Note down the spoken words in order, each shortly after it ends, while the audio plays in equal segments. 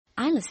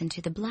I listen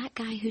to the Black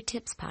Guy Who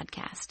Tips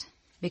podcast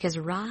because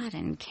Rod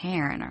and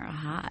Karen are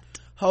hot.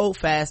 Hold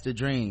fast to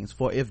dreams,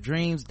 for if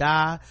dreams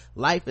die,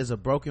 life is a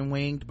broken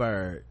winged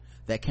bird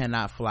that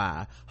cannot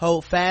fly.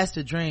 Hold fast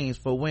to dreams,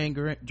 for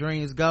when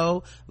dreams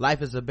go,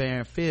 life is a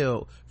barren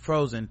field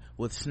frozen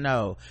with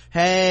snow.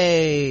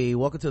 Hey,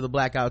 welcome to the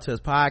Blackout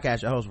Tips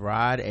podcast. Your host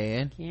Rod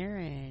and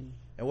Karen,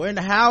 and we're in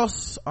the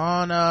house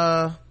on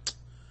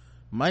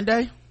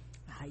Monday.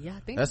 Yeah, I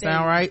think that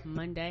sound right.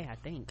 Monday, I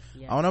think.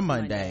 Yeah, on a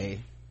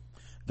Monday.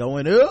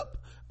 Going up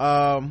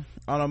on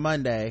a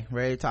Monday,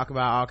 ready to talk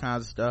about all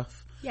kinds of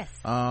stuff. Yes.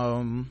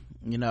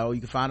 You know,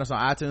 you can find us on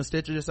iTunes,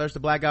 Stitcher. Just search the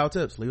Blackout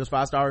Tips. Leave us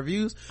 5-star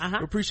reviews. We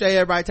appreciate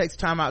everybody takes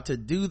the time out to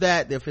do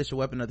that. The official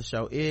weapon of the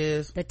show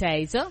is the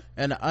taser,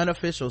 and the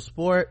unofficial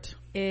sport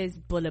is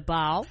bullet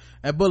ball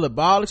and bullet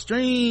ball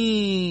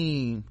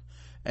extreme.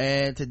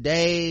 And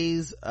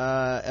today's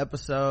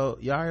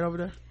episode, you all right over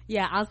there?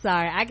 Yeah, I'm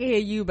sorry, I can hear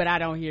you but I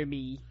don't hear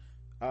me.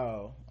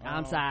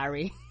 I'm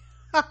sorry.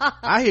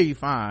 I hear you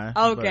fine.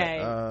 Okay,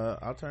 but,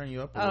 I'll turn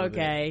you up a little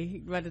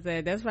bit. About to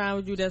say, that's fine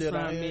with you, that's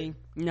fine with me.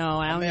 No,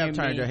 I don't hear me. I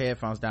turned your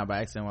headphones down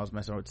by accident while I was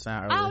messing with the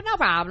sound earlier. Oh, no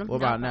problem. What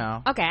about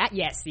now? Okay,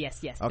 yes.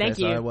 Okay, thank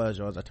you. So it was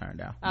yours I turned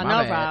down. Oh,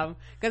 no problem,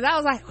 because I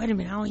was like, wait a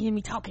minute, I don't hear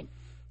me talking.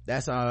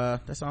 That's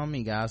on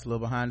me, guys. A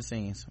little behind the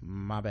scenes,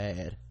 my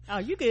bad. Oh,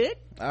 you good.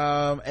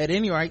 At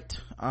any rate,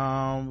 we got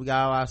a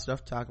lot of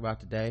stuff to talk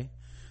about today.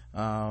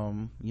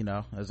 You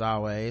know, as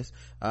always,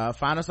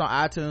 find us on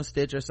iTunes,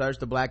 Stitcher, search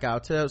the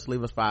Blackout Tips,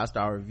 leave us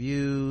 5-star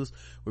reviews.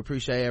 We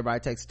appreciate everybody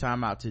takes the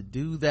time out to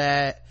do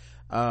that.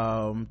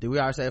 Did we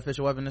already say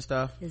official weapon and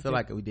stuff? I feel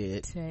like we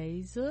did.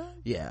 Taser,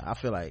 yeah, I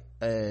feel like.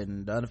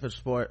 And the unofficial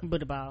sport,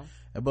 bullet ball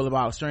and bullet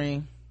ball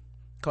extreme.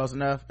 Close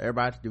enough.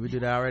 Everybody, did we do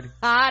that already?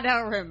 I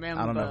don't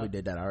remember. I don't know if we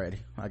did that already.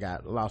 I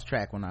got lost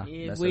track when I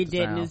we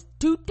did this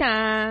 2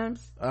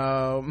 times.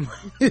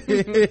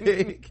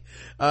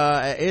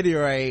 At any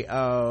rate,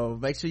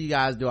 make sure you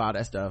guys do all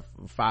that stuff,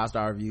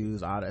 5-star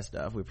reviews, all that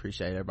stuff. We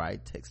appreciate everybody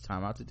takes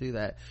time out to do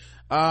that.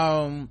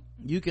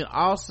 You can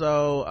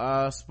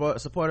also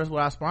support us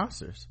with our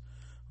sponsors,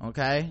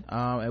 okay?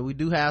 And we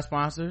do have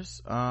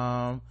sponsors,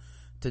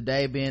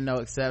 today being no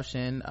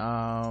exception.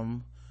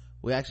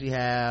 We actually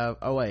have,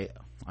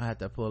 I had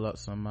to pull up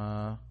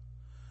some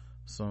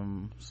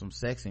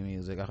sexy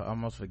music. I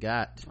almost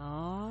forgot.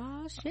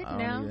 Oh shit!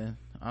 Now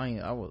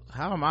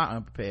how am I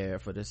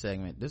unprepared for this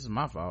segment? This is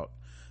my fault.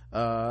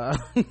 I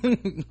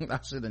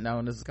should have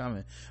known this is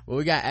coming. But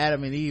we got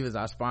Adam and Eve as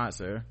our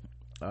sponsor.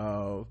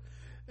 And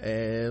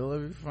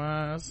let me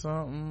find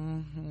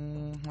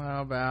something.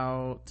 How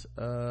about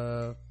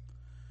I'm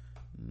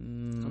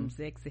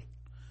sexy?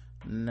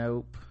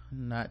 Nope,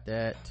 not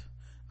that.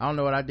 I don't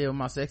know what I did with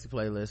my sexy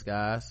playlist,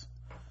 guys.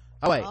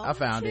 I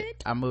found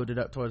it. I moved it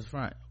up towards the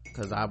front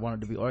because I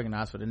wanted to be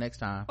organized for the next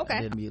time. Okay.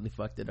 I immediately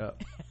fucked it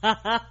up.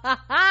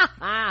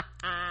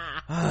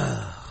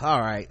 All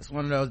right, it's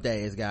one of those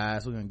days,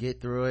 guys. We're gonna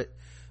get through it.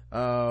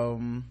 All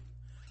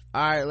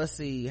right, let's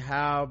see.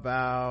 How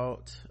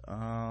about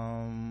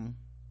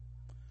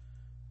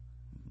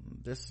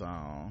this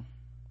song?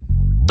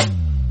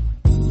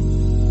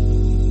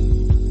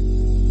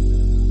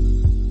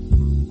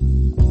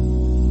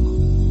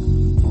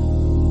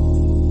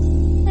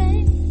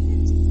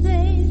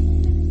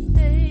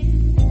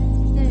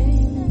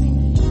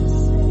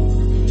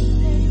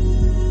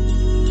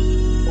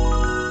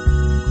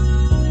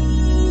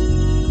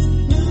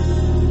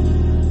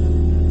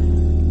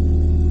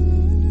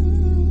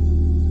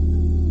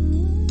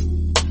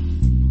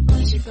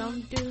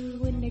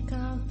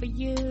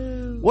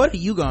 What are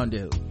you gonna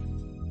do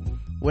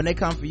when they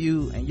come for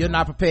you and you're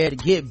not prepared to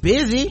get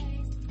busy?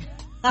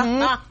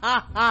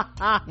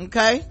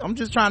 Okay, I'm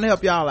just trying to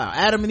help y'all out.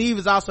 Adam and Eve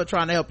is also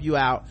trying to help you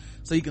out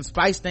so you can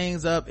spice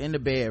things up in the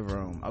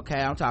bedroom. Okay,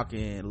 I'm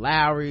talking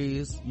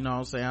Lowry's, you know what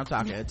I'm saying, I'm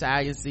talking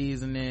Italian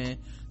seasoning,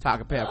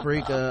 talking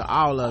paprika,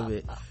 all of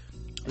it.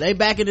 They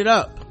backing it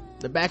up.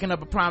 They're backing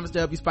up a promise to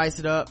help you spice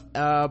it up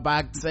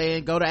by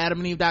saying go to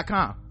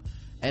adamandeve.com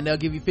and they'll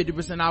give you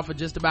 50% off of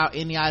just about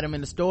any item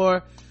in the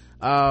store.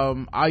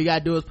 All you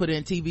gotta do is put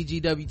in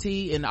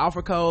TBGWT in the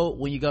offer code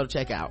when you go to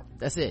checkout.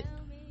 That's it.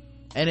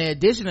 And in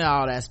addition to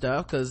all that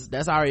stuff, because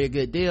that's already a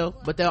good deal,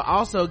 but they'll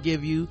also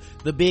give you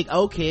the Big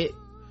O kit,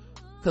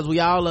 because we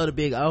all love the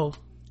Big O.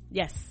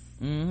 Yes.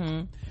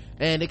 And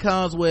it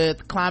comes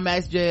with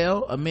Climax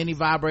gel, a mini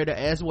vibrator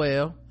as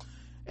well,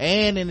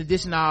 and in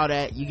addition to all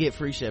that, you get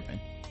free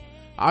shipping.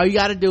 All you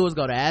gotta do is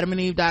go to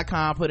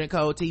adamandeve.com, put in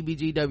code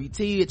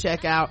TBGWT at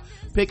checkout,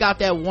 pick out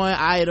that one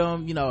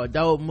item, you know, a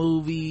dope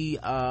movie,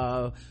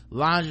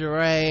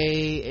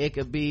 lingerie, it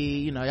could be,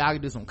 you know, y'all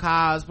can do some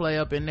cosplay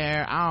up in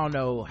there. I don't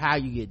know how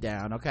you get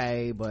down,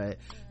 okay, but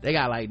they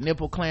got like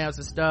nipple clamps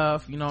and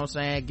stuff, you know what I'm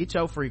saying? Get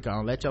your freak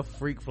on, let your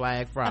freak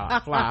flag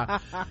fly.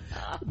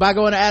 By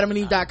going to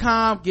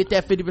adamandeve.com, get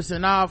that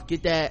 50% off,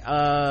 get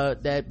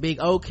that Big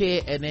O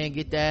kit, and then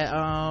get that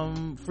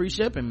free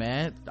shipping,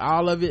 man.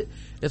 All of it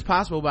is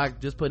possible by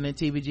just putting in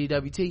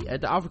TBGWT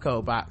at the offer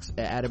code box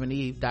at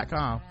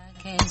adamandeve.com. I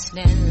can't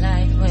stand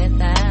life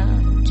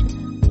without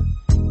you.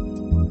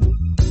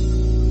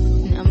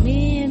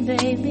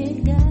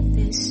 baby got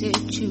this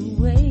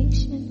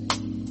situation.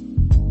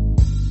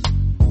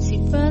 See,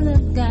 brother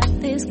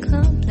got this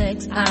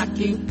complex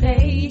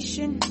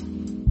occupation.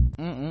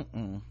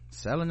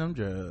 Selling them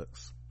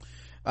drugs.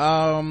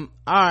 All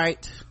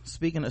right.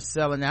 Speaking of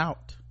selling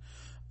out,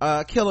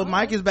 Killer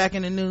Mike is back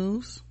in the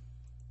news.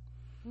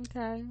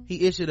 Okay.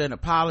 He issued an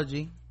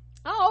apology.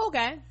 Oh,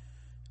 okay.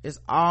 It's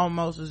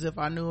almost as if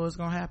I knew it was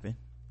gonna happen.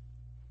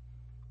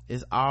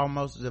 It's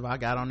almost as if I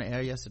got on the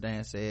air yesterday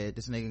and said,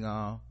 this nigga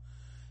gonna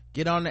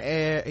get on the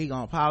air, he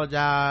gonna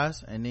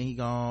apologize, and then he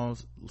gonna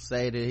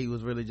say that he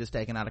was really just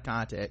taken out of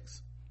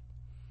context.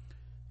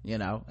 You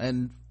know,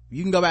 and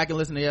you can go back and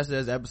listen to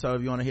yesterday's episode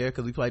if you want to hear,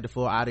 because we played the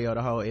full audio of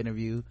the whole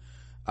interview.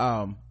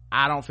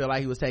 I don't feel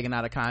like he was taken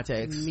out of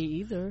context. Me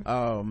either.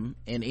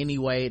 In any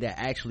way that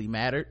actually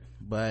mattered.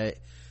 But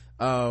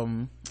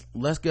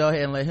let's go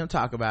ahead and let him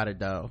talk about it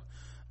though.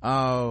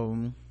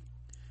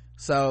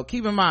 So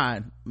keep in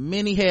mind,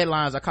 many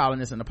headlines are calling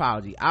this an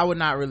apology. I would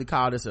not really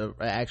call this an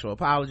actual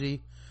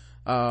apology,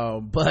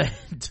 but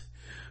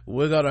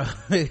we're gonna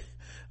I'm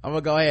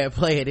gonna go ahead and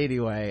play it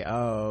anyway.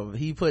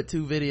 He put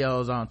 2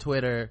 videos on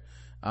Twitter,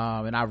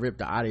 and I ripped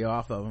the audio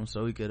off of them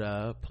so we could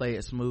play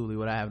it smoothly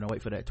without having to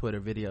wait for that Twitter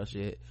video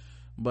shit.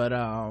 But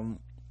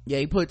yeah,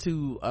 he put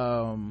two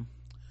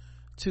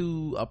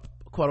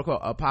quote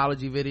unquote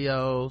apology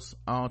videos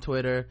on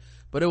Twitter,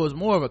 but it was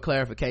more of a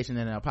clarification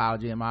than an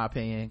apology in my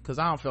opinion, because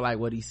I don't feel like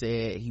what he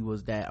said he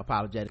was that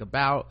apologetic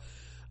about.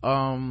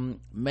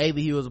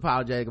 Maybe he was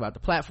apologetic about the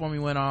platform he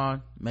went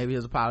on. Maybe he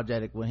was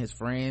apologetic when his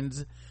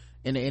friends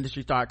in the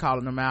industry started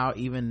calling him out.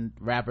 Even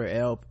rapper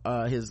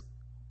his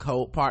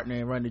co-partner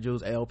in Run the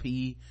Jewels,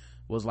 LP,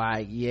 was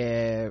like,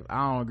 yeah,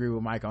 I don't agree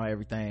with Mike on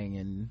everything,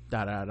 and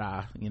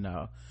you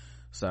know.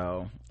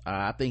 So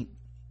I think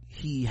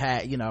he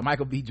had, you know,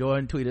 Michael B.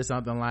 Jordan tweeted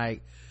something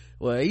like,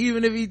 well,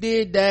 even if he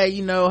did that,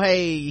 you know,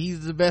 hey,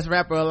 he's the best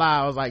rapper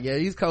alive. I was like, yeah,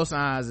 these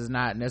cosigns is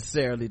not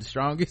necessarily the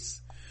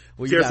strongest.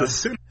 Well,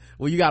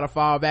 you gotta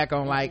fall back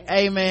on like,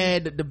 hey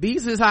man, the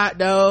beats is hot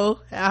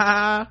though.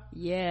 Yeah,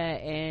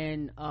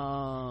 and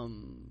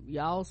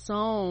y'all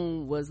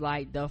song was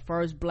like the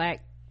first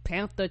Black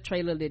Panther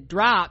trailer that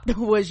dropped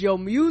was your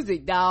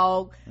music,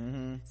 dog.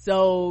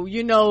 So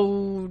you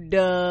know,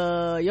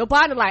 your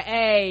partner like,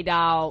 hey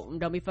dog,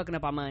 don't be fucking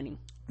up our money.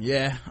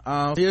 Yeah.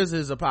 Here's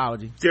his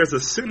apology. There's a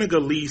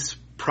Senegalese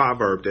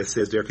proverb that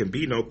says there can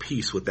be no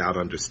peace without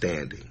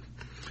understanding.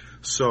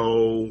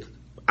 So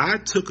I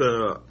took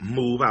a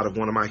move out of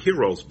one of my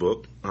heroes'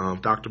 book,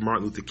 Dr.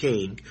 Martin Luther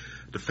King,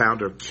 the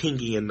founder of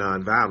Kingian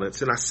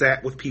Nonviolence, and I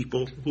sat with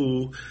people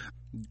who...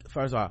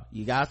 First of all,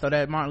 you gotta throw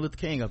that Martin Luther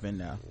King up in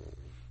there.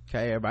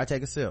 Okay, everybody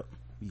take a sip.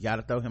 You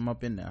gotta throw him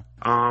up in there.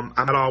 I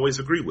don't always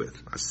agree with.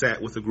 I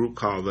sat with a group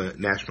called the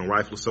National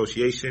Rifle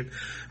Association.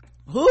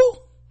 Who?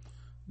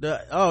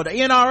 The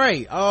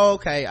NRA. Oh,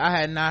 okay. I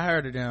had not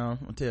heard of them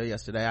until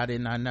yesterday. I did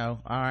not know.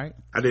 All right.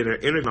 I did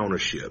an interview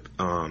ownership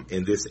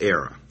in this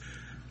era.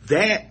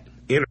 That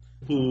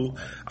who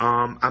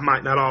I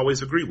might not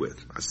always agree with.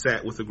 I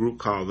sat with a group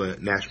called the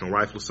National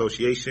Rifle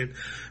Association.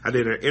 I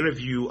did an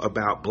interview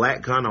about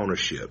black gun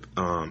ownership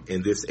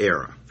in this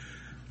era.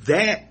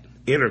 That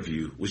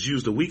interview was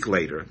used a week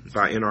later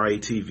by NRA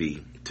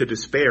TV to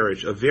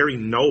disparage a very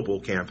noble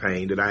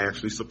campaign that I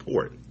actually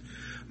support.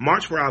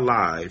 March for Our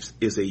Lives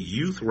is a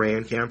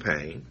youth-ran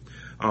campaign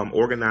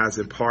organized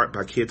in part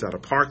by kids out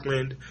of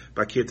Parkland,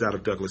 by kids out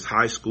of Douglas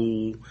High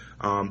School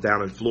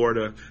down in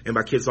Florida, and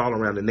by kids all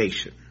around the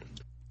nation.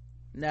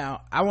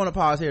 Now, I want to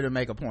pause here to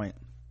make a point.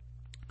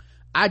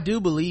 I do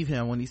believe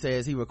him when he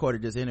says he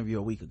recorded this interview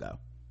a week ago.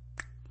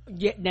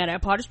 Yeah, now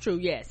that part is true,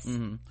 yes.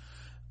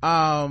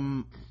 And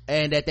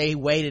that they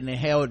waited and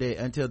held it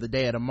until the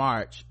day of the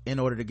march in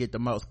order to get the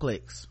most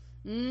clicks.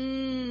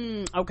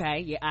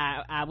 Okay, yeah,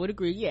 I would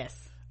agree, yes.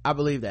 I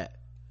believe that.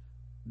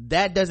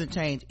 That doesn't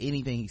change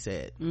anything he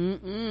said.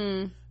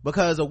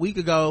 Because a week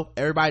ago,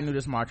 everybody knew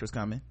this march was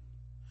coming.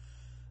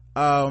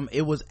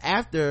 It was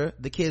after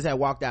the kids had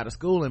walked out of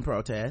school in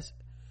protest,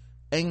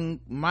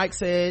 and Mike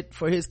said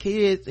for his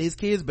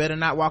kids better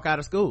not walk out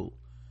of school.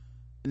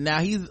 Now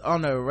he's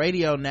on the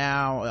radio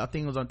now. I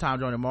think it was on Tom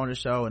Joyner Morning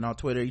Show, and on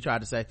Twitter he tried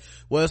to say,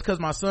 well, it's because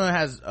my son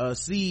has a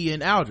C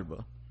in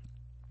algebra.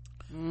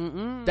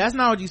 That's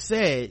not what you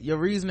said. Your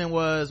reasoning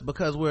was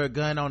because we're a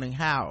gun owning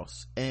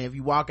house, and if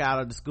you walk out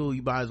of the school,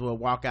 you might as well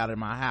walk out of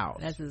my house.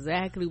 That's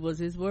exactly was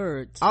his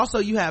words. Also,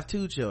 you have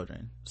 2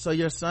 children, so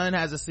your son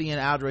has a C in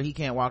algebra, he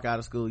can't walk out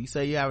of school. You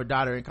say you have a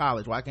daughter in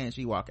college, why can't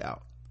she walk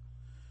out?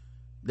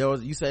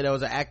 You say there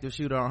was an active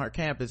shooter on her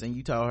campus, and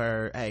you told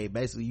her, hey,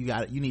 basically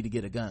you need to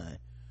get a gun.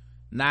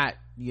 Not,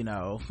 you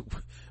know,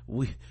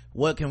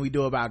 what can we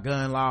do about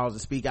gun laws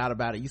and speak out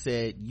about it? You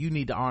said you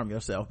need to arm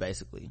yourself,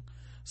 basically.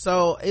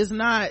 So it's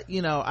not,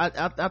 you know,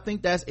 I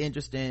think that's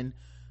interesting.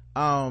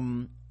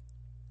 2,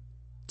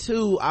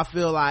 I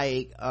feel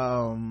like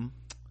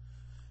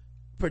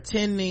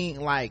pretending,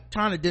 like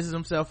trying to distance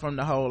himself from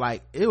the whole,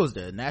 like it was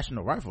the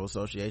National Rifle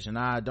Association.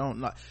 I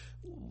don't know.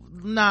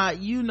 Nah,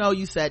 you know,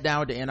 you sat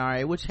down with the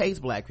NRA, which hates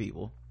black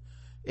people.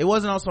 It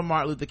wasn't on some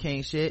Martin Luther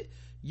King shit.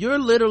 you're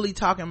literally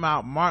talking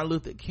about Martin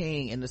Luther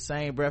King in the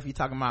same breath you're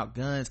talking about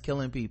guns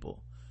killing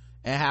people,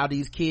 and how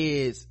these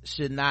kids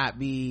should not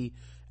be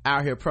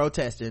out here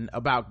protesting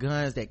about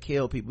guns that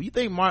kill people. You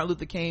think Martin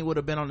Luther King would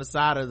have been on the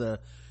side of the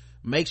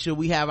make sure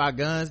we have our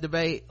guns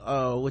debate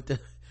with the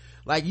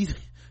like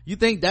you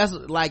think that's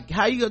like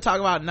how you gonna talk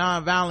about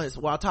nonviolence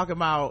while talking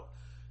about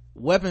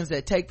weapons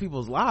that take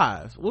people's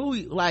lives? What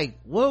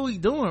are we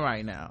doing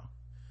right now?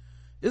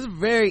 It's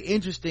very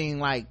interesting,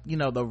 like, you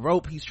know, the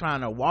rope he's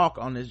trying to walk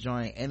on this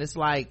joint, and it's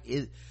like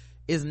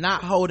it's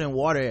not holding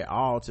water at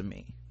all to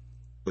me.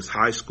 It was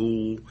high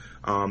school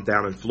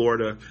down in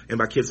Florida, and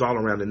by kids all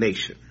around the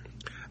nation.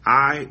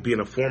 I, being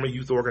a former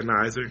youth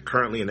organizer,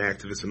 currently an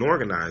activist and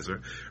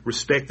organizer,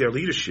 respect their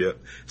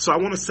leadership. So I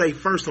want to say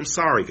first, I'm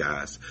sorry,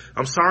 guys.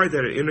 I'm sorry that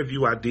an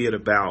interview I did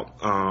about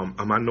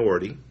a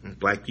minority,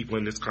 black people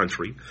in this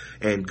country,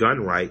 and gun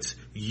rights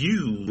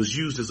was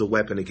used as a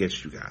weapon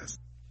against you guys.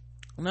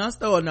 Now let's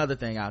throw another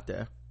thing out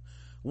there.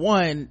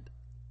 One,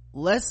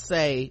 let's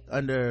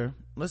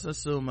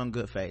assume in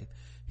good faith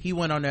he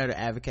went on there to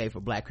advocate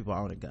for black people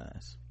owning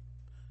guns,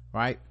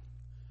 right?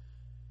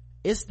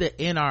 It's the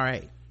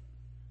NRA.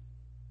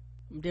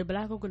 They're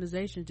black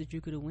organizations that you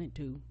could have went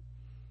to.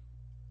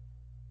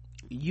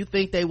 You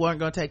think they weren't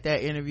going to take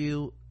that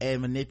interview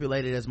and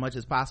manipulate it as much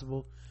as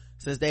possible,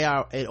 since they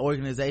are an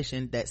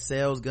organization that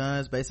sells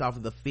guns based off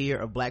of the fear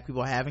of black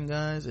people having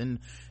guns and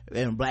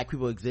black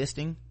people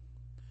existing?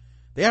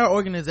 They are an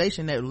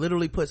organization that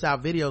literally puts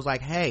out videos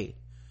like, hey,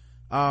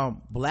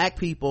 black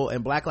people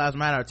and Black Lives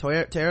Matter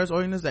are terrorist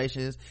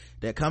organizations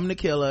that come to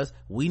kill us.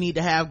 We need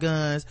to have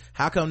guns.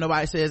 How come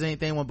nobody says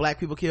anything when black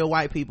people kill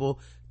white people?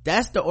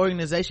 That's the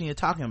organization you're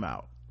talking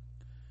about.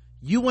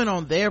 You went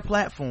on their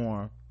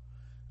platform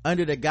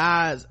under the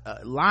guise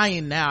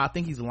lying now. I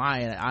think he's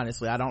lying,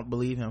 honestly. I don't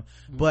believe him,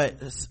 but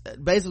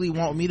basically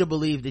want me to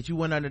believe that you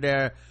went under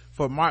there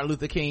for Martin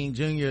Luther King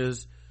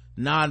Jr.'s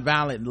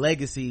nonviolent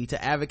legacy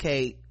to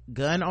advocate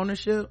gun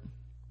ownership.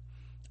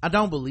 I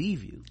don't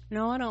believe you.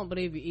 No, I don't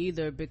believe you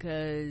either,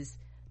 because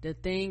the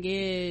thing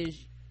is,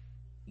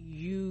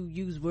 you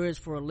use words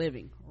for a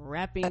living.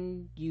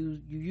 Rapping,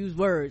 you use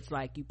words,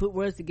 like you put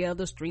words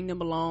together, string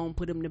them along,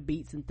 put them to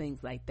beats and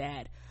things like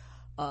that.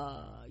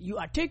 You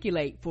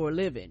articulate for a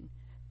living.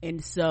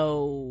 And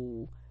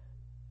so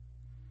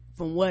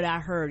from what I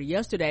heard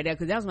yesterday,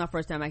 because that was my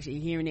first time actually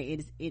hearing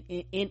it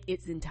in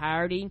its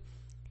entirety,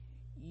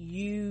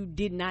 you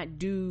did not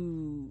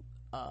do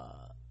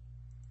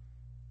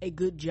a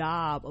good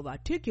job of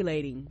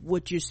articulating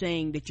what you're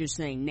saying that you're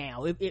saying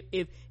now.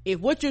 If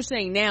what you're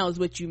saying now is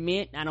what you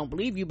meant, I don't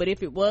believe you, but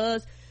if it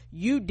was,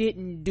 you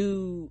didn't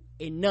do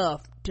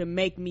enough to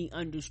make me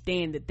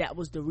understand that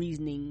was the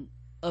reasoning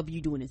of you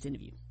doing this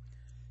interview.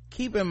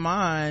 Keep in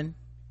mind,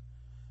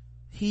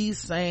 he's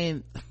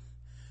saying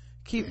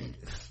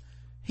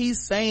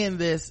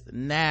this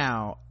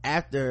now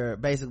after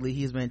basically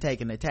he's been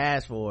taking the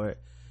task for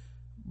it,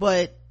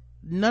 but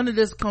none of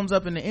this comes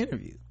up in the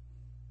interview.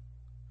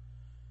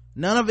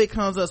 None of it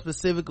comes up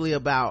specifically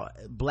about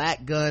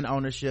black gun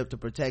ownership to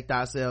protect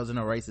ourselves in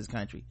a racist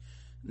country.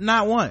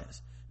 Not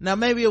once. Now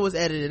maybe it was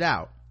edited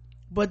out,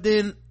 but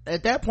then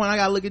at that point I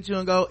gotta look at you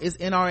and go, it's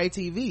NRA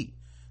TV.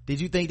 Did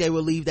you think they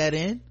would leave that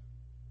in?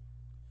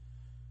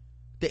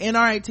 The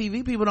NRA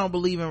TV people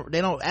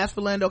they don't ask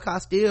Philando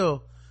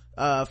Castile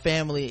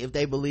family if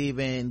they believe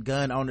in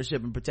gun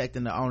ownership and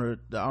protecting the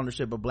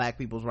ownership of black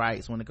people's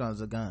rights when it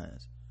comes to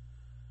guns.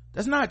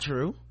 That's not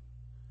true.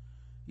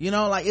 You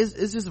know, like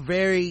it's just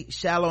very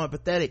shallow and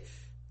pathetic.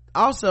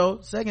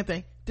 Also, second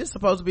thing, this is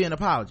supposed to be an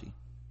apology.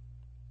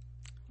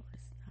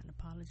 It's not an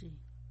apology.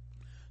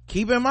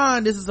 Keep in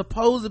mind, this is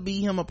supposed to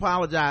be him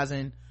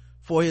apologizing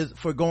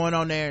for going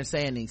on there and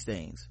saying these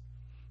things.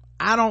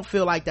 I don't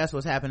feel like that's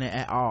what's happening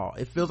at all.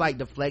 It feels like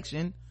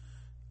deflection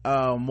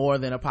more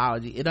than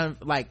apology. It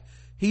doesn't, like,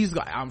 he's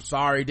like, I'm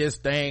sorry this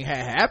thing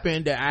had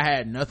happened that I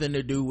had nothing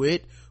to do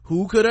with.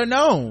 Who could have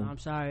known? I'm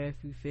sorry if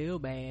you feel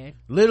bad.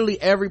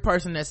 Literally every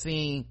person that's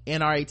seen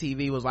NRA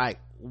TV was like,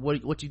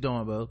 what you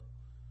doing, boo?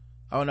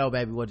 Oh no,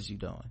 baby, what is you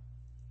doing?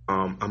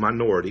 A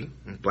minority,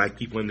 black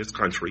people in this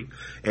country,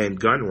 and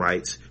gun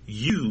rights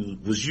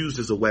was used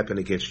as a weapon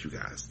against you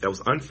guys. That was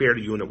unfair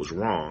to you, and it was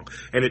wrong,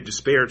 and it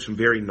disparaged some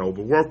very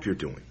noble work you're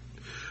doing.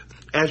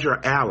 As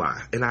your ally,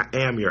 and I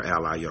am your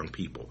ally, young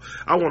people,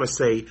 I want to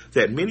say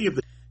that many of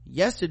the...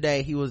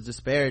 Yesterday he was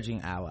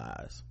disparaging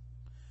allies.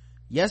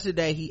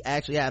 Yesterday he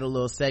actually had a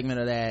little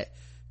segment of that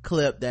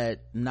clip,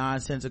 that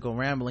nonsensical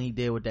rambling he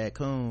did with that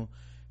coon.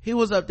 He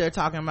was up there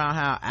talking about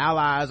how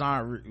allies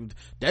aren't,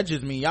 that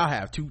just means y'all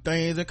have two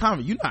things in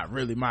common. You're not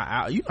really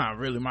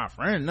my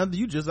friend, nothing,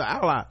 you just an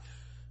ally.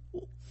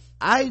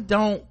 I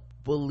don't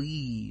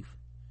believe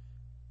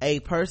a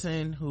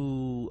person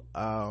who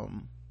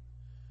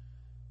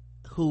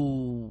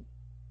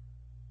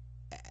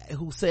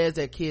says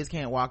that kids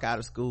can't walk out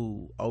of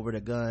school over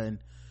the gun,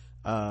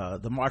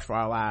 the March for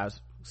Our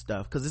Lives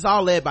stuff, because it's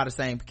all led by the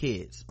same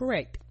kids.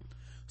 Correct.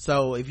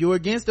 So if you're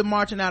against the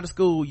marching out of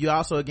school, you're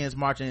also against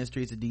marching in the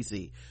streets of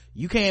DC.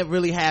 You can't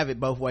really have it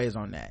both ways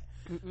on that.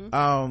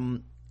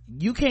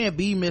 you can't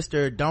be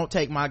Mr. don't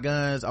take my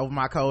guns over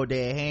my cold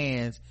dead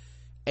hands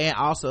and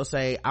also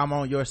say I'm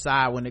on your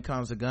side when it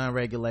comes to gun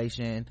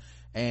regulation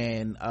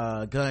and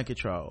gun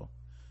control.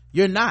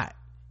 You're not.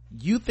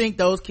 You think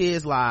those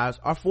kids' lives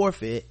are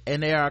forfeit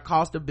and they are a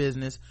cost of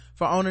business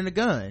for owning a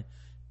gun,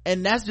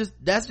 and that's just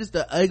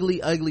the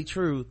ugly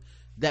truth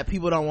that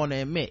people don't want to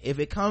admit. If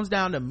it comes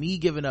down to me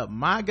giving up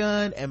my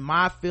gun and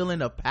my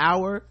feeling of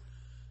power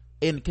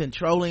in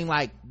controlling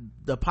like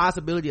the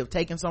possibility of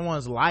taking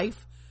someone's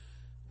life,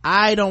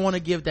 I don't want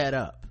to give that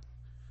up,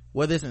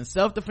 whether it's in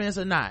self-defense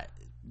or not.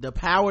 The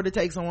power to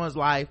take someone's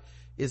life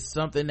is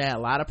something that a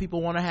lot of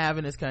people want to have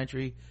in this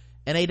country,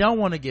 and they don't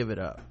want to give it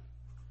up.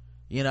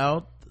 You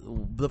know,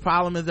 the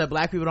problem is that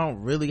black people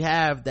don't really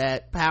have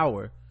that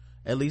power,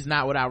 at least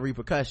not without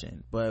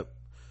repercussion. But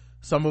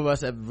some of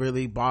us have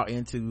really bought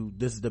into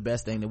this is the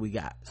best thing that we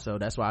got, so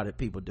that's why the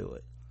people do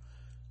it.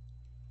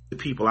 The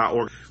people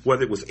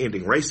whether it was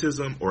ending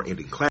racism or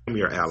ending class,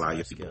 your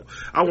ally people.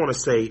 I want to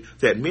say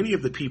that many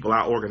of the people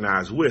I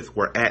organized with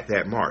were at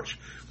that march,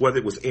 whether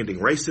it was ending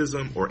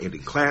racism or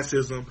ending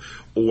classism,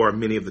 or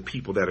many of the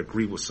people that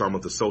agree with some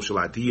of the social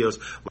ideas.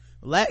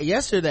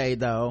 Yesterday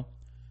though,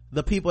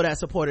 the people that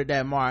supported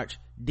that march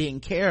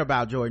didn't care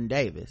about Jordan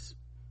Davis.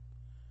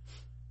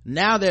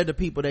 Now they're the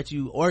people that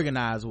you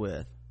organize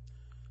with.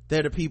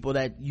 They're the people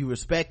that you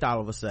respect all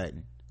of a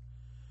sudden.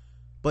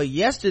 But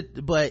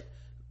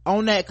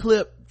on that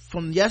clip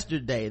from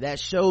yesterday, that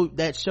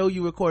show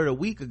you recorded a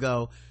week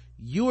ago,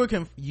 you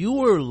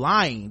were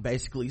lying,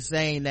 basically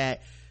saying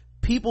that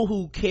people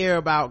who care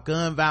about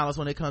gun violence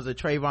when it comes to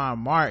Trayvon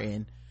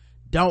Martin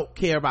don't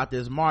care about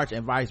this march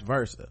and vice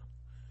versa.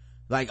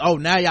 Like, oh,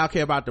 now y'all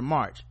care about the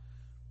march.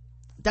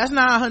 That's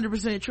not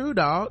 100% true,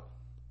 dog.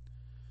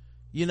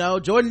 You know,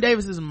 Jordan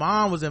Davis's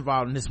mom was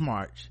involved in this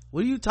march.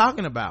 What are you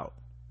talking about?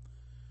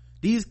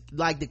 These,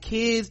 like, the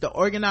kids, the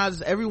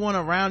organizers, everyone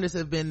around us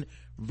have been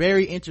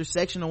very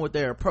intersectional with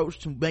their approach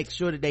to make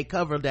sure that they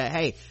cover that,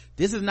 hey,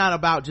 this is not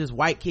about just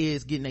white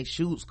kids getting their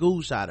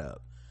school shot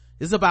up.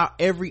 This is about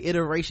every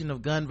iteration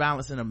of gun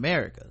violence in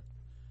America.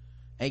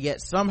 And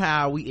yet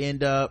somehow we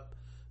end up,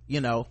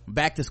 you know,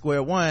 back to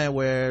square one,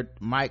 where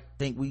Mike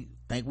think we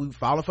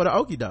falling for the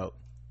okie doke.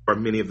 Or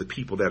many of the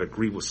people that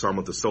agree with some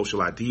of the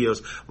social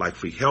ideas like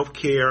free health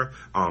care,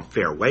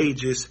 fair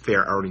wages,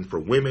 fair earning for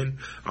women,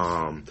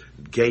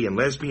 gay and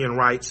lesbian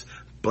rights,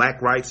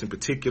 black rights in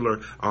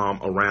particular,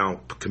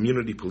 around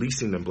community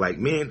policing and black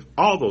men,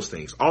 all those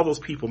things, all those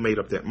people made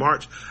up that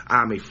march.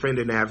 I'm a friend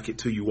and advocate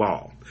to you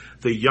all.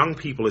 The young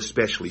people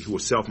especially who are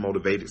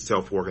self-motivated,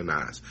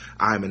 self-organized.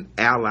 I'm an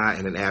ally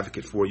and an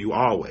advocate for you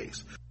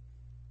always.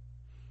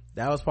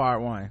 That was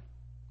part one.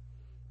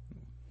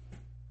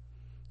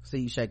 See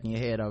you shaking your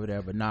head over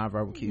there, but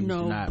non-verbal cues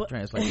do not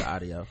translate the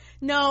audio.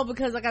 No,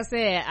 because like I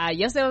said,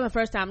 yesterday was the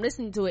first time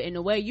listening to it, and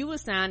the way you were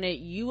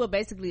sounding, you were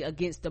basically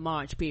against the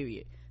march,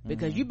 period.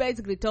 Because you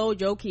basically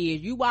told your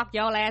kids, you walk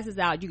your asses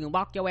out, you can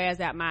walk your ass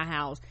out my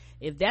house.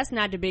 If that's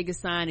not the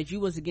biggest sign that you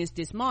was against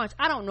this march,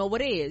 I don't know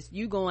what is.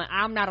 You going,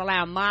 I'm not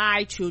allowing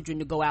my children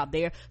to go out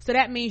there, so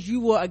that means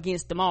you were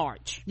against the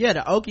march. Yeah,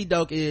 the okie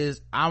doke is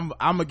I'm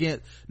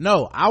against.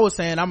 No, I was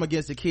saying I'm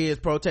against the kids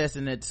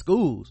protesting at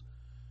schools.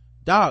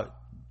 Dog,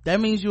 that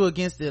means you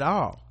against it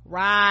all,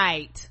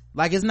 right?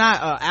 Like, it's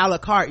not a la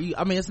carte.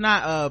 It's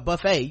not a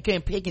buffet. You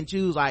can't pick and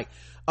choose like,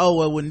 oh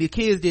well, when the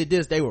kids did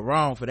this they were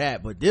wrong for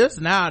that, but this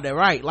now they're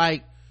right.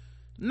 Like,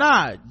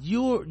 nah,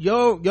 your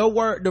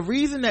word, the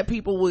reason that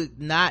people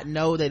would not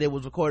know that it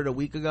was recorded a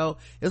week ago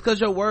is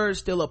because your words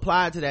still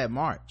apply to that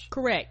march.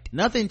 Correct.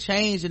 Nothing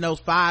changed in those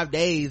 5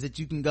 days that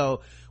you can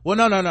go, well,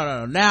 no,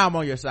 now I'm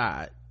on your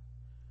side.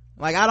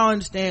 Like, I don't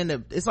understand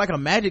that. It's like a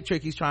magic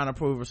trick he's trying to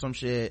prove or some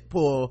shit,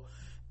 pull.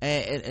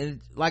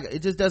 And like, it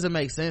just doesn't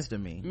make sense to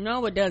me.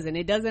 No, it doesn't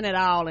at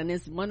all. And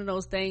it's one of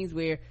those things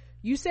where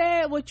you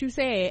said what you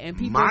said and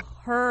people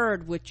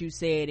heard what you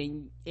said,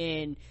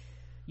 and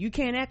you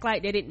can't act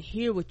like they didn't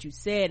hear what you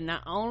said. And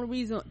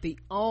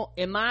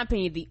in my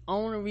opinion, the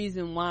only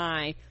reason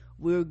why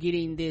we're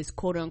getting this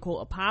quote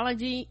unquote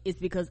apology is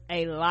because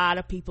a lot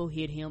of people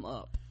hit him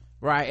up.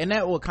 Right. And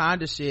that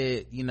Wakanda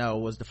shit,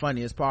 was the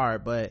funniest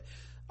part, but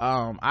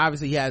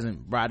obviously he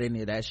hasn't brought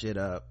any of that shit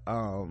up.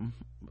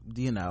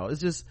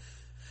 It's just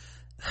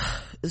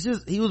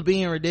he was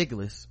being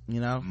ridiculous.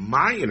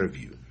 My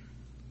interview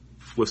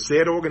with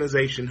said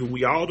organization, who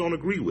we all don't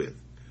agree with,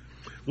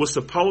 was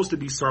supposed to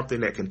be something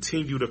that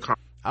continued to come.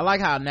 I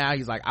like how now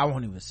he's like, I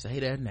won't even say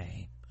their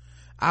name.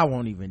 I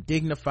won't even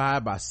dignify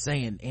by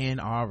saying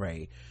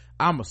NRA.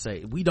 I'm gonna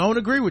say we don't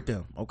agree with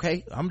them.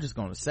 Okay, I'm just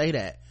gonna say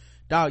that.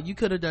 Dog, you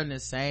could have done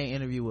this same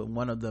interview with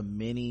one of the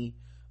many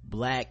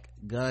black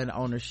gun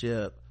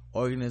ownership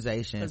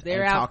organizations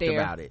and talked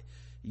about it.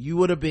 You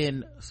would have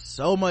been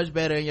so much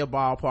better in your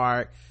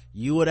ballpark.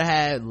 You would have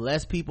had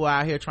less people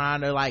out here trying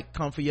to like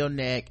come for your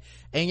neck,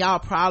 and y'all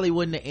probably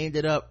wouldn't have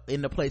ended up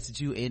in the place that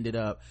you ended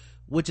up,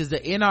 which is the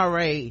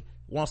NRA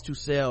wants to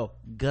sell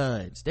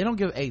guns. They don't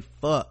give a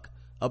fuck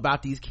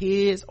about these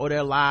kids or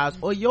their lives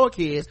or your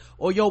kids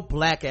or your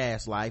black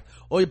ass life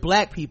or your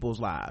black people's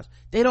lives.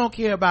 They don't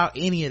care about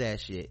any of that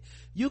shit.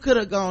 You could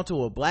have gone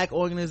to a black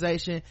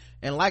organization,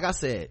 and like I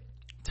said,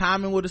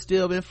 timing would have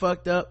still been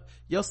fucked up.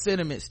 Your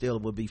sentiment still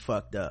would be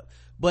fucked up,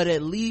 but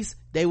at least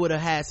they would have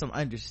had some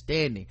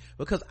understanding.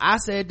 Because I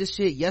said this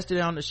shit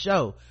yesterday on the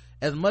show,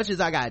 as much as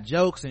I got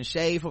jokes and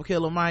shade from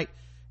Killer Mike,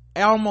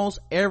 almost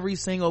every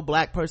single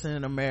black person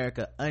in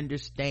America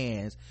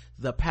understands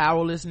the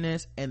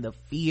powerlessness and the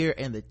fear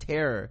and the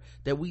terror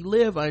that we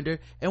live under,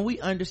 and we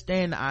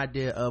understand the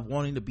idea of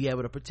wanting to be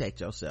able to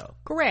protect yourself.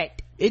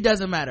 Correct. It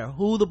doesn't matter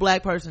who the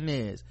black person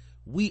is.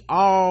 We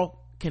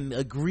all can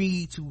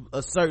agree to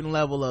a certain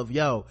level of,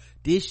 yo,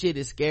 this shit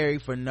is scary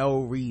for no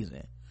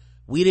reason.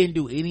 We didn't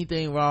do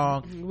anything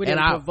wrong. We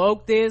didn't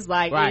provoke this.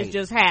 Like, right. It's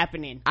just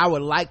happening. I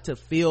would like to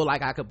feel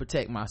like I could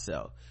protect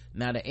myself.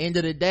 Now, at the end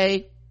of the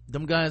day,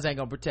 them guns ain't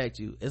gonna protect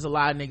you. There's a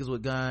lot of niggas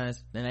with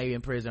guns and they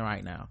in prison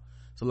right now.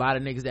 It's a lot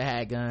of niggas that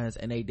had guns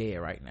and they dead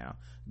right now.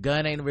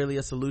 Gun ain't really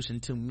a solution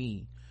to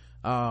me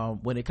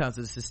when it comes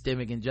to the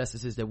systemic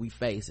injustices that we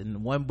face,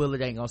 and one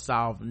bullet ain't gonna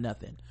solve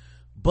nothing.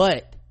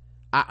 But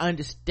I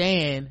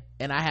understand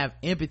and I have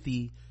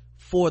empathy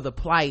for the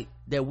plight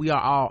that we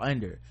are all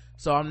under.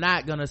 So I'm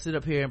not gonna sit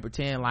up here and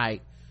pretend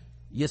like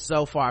you're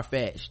so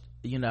far-fetched,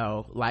 you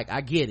know, like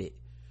I get it,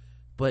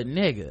 but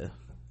nigga,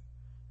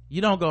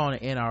 you don't go on the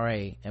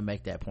NRA and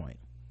make that point.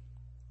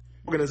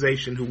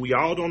 Organization who we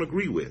all don't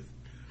agree with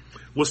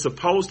was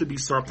supposed to be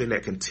something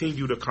that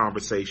continued a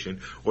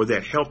conversation or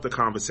that helped the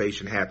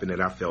conversation happen that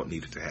I felt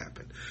needed to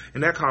happen.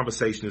 And that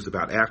conversation is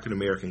about African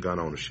American gun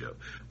ownership.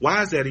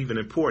 Why is that even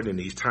important in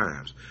these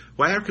times?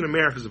 Well, African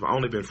Americans have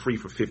only been free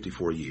for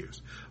 54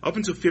 years. Up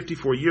until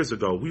 54 years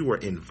ago, we were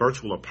in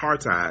virtual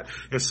apartheid,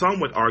 and some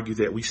would argue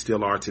that we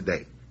still are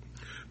today.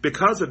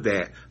 Because of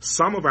that,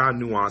 some of our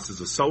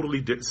nuances are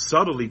subtly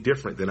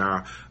different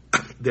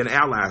than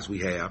allies we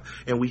have,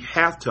 and we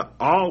have to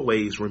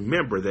always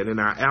remember that in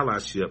our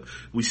allyship,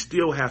 we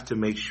still have to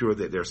make sure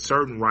that there are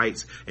certain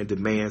rights and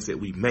demands that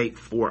we make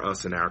for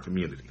us in our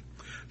community.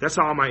 That's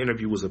all my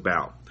interview was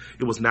about.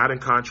 It was not in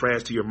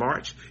contrast to your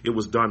march. It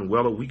was done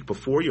well a week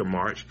before your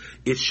march.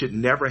 It should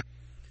never.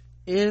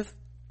 If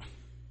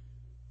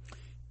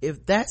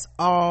that's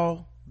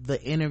all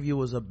the interview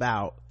was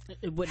about,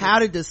 how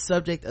did the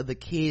subject of the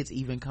kids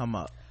even come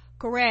up?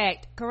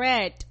 Correct.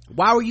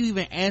 Why were you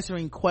even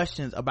answering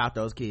questions about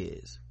those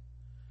kids?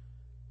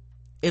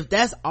 If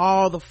that's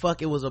all the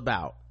fuck it was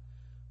about,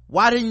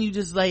 why didn't you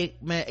just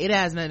like, man, it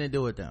has nothing to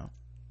do with them?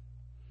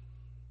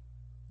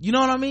 You know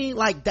what I mean?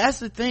 Like, that's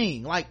the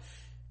thing. Like,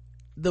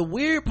 the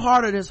weird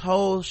part of this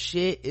whole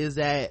shit is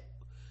that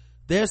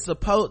they're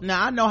supposed,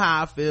 now I know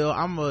how I feel.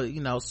 I'm a,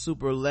 you know,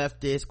 super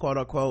leftist, quote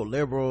unquote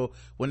liberal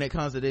when it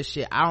comes to this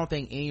shit. I don't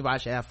think anybody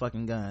should have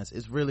fucking guns.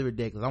 It's really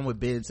ridiculous. I'm with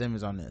Ben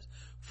Simmons on this.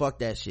 Fuck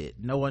that shit.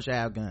 No one should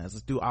have guns.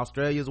 Let's do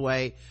Australia's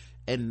way,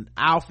 and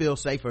I'll feel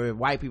safer if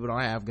white people don't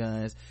have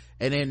guns,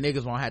 and then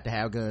niggas won't have to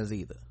have guns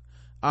either.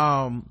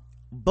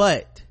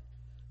 But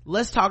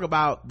let's talk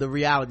about the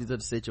realities of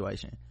the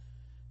situation.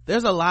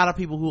 There's a lot of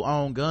people who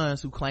own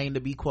guns who claim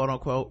to be quote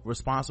unquote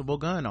responsible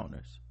gun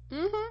owners.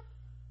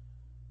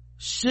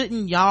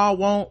 Shouldn't y'all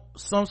want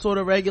some sort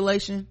of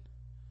regulation?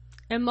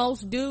 And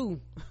most do.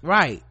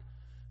 Right.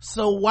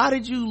 So why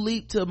did you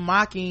leap to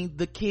mocking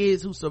the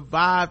kids who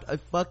survived a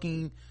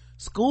fucking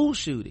school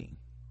shooting?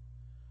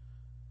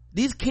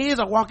 These kids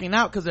are walking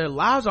out because their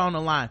lives are on the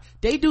line.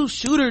 They do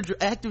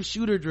active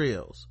shooter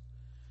drills.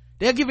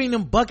 They're giving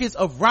them buckets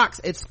of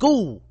rocks at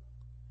school.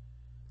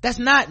 That's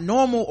not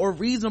normal or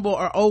reasonable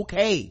or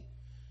okay.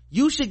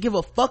 You should give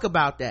a fuck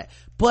about that.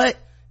 But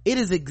it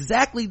is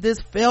exactly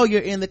this failure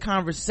in the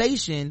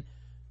conversation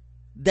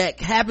that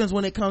happens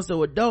when it comes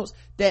to adults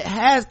that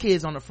has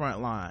kids on the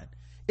front line.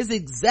 It's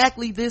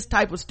exactly this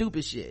type of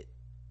stupid shit.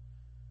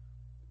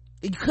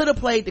 You could have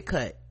played the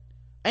cut.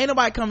 Ain't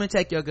nobody come and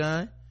take your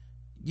gun.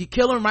 You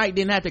Killer Mike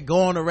didn't have to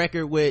go on the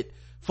record with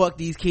fuck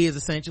these kids,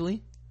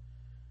 essentially.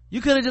 You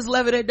could have just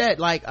left it at that.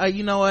 Like,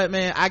 you know what,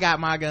 man, I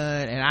got my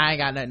gun and I ain't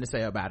got nothing to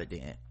say about it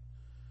then.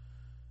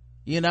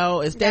 You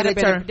know, instead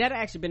that'd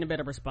actually been a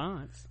better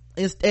response.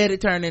 Instead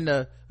it turned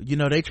into, you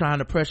know, they trying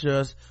to pressure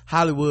us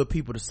Hollywood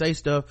people to say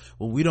stuff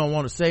when we don't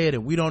want to say it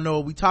and we don't know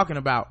what we talking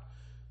about.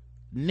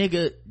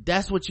 Nigga,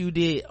 that's what you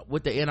did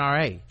with the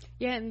NRA.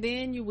 Yeah, and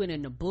then you went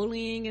into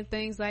bullying and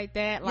things like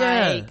that.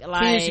 Like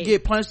kids should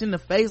get punched in the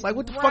face. Like,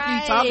 what the fuck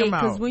are you talking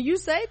about? Because when you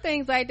say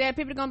things like that,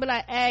 people are gonna be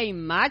like, hey,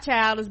 my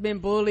child has been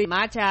bullied.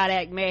 My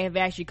child may have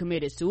actually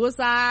committed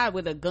suicide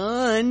with a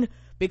gun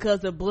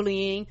because of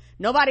bullying.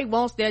 Nobody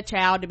wants their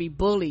child to be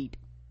bullied.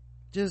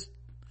 Just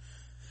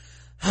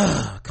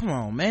come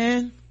on,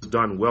 man.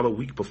 Done well a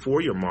week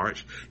before your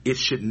march. It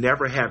should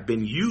never have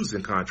been used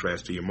in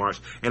contrast to your march,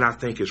 and I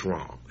think it's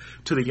wrong.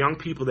 To the young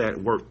people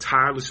that worked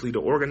tirelessly to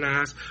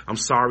organize, I'm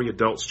sorry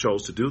adults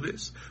chose to do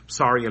this. I'm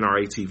sorry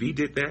NRA TV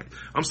did that.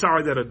 I'm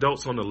sorry that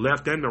adults on the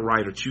left and the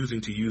right are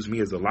choosing to use me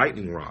as a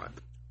lightning rod.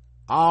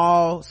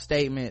 All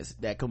statements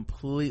that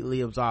completely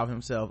absolve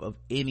himself of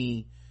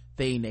anything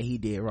thing that he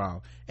did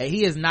wrong, and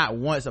he has not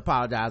once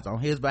apologized on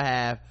his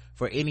behalf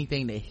for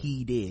anything that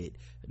he did,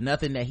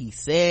 nothing that he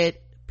said,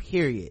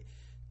 period.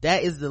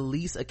 That is the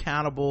least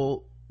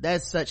accountable.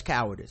 That's such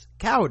cowardice.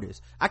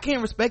 I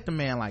can't respect a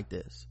man like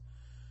this.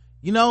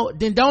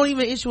 Then don't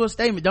even issue a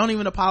statement. Don't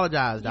even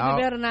apologize, dog.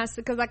 You better not,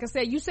 because like I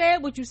said, you said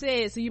what you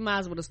said, so you might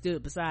as well have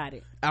stood beside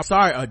it. I'm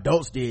sorry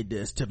adults did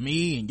this to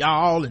me and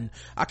y'all, and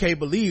I can't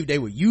believe they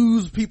would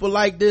use people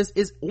like this.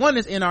 It's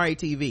NRA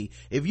TV.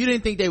 If you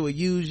didn't think they would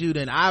use you,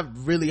 then I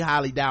really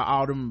highly doubt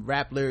all them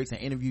rap lyrics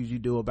and interviews you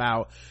do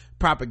about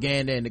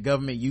propaganda and the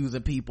government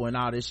using people and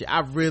all this shit.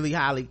 I really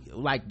highly,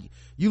 like,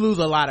 you lose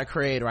a lot of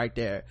cred right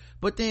there.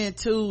 But then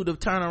too, to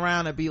turn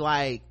around and be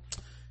like,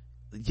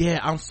 yeah,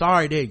 I'm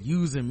sorry they're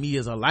using me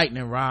as a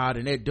lightning rod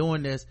and they're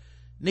doing this.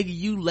 Nigga,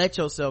 you let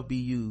yourself be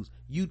used.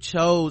 You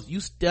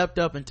stepped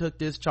up and took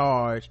this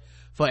charge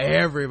for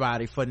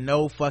everybody for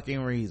no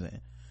fucking reason.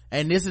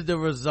 And this is the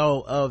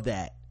result of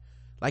that.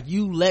 Like,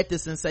 you let the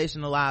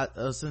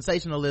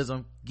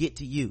sensationalism get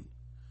to you.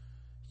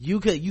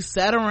 You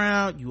sat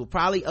around, you were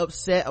probably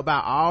upset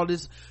about all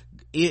this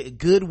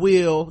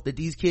goodwill that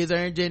these kids are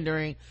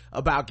engendering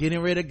about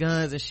getting rid of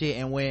guns and shit,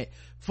 and went,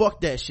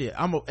 fuck that shit.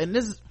 And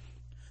this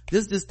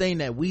is this thing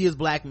that we as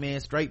black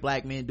men, straight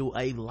black men, do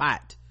a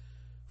lot.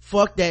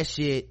 Fuck that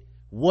shit.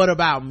 What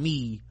about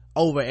me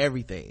over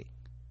everything?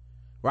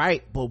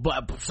 Right?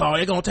 But so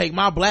they're gonna take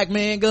my black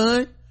man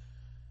gun?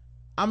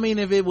 I mean,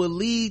 if it would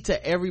lead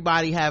to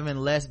everybody having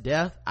less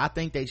death, I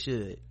think they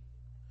should.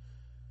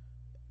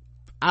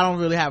 I don't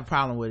really have a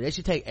problem with it. They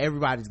should take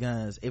everybody's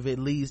guns if it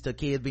leads to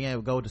kids being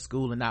able to go to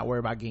school and not worry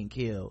about getting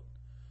killed.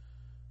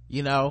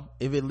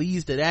 If it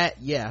leads to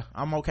that, yeah,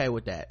 I'm okay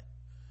with that.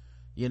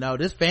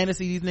 This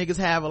fantasy these niggas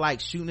have of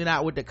like shooting it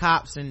out with the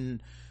cops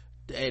and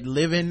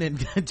living and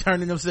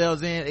turning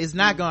themselves in, it's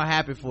not gonna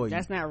happen for you.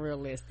 That's not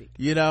realistic.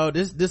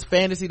 This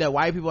fantasy that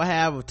white people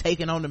have of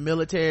taking on the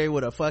military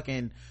with a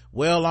fucking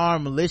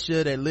well-armed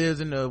militia that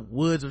lives in the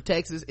woods of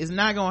Texas is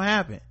not gonna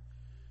happen.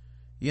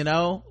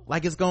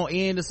 Like, it's gonna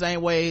end the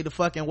same way the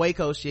fucking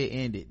Waco shit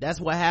ended. That's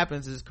what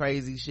happens, is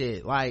crazy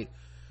shit. Like,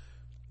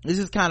 it's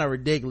just kind of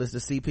ridiculous to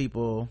see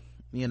people,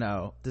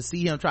 to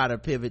see him try to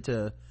pivot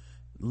to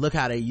look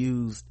how they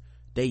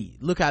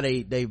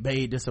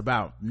made this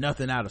about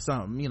nothing out of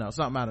something,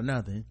 something out of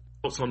nothing.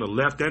 On the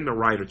left and the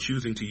right are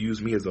choosing to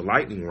use me as a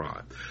lightning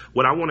rod.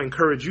 What I want to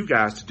encourage you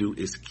guys to do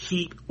is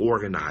keep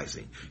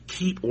organizing.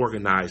 Plot,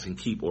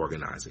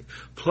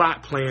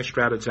 plan,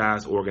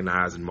 strategize,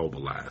 organize, and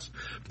mobilize.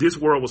 This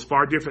world was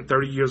far different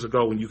 30 years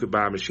ago when you could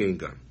buy a machine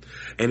gun.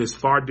 And it's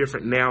far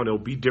different now, and it'll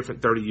be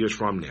different 30 years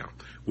from now.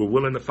 We're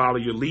willing to follow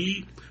your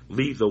lead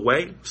the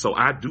way. So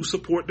I do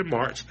support the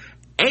march.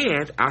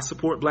 And I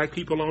support black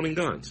people owning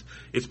guns.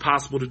 It's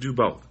possible to do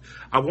both.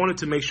 I wanted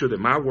to make sure that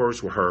my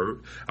words were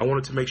heard. I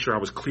wanted to make sure I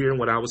was clear in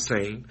what I was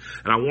saying.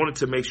 And I wanted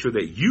to make sure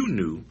that you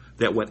knew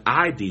that what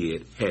I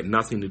did had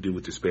nothing to do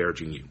with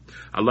disparaging you.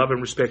 I love and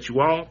respect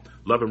you all.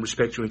 Love and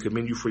respect you and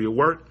commend you for your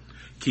work.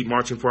 Keep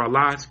marching for our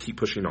lives. Keep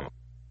pushing on.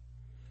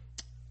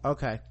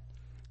 Okay.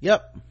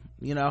 Yep.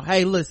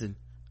 Hey, listen.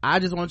 I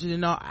just want you to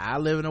know I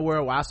live in a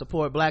world where I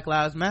support Black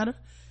Lives Matter.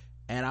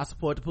 And I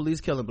support the police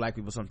killing black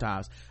people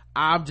sometimes.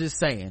 I'm just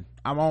saying,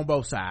 I'm on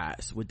both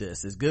sides with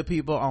this. There's good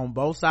people on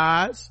both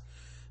sides.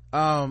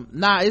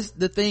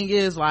 The thing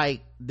is,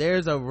 like,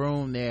 there's a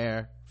room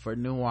there for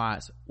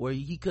nuance where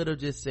he could have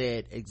just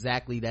said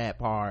exactly that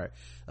part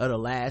of the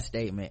last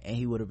statement and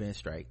he would have been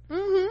straight.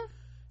 Mm-hmm.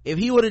 If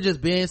he would have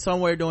just been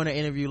somewhere doing an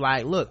interview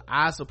like, look,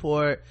 I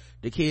support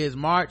the kids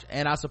march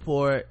and I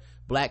support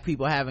black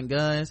people having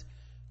guns,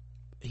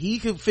 he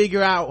could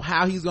figure out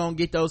how he's gonna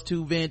get those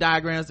two Venn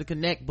diagrams to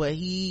connect, but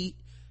he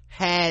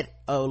had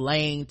a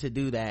lane to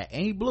do that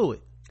and he blew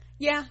it.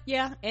 Yeah,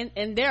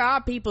 and there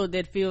are people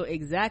that feel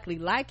exactly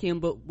like him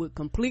but would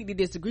completely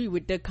disagree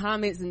with the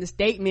comments and the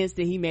statements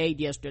that he made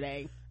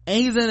yesterday.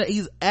 And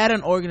he's at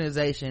an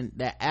organization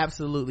that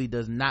absolutely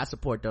does not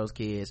support those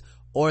kids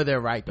or their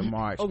right to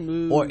march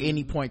or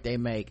any point they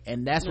make,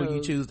 and that's when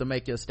you choose to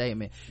make your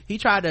statement.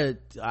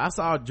 I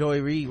saw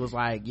Joy Reid was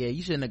like, yeah,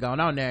 you shouldn't have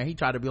gone on there, and he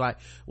tried to be like,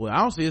 well, I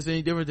don't see it's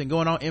any different than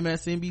going on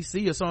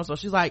MSNBC or so and so.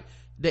 She's like,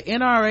 the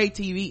NRA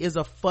TV is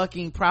a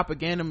fucking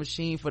propaganda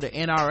machine for the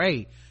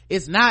NRA.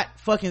 It's not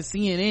fucking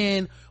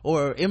CNN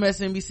or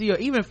MSNBC or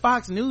even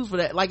Fox News for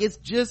that. Like, it's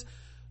just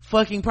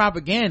fucking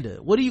propaganda.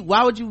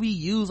 Why would you be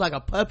used like a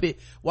puppet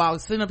while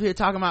sitting up here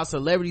talking about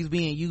celebrities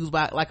being used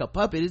by like a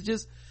puppet?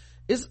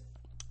 It's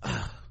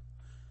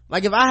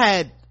like, if I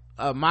had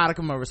a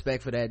modicum of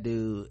respect for that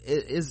dude,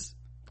 it's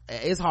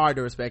hard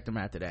to respect him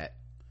after that.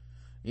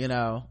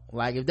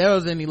 Like, if there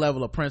was any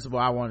level of principle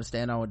I want to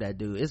stand on with that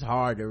dude, it's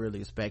hard to really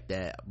respect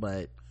that.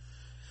 But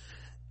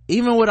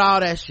even with all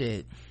that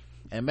shit,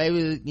 and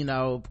maybe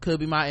could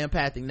be my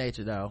empathic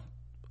nature though,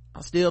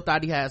 I still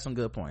thought he had some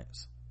good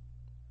points.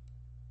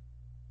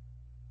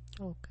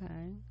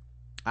 Okay,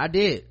 I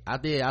did. I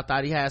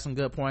thought he had some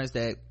good points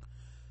that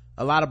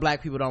a lot of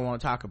black people don't want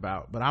to talk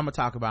about, but I'm gonna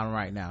talk about them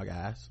right now,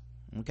 guys.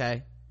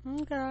 Okay.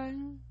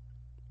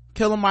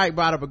 Killer Mike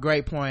brought up a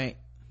great point.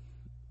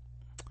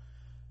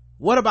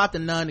 what about the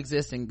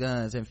non-existent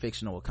guns in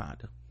fictional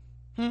Wakanda?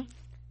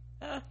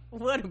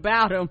 What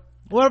about them?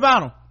 What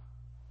about them?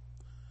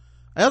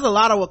 There's a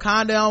lot of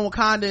Wakanda on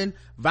Wakandan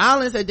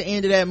violence at the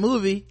end of that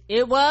movie.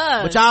 It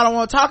was. But y'all don't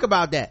want to talk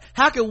about that.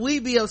 How can we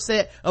be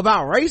upset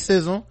about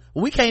racism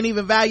when we can't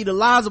even value the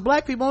lives of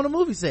black people on the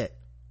movie set?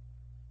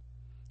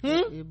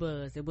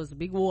 It was a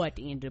big war at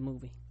the end of the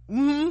movie.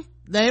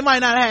 They might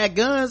not have had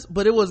guns,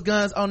 but it was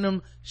guns on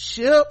them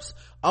ships.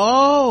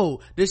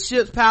 Oh, the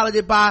ships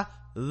piloted by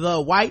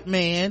the white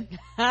man.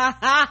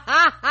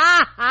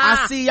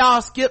 I see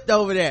y'all skipped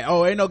over that.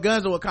 Oh, ain't no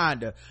guns in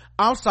Wakanda.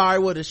 I'm sorry,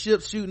 were the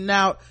ships shooting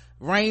out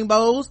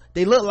rainbows?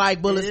 They look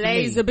like bullets to me.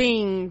 Laser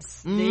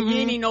beams. You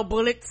ain't need no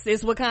bullets.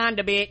 It's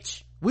Wakanda,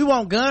 bitch. We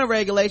want gun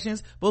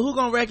regulations, but who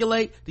gonna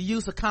regulate the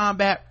use of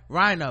combat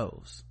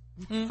rhinos?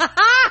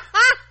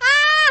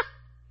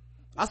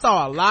 I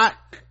saw a lot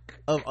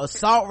of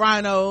assault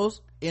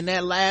rhinos in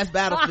that last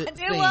battlefield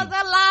There was a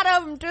lot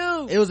of them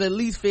too. It was at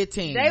least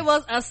 15. They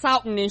was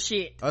assaulting and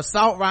shit.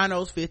 Assault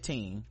rhinos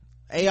 15,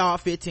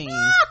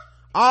 AR-15s,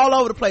 all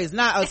over the place.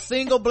 Not a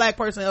single black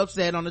person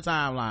upset on the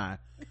timeline.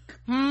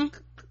 Can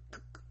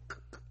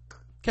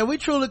we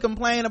truly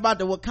complain about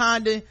the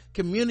Wakandan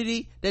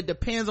community that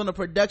depends on the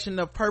production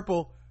of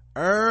purple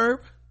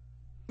herb?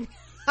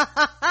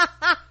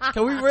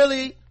 Can we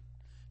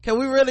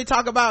really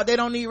talk about they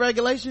don't need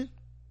regulation?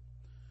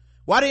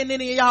 Why didn't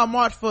any of y'all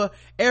march for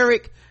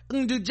Eric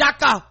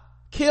Ndujaka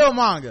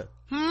Killmonger?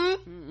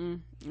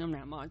 I'm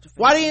not marching for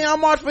Why him. didn't y'all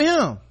march for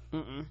him?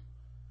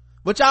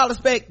 But y'all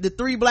expect the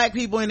 3 black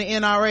people in the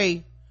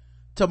NRA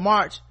to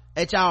march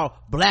at y'all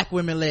black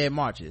women led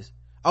marches.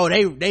 Oh,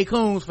 they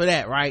coons for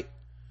that, right?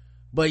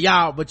 But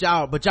y'all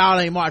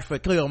ain't march for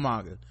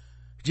Killmonger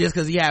just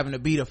cause he happened to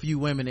beat a few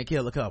women and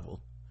kill a couple.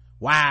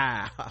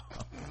 Wow.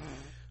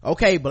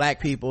 Okay, black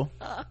people.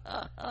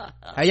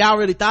 Have y'all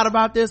really thought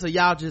about this, or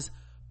y'all just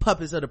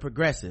puppets of the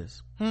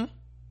progressives?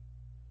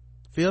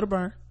 Feel the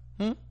burn.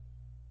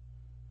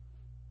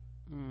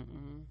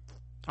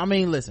 I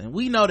mean, listen,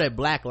 we know that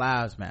black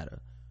lives matter,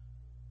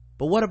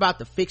 but what about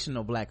the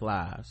fictional black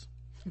lives?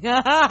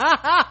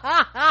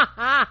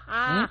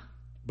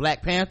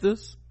 Black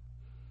Panthers?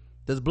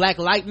 Does Black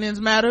Lightnings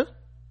matter?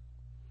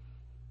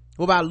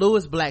 What about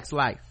Lewis Black's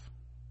life?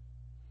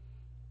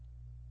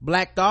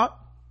 Black Thought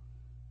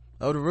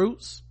of the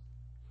Roots?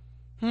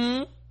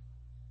 It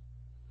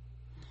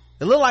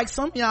look like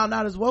some of y'all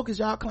not as woke as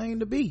y'all claim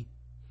to be.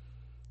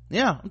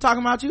 Yeah, I'm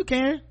talking about you,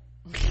 Karen.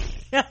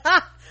 What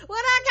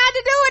I got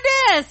to do with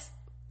this?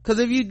 Cause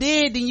if you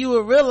did, then you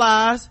would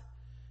realize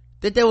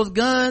that there was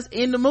guns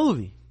in the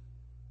movie.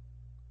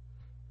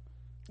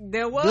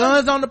 There was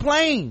guns on the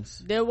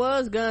planes. There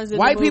was guns in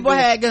White the movie, people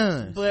had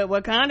guns, but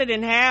Wakanda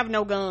didn't have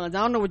no guns. I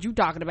don't know what you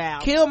talking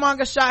about.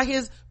 Killmonger shot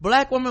his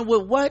black woman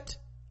with what?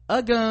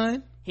 A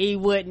gun. He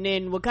wasn't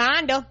in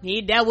Wakanda.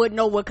 That wasn't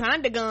no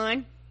Wakanda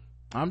gun.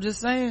 I'm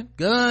just saying,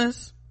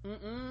 guns.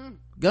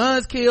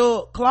 Guns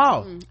killed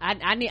Claw, who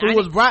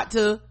was brought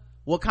to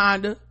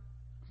Wakanda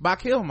by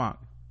Killmonger.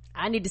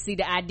 I need to see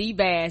the ID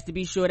badge to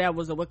be sure that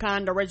was a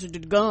Wakanda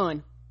registered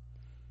gun.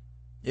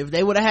 If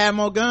they would have had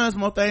more guns,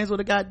 more things would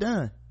have got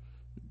done.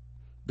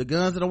 The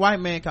guns of the white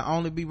man can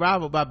only be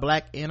rivaled by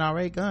black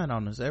NRA gun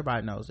owners.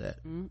 Everybody knows that.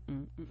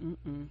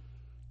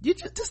 You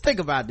just think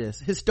about this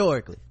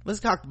historically.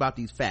 Let's talk about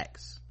these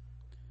facts.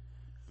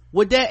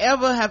 Would there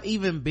ever have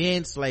even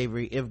been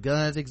slavery if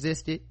guns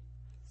existed?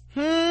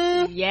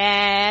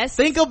 Yes.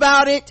 Think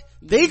about it.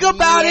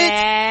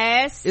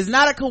 Yes. It's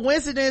not a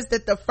coincidence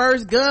that the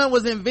first gun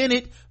was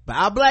invented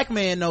by a black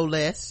man, no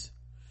less,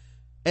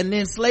 and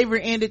then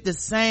slavery ended the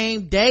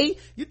same day.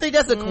 You think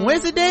that's a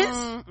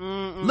coincidence?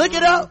 Look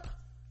it up.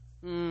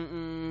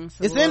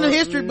 It's in the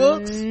history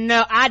books.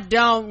 No, I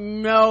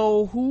don't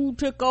know who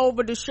took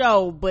over the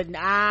show, but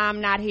I'm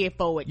not here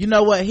for it. You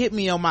know what? Hit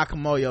me on my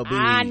Kamoyo beats.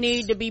 I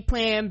need to be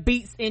playing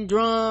beats and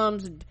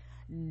drums.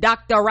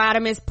 Dr.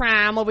 Rodimus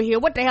Prime over here.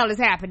 What the hell is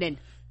happening?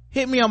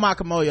 Hit me on my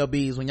Kamoyo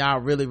bees when y'all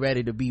really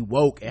ready to be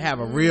woke and have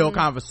a real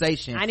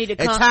conversation. I need to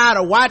and tired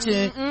of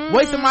watching,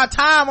 wasting my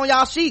time on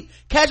y'all sheep.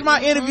 Catch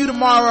my interview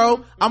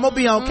tomorrow. I'm gonna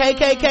be on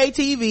KKK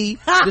TV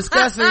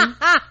discussing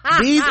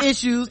these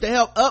issues to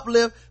help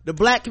uplift the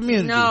black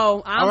community.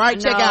 No, all right,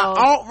 check out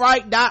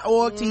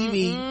altright.org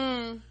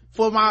TV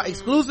for my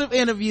exclusive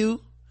interview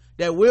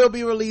that will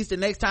be released the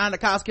next time the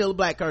cops kill a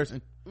black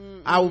person.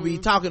 I will be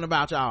talking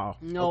about y'all.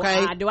 No,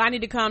 okay? do I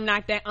need to come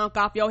knock that unk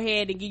off your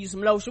head and give you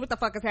some lotion? What the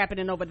fuck is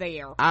happening over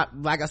there?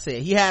 Like I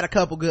said, he had a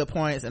couple good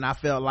points, and I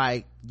felt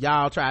like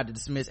y'all tried to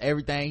dismiss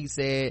everything he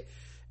said,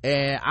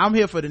 and I'm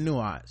here for the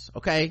nuance,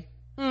 okay?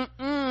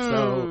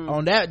 So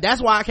on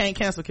that's why I can't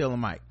cancel Killer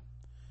Mike.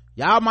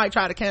 Y'all might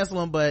try to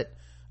cancel him, but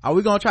are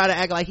we gonna try to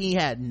act like he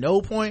had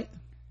no point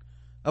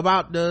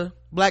about the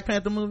Black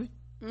Panther movie?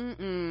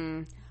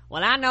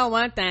 Well, I know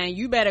one thing.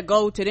 You better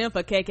go to them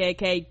for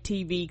KKK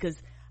TV, because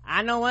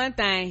I know one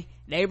thing.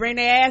 They bring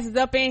their asses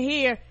up in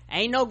here.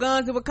 Ain't no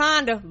guns in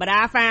Wakanda, but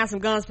I find some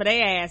guns for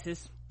their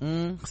asses.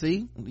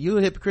 See, you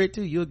a hypocrite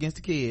too. You against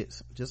the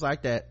kids, just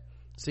like that.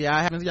 See how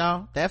it happens,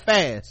 y'all? That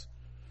fast.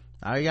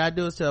 All you gotta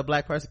do is tell a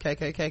black person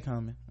KKK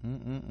coming.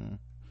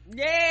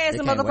 Yeah, it's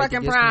a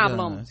motherfucking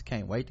problem.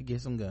 Can't wait to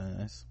get some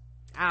guns.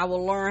 My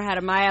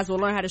ass will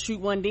learn how to shoot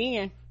one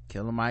then.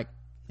 Killer Mike,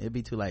 it'd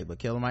be too late, but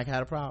Killer Mike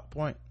had a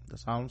point.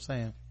 That's all I'm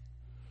saying.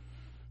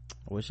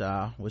 Wish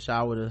y'all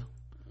would have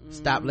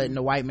stopped letting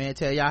the white man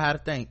tell y'all how to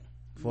think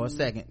for a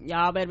second.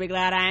 Y'all better be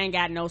glad I ain't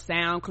got no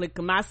sound click,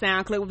 cause my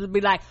sound click would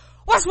be like,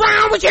 what's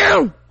wrong with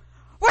you?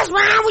 What's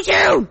wrong with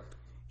you?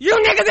 You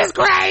niggas is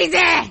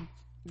crazy.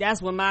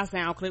 That's what my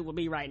sound clip will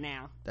be right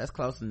now. That's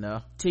close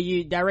enough. To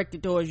you,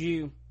 directed towards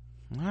you.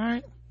 All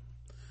right.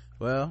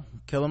 Well,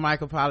 Killer Mike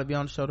will probably be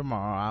on the show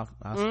tomorrow.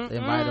 I'll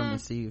invite him and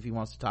see if he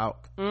wants to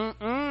talk.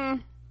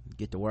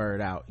 Get the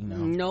word out, you know.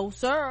 No,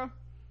 sir.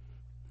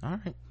 All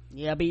right.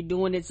 Yeah, I'll be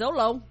doing it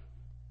solo. All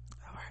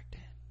right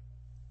then.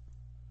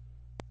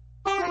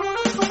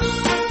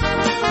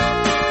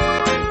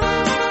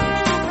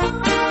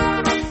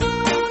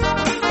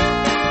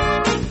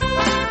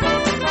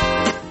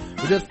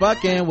 We're just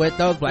fucking with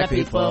those black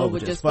people. We're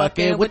just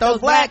fucking with those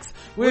blacks.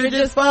 We're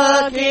just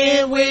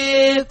fucking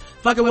with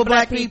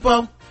black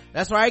people.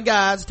 That's right,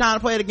 guys. It's time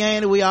to play the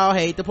game that we all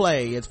hate to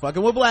play. It's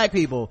fucking with black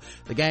people.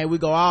 The game we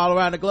go all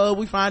around the globe.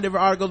 We find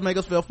different articles make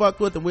us feel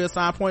fucked with, and we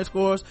assign point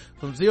scores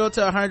from 0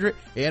 to 100.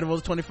 The interval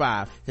is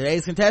 25.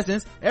 Today's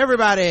contestants,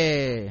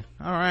 everybody.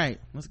 All right,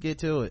 let's get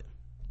to it.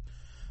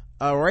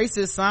 A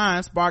racist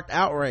sign sparked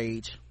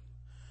outrage.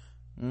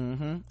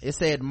 It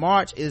said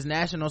March is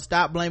National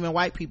Stop Blaming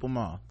White People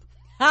Month.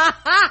 The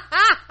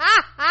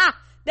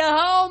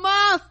whole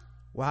month.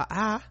 Well,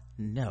 I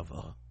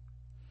never.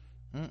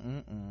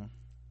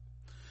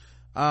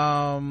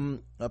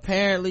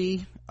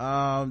 Apparently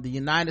the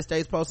United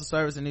States Postal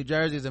Service in New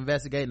Jersey is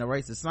investigating a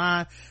racist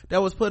sign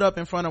that was put up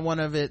in front of one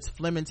of its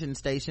Flemington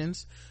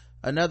stations.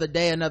 Another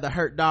day, another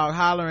hurt dog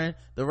hollering.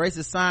 The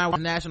racist sign,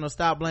 National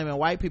Stop Blaming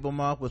White People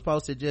Month, was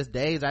posted just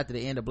days after the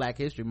end of Black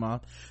History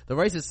Month. The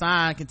racist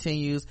sign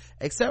continues,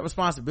 accept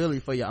responsibility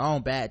for your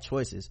own bad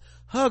choices.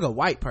 Hug a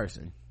white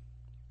person.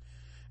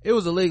 It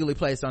was illegally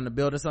placed on the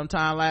building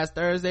sometime last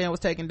Thursday and was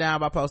taken down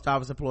by post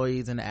office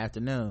employees in the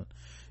afternoon.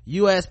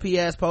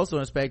 USPS Postal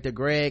Inspector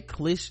Greg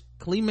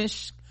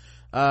Klemish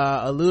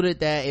alluded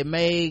that it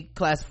may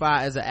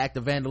classify as an act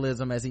of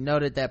vandalism, as he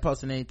noted that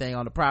posting anything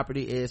on the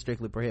property is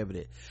strictly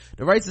prohibited.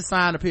 The racist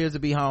sign appears to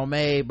be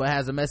homemade, but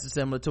has a message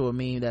similar to a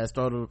meme that has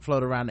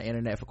floated around the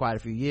internet for quite a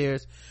few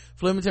years.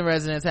 Flemington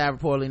residents have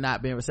reportedly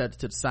not been receptive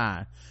to the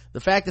sign.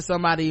 The fact that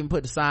somebody even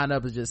put the sign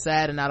up is just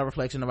sad and not a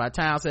reflection of our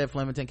town, said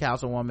Flemington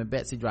Councilwoman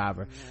Betsy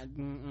Driver.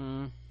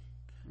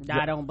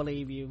 I don't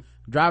believe you.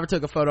 Driver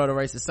took a photo of the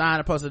racist sign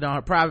and posted it on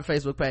her private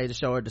Facebook page to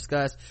show her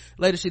disgust.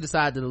 Later she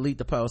decided to delete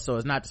the post so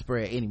as not to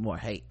spread any more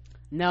hate.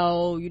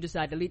 No, you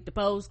decided to delete the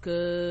post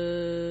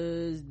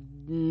because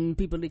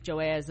people lit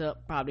your ass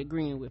up, probably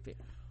agreeing with it.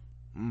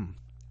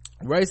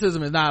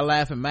 Racism is not a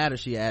laughing matter,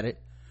 she added.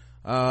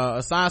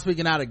 A sign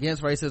speaking out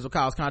against racism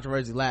caused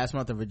controversy last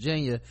month in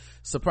Virginia.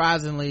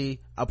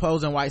 Surprisingly,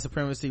 opposing white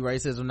supremacy,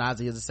 racism,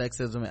 Nazism,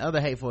 sexism, and other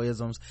hateful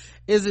isms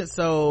isn't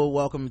so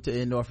welcome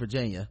in North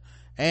Virginia.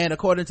 And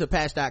according to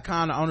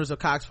Patch.com, the owners of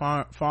Cox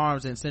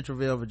Farms in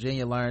Centralville,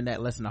 Virginia learned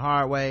that lesson the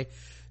hard way.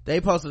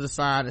 They posted a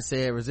sign that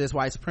said, resist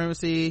white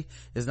supremacy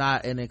is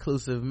not an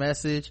inclusive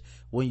message.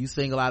 When you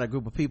single out a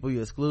group of people,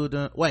 you exclude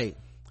them. Wait,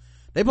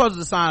 they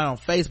posted a sign on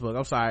Facebook,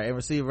 I'm sorry, and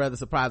received rather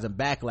surprising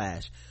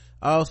backlash.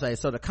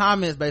 So the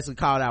comments basically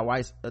called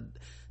out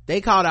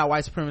they called out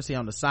white supremacy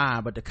on the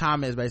sign, but the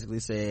comments basically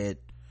said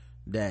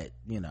that,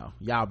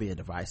 y'all being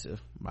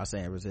divisive by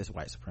saying resist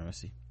white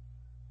supremacy.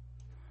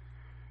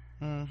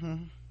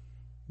 You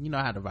know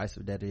how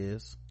divisive that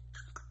is.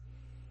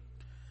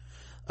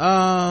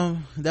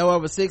 There were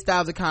over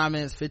 6,000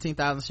 comments,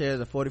 15,000 shares,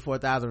 and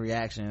 44,000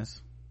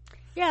 reactions.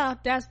 Yeah,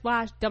 that's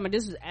why.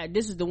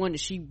 This is the one that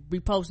she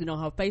reposted on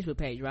her Facebook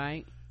page,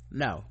 right?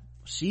 No,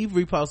 she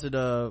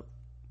reposted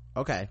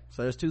okay,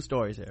 so there's two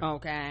stories here.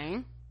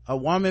 Okay. A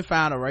woman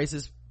found a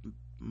racist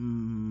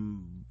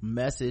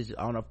message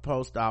on a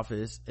post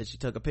office and she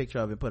took a picture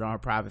of it and put it on her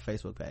private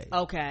Facebook page.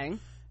 Okay.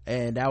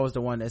 And that was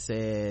the one that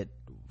said,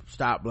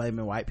 stop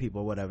blaming white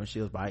people or whatever. And she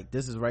was like,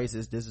 this is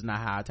racist, this is not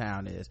how our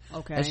town is.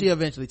 Okay. And she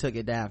eventually took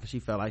it down because she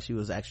felt like she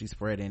was actually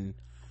spreading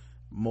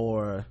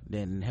more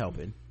than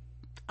helping.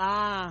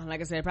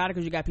 Like I said, probably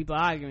because you got people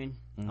arguing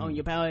on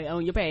your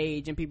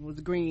page and people was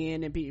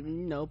agreeing and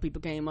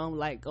people came on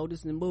like, oh, this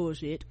is some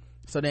bullshit.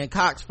 So then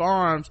Cox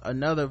Farms,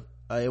 another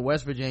in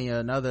West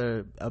Virginia,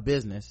 a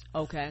business,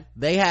 okay,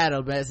 they had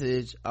a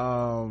message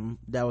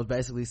that was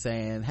basically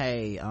saying,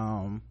 hey,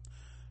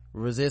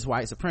 resist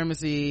white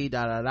supremacy,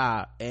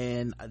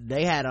 and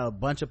they had a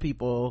bunch of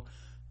people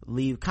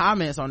leave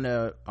comments on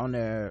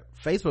their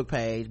Facebook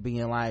page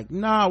being like,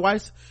 no,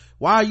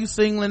 why are you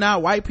singling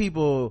out white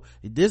people?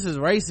 This is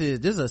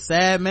racist. This is a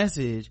sad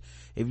message.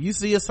 If you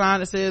see a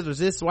sign that says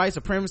resist white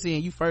supremacy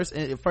and you first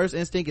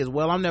instinct is,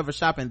 well, I'm never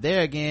shopping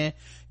there again,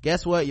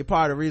 guess what? You're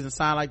part of the reason a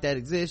sign like that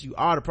exists. You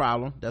are the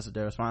problem. That's what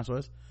their response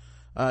was.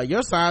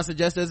 Your sign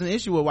suggests there's an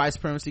issue with white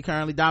supremacy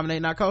currently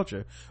dominating our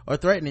culture or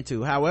threatening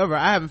to. However,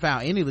 I haven't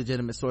found any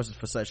legitimate sources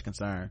for such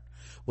concern.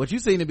 What you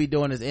seem to be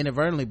doing is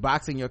inadvertently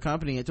boxing your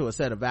company into a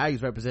set of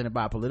values represented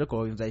by a political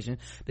organization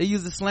that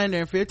uses slander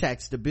and fear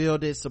tactics to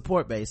build its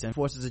support base and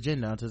force its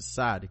agenda onto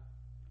society.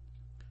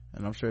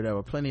 And I'm sure there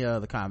were plenty of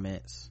other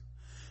comments.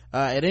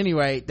 At any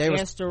rate,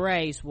 just the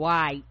race,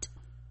 white.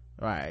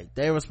 Right.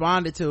 They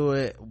responded to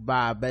it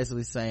by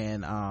basically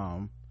saying,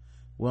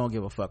 we don't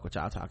give a fuck what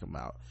y'all talking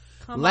about.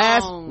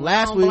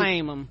 Last week,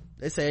 blame them.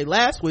 They say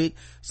last week,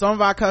 some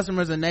of our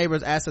customers and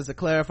neighbors asked us to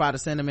clarify the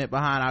sentiment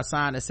behind our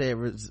sign that said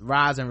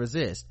rise and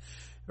resist.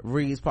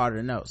 Reads part of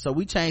the note. So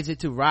we changed it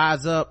to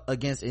rise up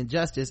against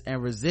injustice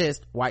and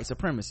resist white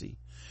supremacy.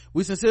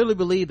 We sincerely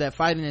believe that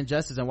fighting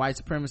injustice and white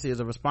supremacy is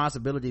a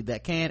responsibility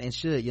that can and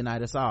should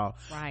unite us all.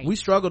 Right. We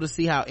struggle to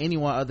see how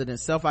anyone other than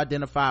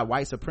self-identified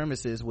white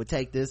supremacists would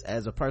take this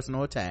as a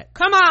personal attack.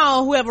 Come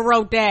on, whoever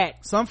wrote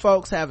that. Some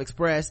folks have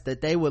expressed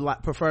that they would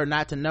prefer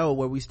not to know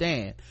where we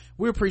stand.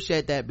 We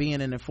appreciate that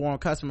being an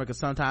informed customer can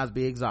sometimes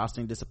be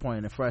exhausting,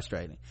 disappointing, and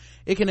frustrating.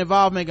 It can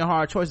involve making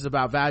hard choices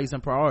about values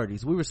and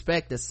priorities. We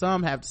respect that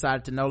some have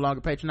decided to no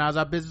longer patronize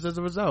our business as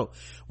a result.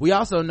 We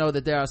also know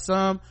that there are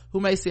some who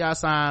may see our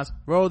signs,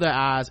 roll their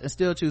eyes, and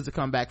still choose to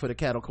come back for the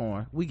kettle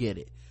corn. We get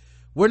it.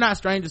 We're not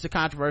strangers to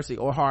controversy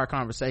or hard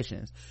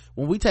conversations.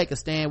 When we take a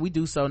stand, we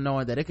do so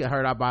knowing that it could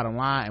hurt our bottom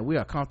line, and we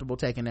are comfortable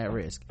taking that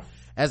risk.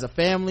 As a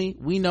family,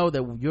 we know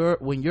that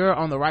when you're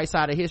on the right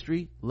side of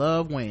history,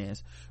 love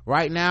wins.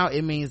 Right now,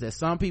 it means that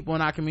some people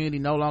in our community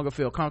no longer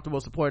feel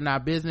comfortable supporting our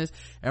business,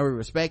 and we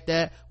respect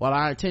that. While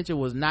our intention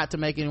was not to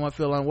make anyone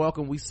feel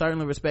unwelcome, we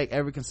certainly respect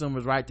every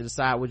consumer's right to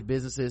decide which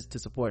businesses to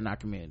support in our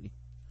community.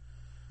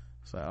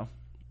 So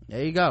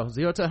there you go.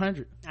 0 to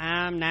 100.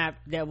 I'm not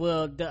that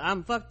well.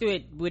 I'm fucked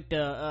with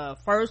the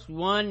first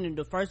one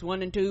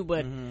and two,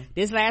 but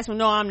this last one,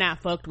 no, I'm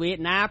not fucked with,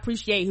 and I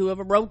appreciate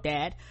whoever wrote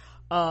that.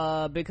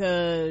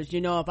 Because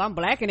you know, if I'm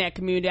black in that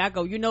community, I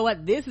go, you know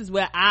what, this is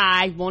where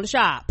I want to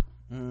shop.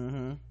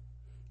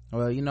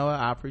 Well, you know what,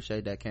 I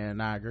appreciate that,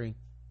 Karen. I agree.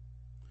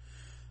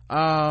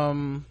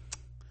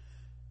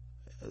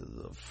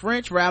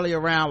 French rally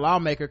around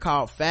lawmaker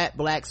called fat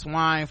black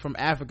swine from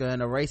Africa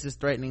in a racist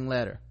threatening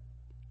letter.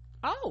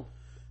 Oh,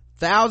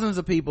 thousands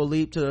of people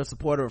leaped to the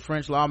support of a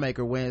French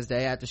lawmaker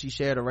Wednesday after she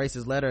shared a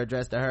racist letter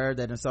addressed to her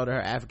that insulted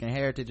her African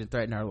heritage and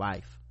threatened her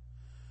life.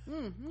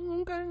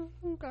 Okay.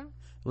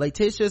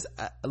 Laetitia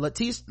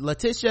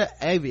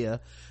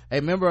Avia,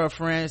 a member of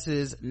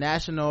France's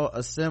National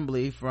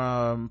Assembly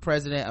from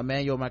President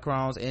Emmanuel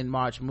Macron's In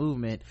March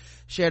movement,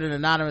 shared an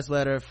anonymous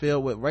letter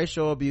filled with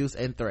racial abuse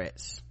and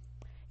threats.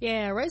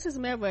 Yeah,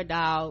 racism ever,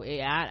 dog.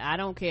 I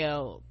don't care.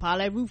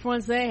 Parlez-vous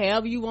français,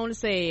 however you want to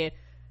say it.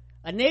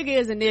 A nigga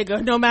is a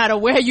nigga no matter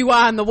where you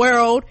are in the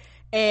world,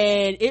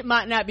 and it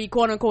might not be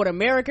quote unquote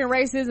American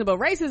racism, but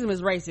racism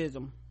is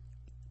racism.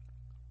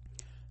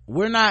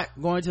 We're not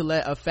going to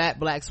let a fat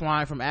black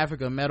swine from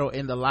Africa meddle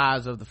in the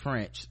lives of the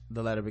French,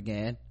 the letter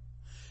began.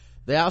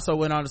 They also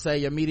went on to say,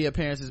 your media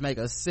appearances make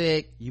us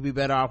sick. You'd be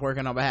better off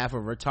working on behalf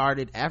of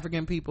retarded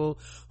African people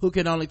who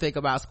can only think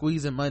about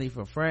squeezing money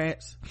from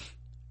France.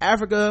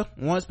 Africa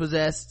once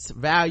possessed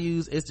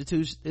values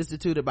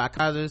instituted by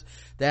colonizers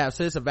that have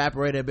since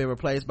evaporated and been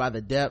replaced by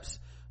the depths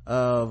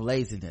of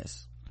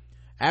laziness.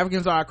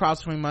 Africans are a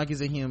cross between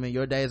monkeys and human.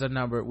 Your days are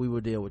numbered. We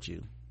will deal with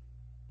you.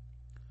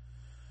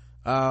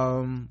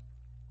 Sharing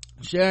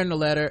the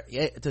letter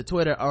to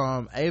Twitter,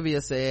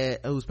 Avia said,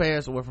 whose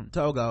parents were from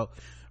Togo,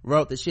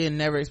 wrote that she had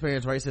never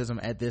experienced racism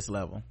at this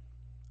level,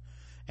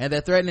 and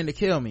they're threatening to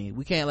kill me.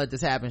 We can't let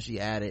this happen, she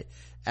added,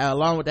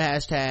 along with the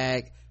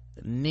hashtag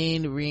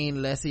Nin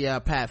Rien Laisser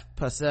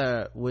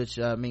Passer, which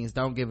means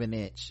don't give an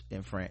inch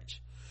in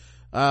French.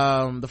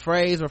 The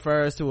phrase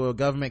refers to a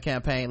government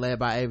campaign led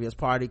by Avia's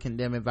party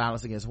condemning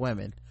violence against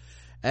women.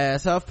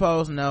 As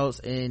HuffPost notes,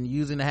 in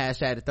using the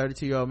hashtag, the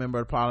 32-year-old member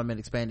of parliament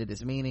expanded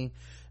its meaning,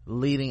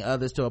 leading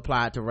others to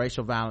apply it to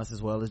racial violence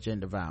as well as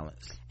gender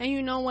violence. And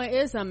you know what,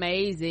 it's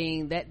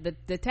amazing that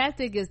the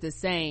tactic is the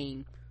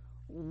same.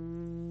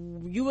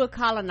 You were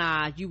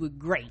colonized, you were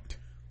great.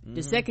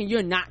 The second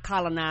you're not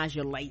colonized,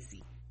 you're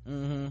lazy.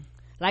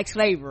 Like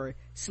slavery,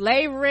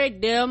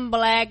 them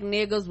black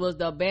niggas was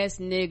the best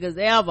niggas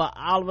ever.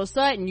 All of a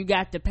sudden you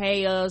got to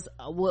pay us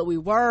what we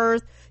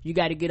worth, you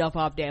got to get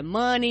off that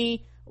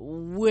money.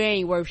 We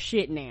ain't worth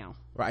shit now.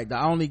 Right, the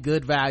only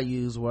good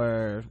values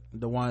were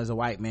the ones a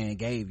white man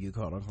gave you,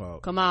 quote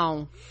unquote. Come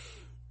on.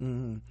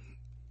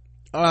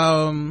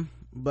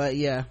 But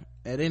yeah,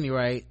 at any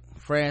rate,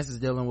 France is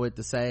dealing with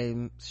the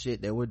same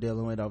shit that we're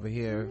dealing with over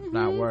here,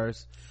 not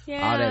worse.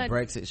 All that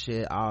Brexit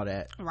shit, all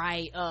that.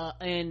 Right.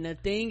 And the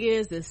thing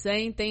is, the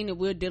same thing that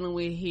we're dealing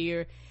with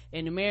here,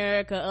 in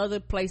America,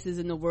 other places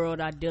in the world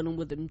are dealing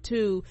with them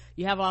too.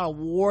 You have a lot of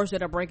wars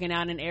that are breaking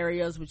out in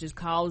areas, which is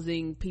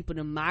causing people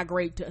to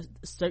migrate to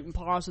certain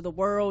parts of the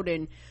world,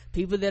 and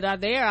people that are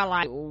there are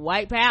like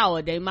white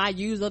power. They might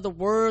use other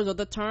words,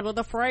 other terms,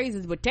 other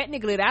phrases, but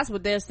technically that's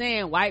what they're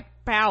saying, white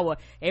power.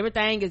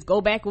 Everything is go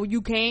back where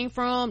you came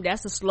from.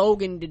 That's a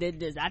slogan.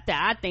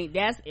 I think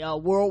that's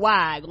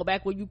worldwide. Go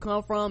back where you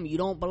come from. You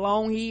don't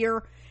belong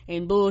here,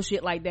 and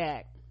bullshit like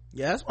that.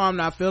 Yeah, that's why I'm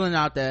not filling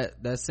out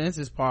that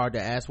census part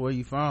that asks where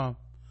you from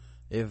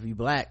if you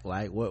black.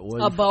 Like what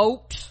a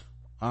vote.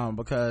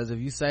 Because if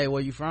you say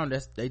where you from,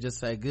 they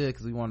just say good,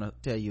 because we want to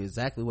tell you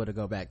exactly where to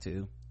go back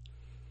to.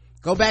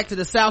 Go back to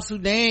the South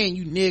Sudan,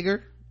 you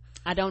nigger.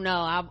 I don't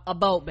know. A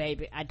boat,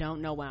 baby. I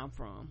don't know where I'm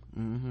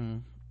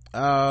from.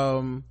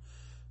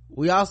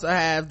 We also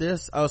have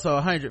this. Oh, so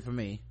 100 for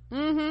me.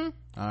 All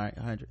right,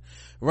 100.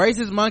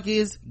 Racist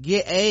monkeys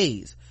get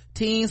A's.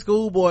 Teen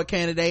school board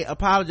candidate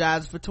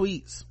apologizes for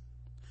tweets.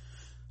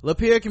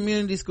 Lapeer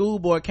Community School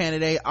Board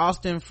candidate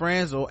Austin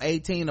Franzel,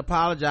 18,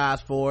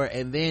 apologized for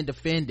and then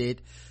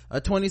defended a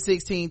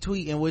 2016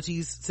 tweet in which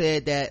he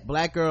said that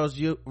Black Girls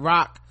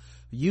Rock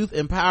Youth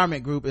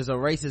Empowerment Group is a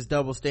racist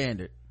double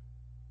standard.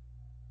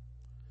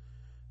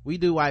 We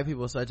do white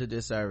people such a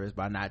disservice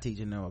by not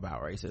teaching them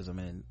about racism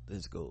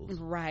in schools.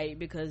 Right,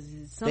 because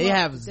they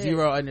have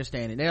zero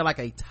understanding. They're like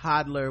a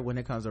toddler when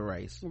it comes to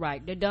race.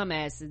 Right, they're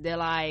dumbasses. They're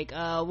like,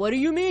 what do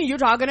you mean? You're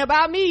talking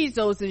about me.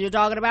 So since you're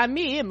talking about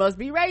me, it must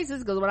be racist,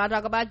 because when I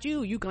talk about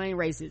you, you claim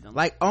racism.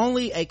 Like,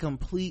 only a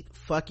complete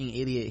fucking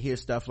idiot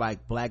hears stuff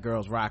like Black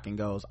Girls Rock and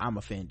goes, I'm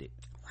offended.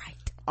 Right.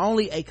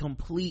 Only a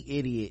complete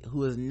idiot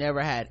who has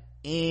never had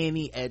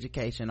any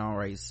education on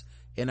race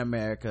in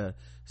America,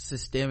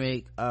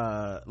 systemic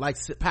like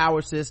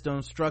power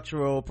systems,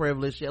 structural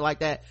privilege, shit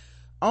like that.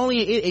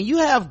 Only and you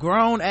have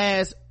grown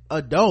ass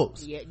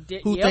adults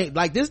who think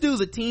like this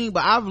dude's a teen,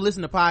 but I've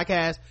listened to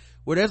podcasts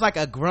where there's like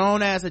a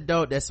grown ass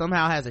adult that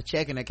somehow has a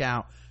checking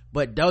account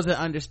but doesn't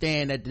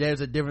understand that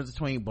there's a difference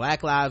between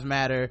Black Lives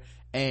Matter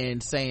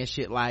and saying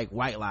shit like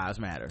white lives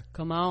matter.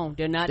 Come on,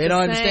 they don't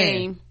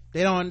understand.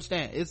 They don't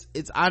understand.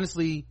 It's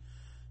honestly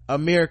a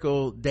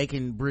miracle they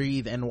can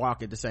breathe and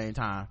walk at the same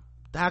time.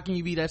 How can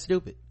you be that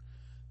stupid?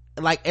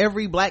 Like,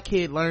 every black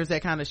kid learns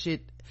that kind of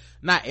shit.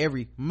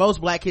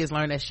 Most black kids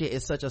learn that shit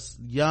at such a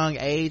young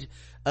age,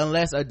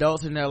 unless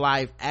adults in their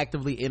life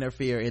actively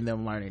interfere in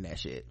them learning that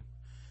shit,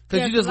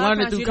 because you just learn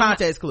it through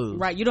context clues.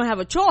 Right, you don't have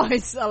a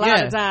choice a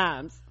lot of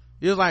times.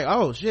 You're like,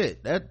 oh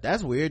shit,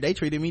 that's weird, they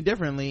treated me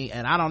differently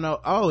and I don't know,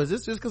 oh, is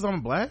this just because I'm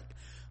black?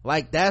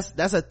 Like, that's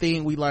a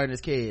thing we learn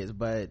as kids.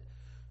 But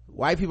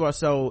white people are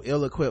so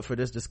ill-equipped for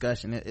this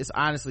discussion. It's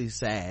honestly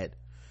sad.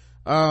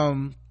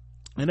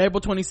 In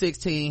April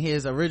 2016,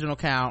 his original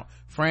account,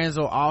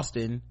 Franzel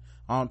Austin,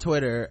 on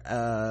Twitter,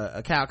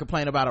 account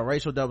complained about a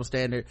racial double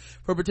standard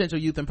for potential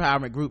youth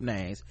empowerment group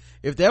names.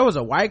 If there was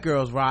a white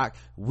girls rock,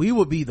 we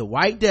would be the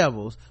white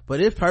devils, but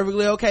it's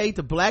perfectly okay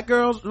to Black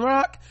Girls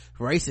Rock,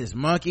 racist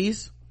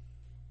monkeys.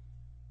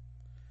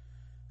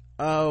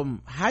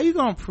 How you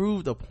gonna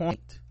prove the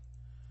point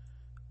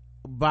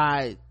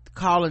by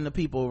calling the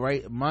people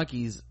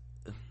monkeys?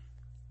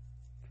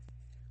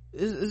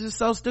 It's just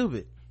so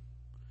stupid.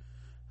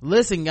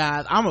 Listen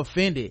guys, I'm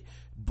offended.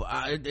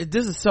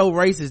 This is so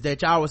racist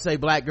that y'all would say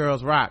Black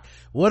Girls Rock.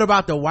 What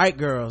about the white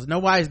girls?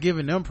 Nobody's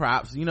giving them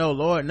props.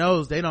 Lord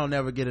knows they don't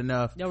never get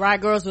enough. The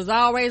white girls was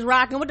always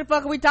rocking. What the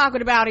fuck are we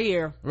talking about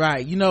here?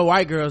 Right.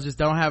 White girls just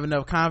don't have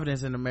enough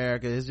confidence in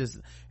America. It's just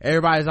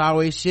everybody's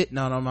always shitting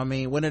on them. I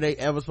mean, when are they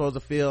ever supposed to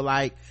feel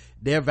like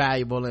they're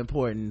valuable and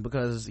important?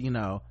 Because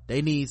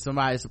they need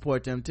somebody to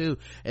support them too.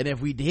 And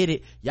if we did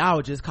it, y'all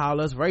would just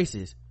call us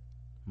racist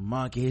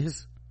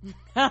monkeys.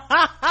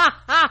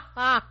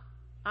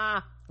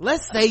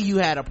 Let's say you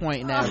had a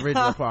point in that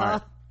original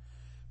part.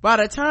 By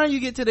the time you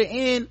get to the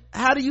end,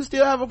 how do you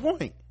still have a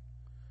point?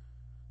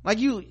 Like,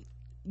 you erased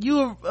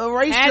your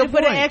point. Had to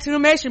put an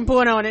exclamation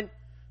point on it.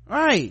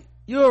 Right.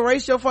 You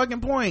erased your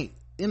fucking point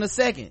in a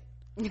second.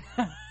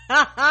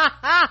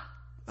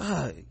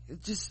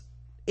 Just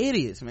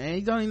idiots, man.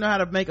 You don't even know how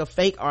to make a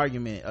fake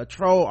argument, a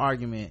troll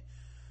argument.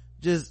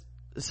 Just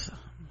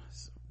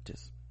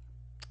that's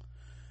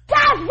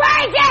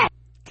racist!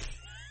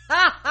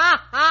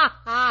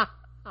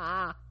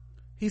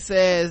 He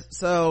says,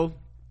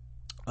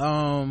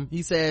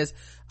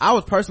 I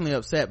was personally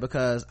upset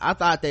because I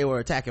thought they were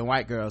attacking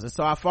white girls, and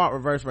so I fought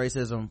reverse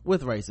racism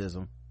with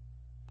racism.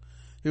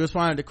 He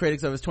responded to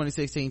critics of his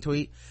 2016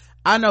 tweet.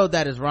 I know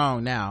that is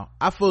wrong now.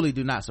 I fully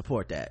do not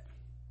support that.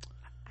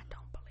 I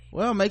don't believe it.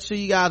 Well, make sure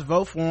you guys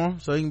vote for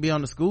him so he can be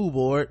on the school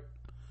board.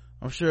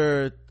 I'm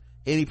sure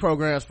any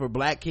programs for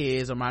black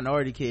kids or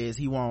minority kids,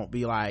 he won't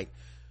be like,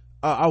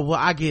 well,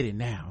 I get it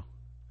now.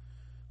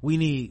 We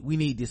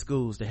need the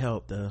schools to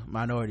help the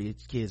minority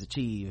kids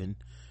achieve and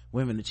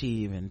women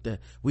achieve, and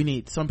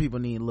some people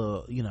need a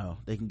little,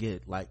 they can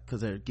get, like, because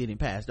they're getting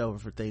passed over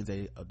for things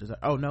they deserve.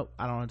 Oh no,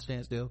 I don't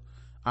understand still.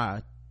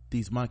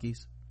 These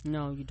monkeys.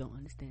 No, you don't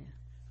understand.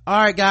 All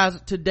right, guys,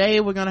 today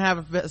we're gonna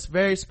have a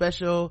very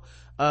special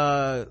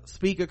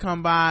speaker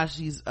come by.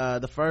 She's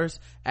the first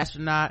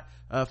astronaut,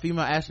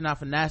 female astronaut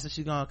for NASA.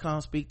 She's gonna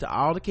come speak to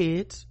all the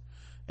kids,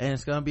 and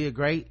it's gonna be a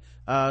great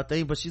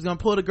thing. But she's gonna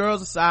pull the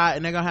girls aside,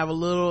 and they're gonna have a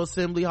little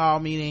assembly hall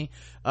meeting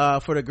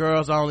for the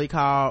girls only,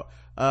 called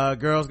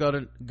girls go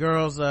to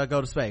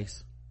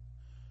space.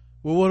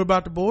 Well, what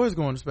about the boys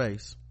going to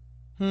space?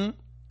 Now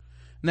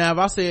if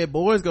I said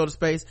boys go to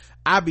space,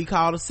 I'd be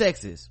called a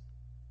sexist.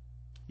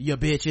 You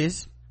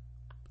bitches.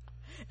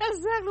 That's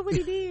exactly what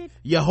he did.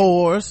 You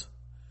whores.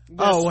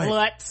 Oh,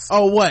 what?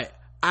 Oh, what?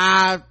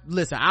 I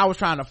was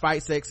trying to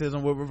fight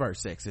sexism with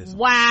reverse sexism.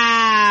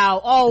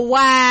 Wow. Oh,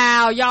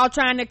 wow. Y'all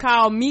trying to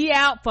call me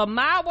out for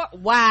my work?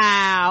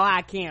 Wow.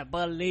 I can't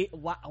believe.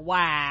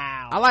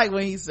 Wow. I like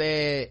when he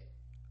said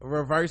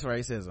reverse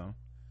racism.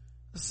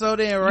 So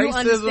then racism. You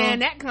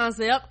understand that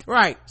concept.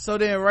 Right. So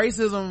then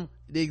racism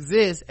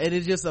exists and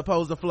it's just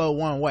supposed to flow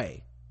one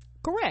way.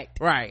 Correct.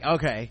 Right.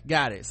 Okay.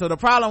 Got it. So the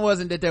problem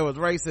wasn't that there was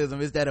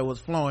racism, it's that it was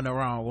flowing the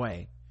wrong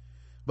way.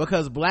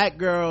 Because black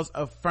girls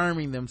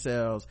affirming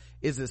themselves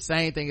is the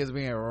same thing as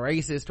being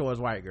racist towards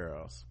white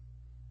girls.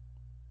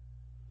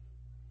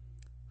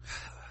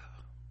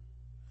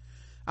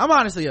 I'm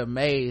honestly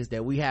amazed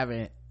that we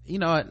haven't, you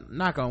know what,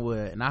 knock on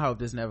wood, and I hope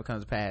this never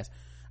comes to pass.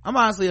 I'm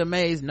honestly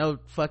amazed no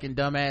fucking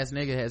dumbass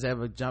nigga has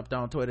ever jumped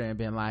on Twitter and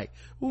been like,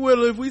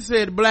 well, if we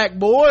said black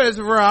boys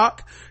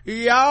rock,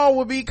 y'all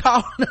would be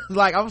calling us.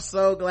 Like, I'm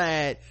so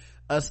glad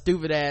a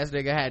stupid ass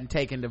nigga hadn't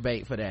taken the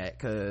bait for that,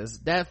 cause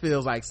that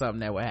feels like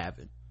something that would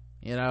happen,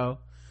 you know?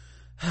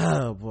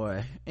 Oh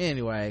boy.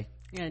 Anyway.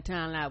 Yeah, the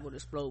timeline would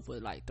explode for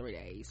like 3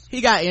 days.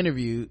 He got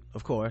interviewed,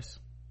 of course.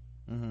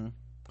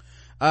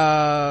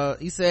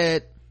 He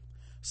said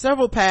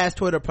several past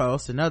Twitter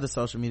posts and other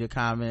social media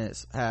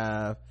comments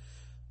have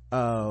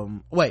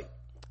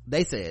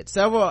they said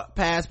several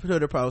past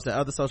Twitter posts and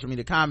other social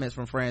media comments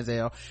from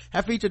Franzel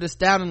have featured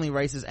astoundingly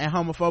racist and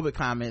homophobic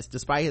comments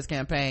despite his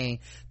campaign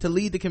to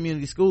lead the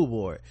community school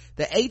board.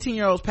 The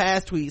 18-year-old's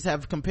past tweets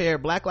have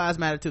compared Black Lives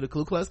Matter to the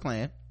Ku Klux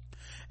Klan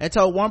and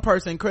told one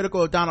person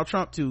critical of Donald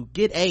Trump to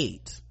get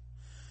AIDS.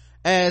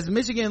 As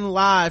Michigan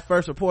Live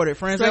first reported,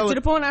 Franzel, straight to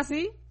the point, I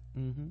see.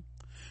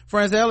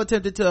 Franzel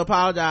attempted to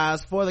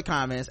apologize for the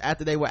comments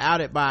after they were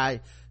outed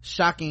by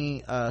shocked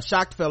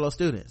fellow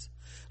students.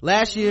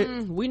 Last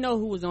year, we know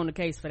who was on the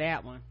case for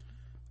that one.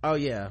 Oh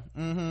yeah.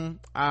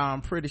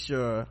 I'm pretty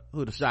sure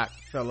who the shocked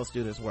fellow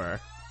students were.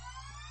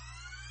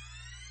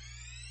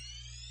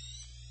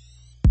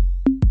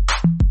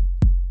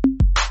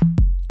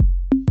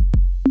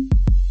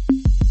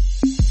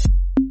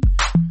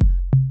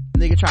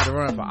 Nigga tried to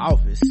run for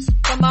office.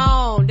 Come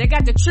on, they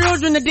got the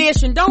children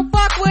edition. Don't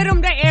fuck with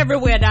them. They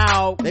everywhere,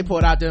 dog. They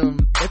pulled out them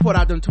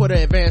Twitter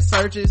advanced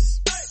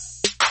searches.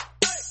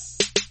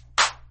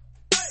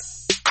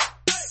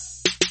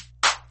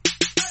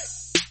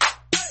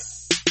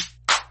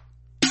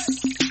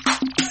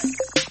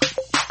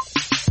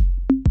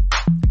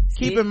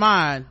 Keep in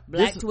mind,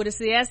 Black Twitter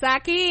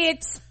CSI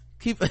kids.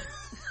 Keep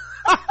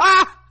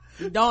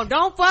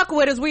Don't fuck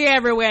with us. We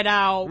everywhere,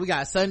 dog. We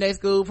got Sunday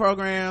school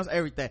programs,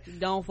 everything.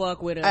 Don't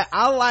fuck with us.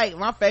 I like,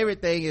 my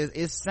favorite thing is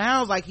it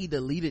sounds like he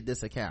deleted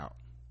this account.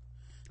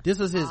 This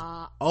was his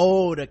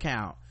old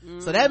account.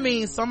 So that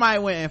means somebody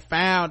went and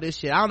found this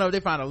shit. I don't know if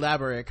they found a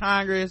Library of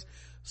Congress,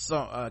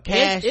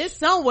 cash. It's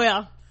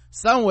somewhere.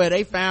 Somewhere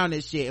they found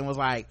this shit and was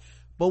like,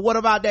 but what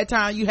about that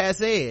time you had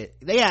said?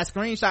 They had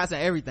screenshots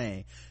and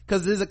everything.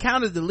 Cause his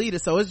account is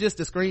deleted, so it's just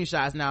the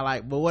screenshots now,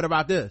 like, but what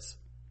about this?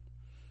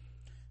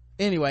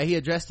 Anyway, he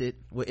addressed it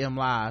with M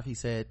Live. He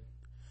said,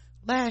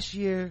 last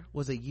year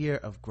was a year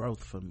of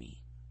growth for me.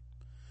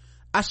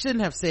 I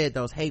shouldn't have said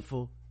those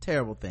hateful,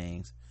 terrible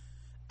things.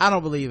 I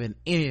don't believe in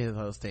any of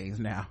those things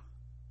now.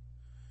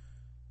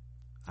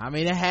 I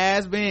mean, it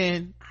has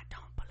been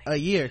a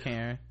year,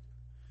 Karen.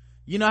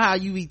 You know how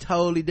you be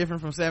totally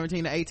different from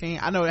 17 to 18?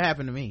 I know it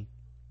happened to me.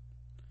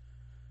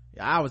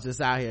 I was just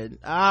out here.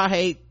 I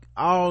hate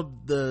all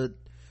the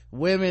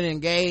women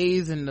and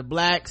gays and the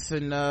blacks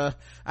and I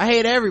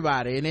hate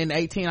everybody. And then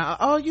 18,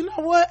 you know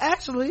what?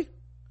 Actually,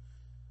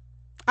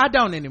 I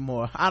don't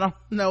anymore. I don't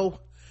know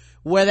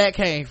where that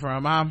came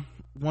from. I'm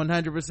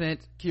 100%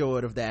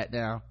 cured of that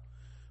now.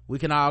 We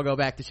can all go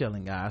back to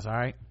chilling, guys. All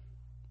right.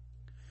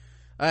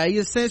 He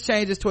has since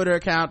changed his Twitter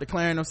account,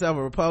 declaring himself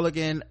a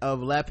Republican of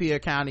Lapeer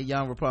County,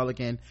 young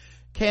Republican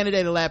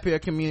candidate of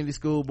Lapeer Community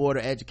School Board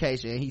of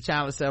Education. He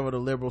challenged several of the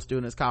liberal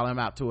students, calling him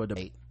out to a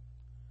debate.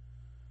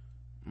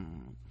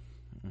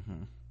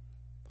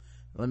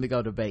 Let me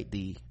go debate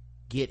the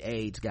get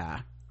AIDS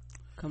guy.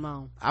 Come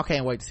on. I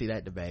can't wait to see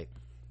that debate.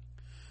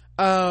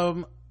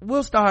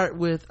 We'll start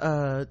with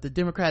the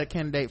Democratic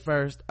candidate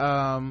first.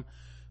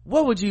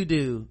 What would you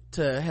do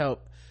to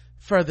help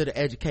further the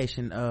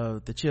education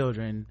of the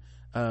children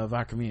of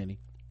our community?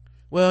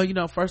 Well, you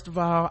know, first of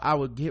all, I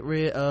would get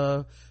rid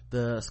of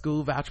the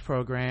school voucher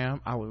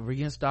program. I would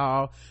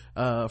reinstall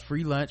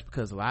free lunch,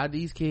 because a lot of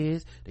these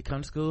kids, they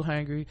come to school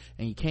hungry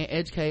and you can't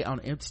educate on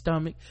an empty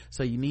stomach,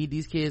 so you need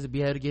these kids to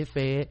be able to get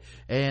fed.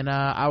 And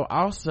I would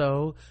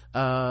also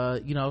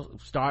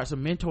start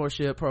some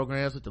mentorship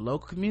programs with the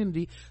local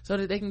community so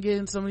that they can get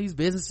in some of these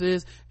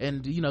businesses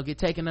and get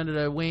taken under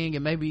their wing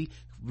and maybe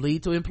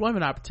lead to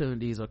employment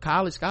opportunities or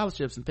college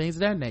scholarships and things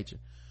of that nature.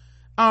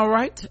 All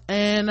right,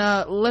 and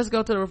let's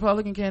go to the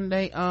Republican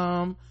candidate.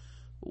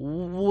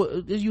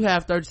 You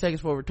have 30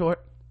 seconds for a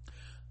retort.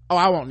 Oh,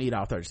 I won't need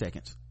all 30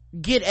 seconds.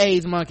 Get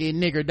AIDS, monkey,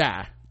 nigger,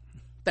 die.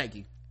 Thank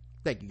you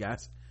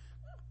guys.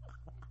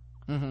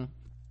 Oh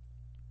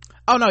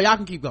no, y'all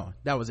can keep going.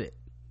 That was it.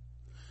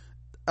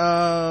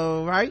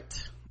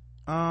 Right.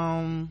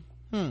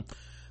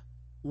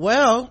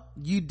 Well,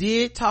 you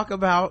did talk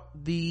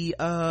about the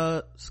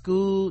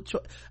school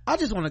I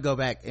just want to go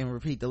back and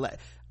repeat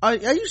are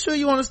you sure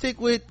you want to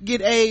stick with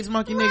get AIDS,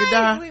 monkey, nigga,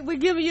 die? We're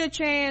giving you a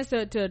chance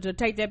to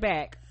take that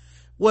back.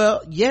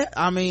 Well, yeah,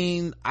 I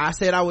mean, I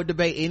said I would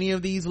debate any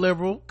of these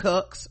liberal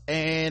cucks,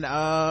 and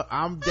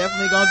I'm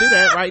definitely gonna do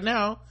that right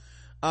now.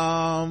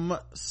 I'm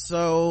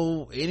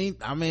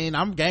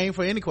game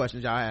for any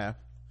questions y'all have.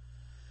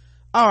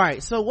 All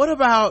right, so what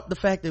about the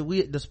fact that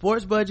the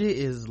sports budget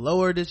is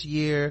lower this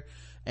year,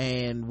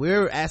 and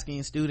we're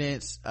asking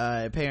students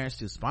and parents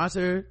to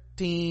sponsor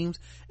teams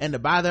and to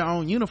buy their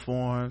own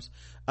uniforms?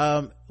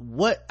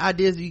 What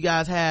ideas do you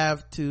guys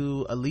have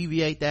to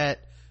alleviate that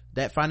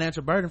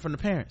financial burden from the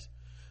parents?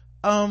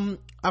 I'll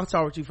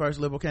start with you first,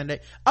 liberal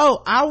candidate.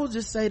 I will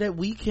just say that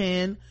we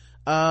can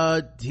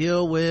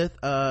deal with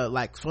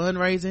like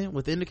fundraising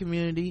within the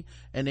community,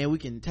 and then we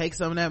can take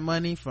some of that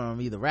money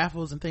from either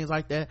raffles and things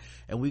like that,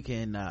 and we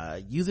can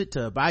use it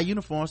to buy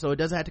uniforms, so it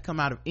doesn't have to come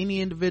out of any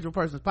individual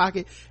person's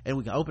pocket, and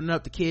we can open it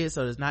up to kids,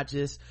 so it's not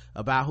just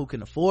about who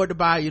can afford to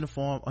buy a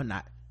uniform or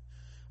not.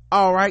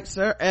 All right,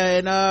 sir.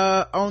 And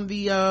on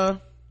the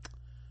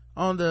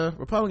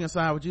Republican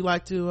side, would you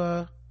like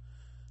to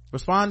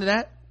respond to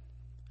that?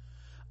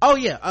 Oh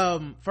yeah,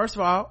 first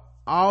of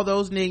all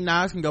those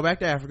nig-nogs can go back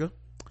to Africa.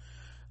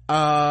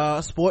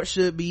 Sports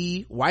should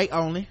be white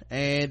only,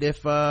 and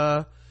if we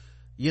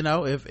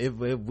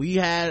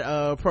had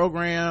a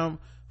program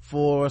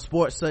for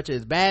sports such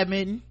as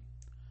badminton,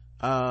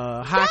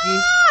 hockey,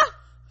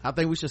 I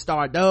think we should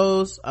start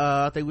those.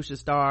 I think we should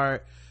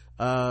start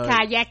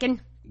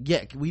kayaking.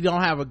 Yeah, we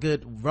don't have a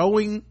good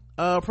rowing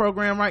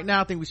program right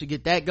now. I think we should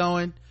get that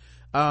going.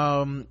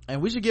 And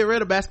we should get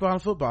rid of basketball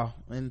and football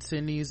and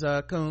send these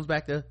coons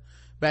back to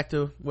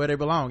where they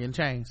belong, in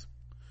chains.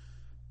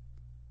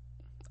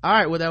 All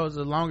right, well, that was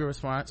a longer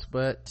response,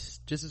 but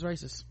just as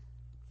racist.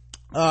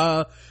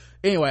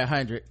 Anyway,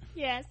 100.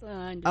 Yes,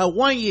 100.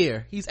 1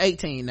 year. He's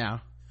 18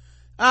 now.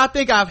 I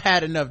think I've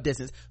had enough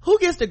distance. Who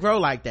gets to grow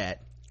like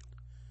that?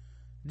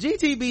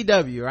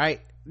 GTBW,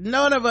 right?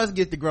 None of us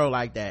get to grow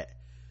like that.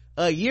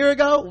 A year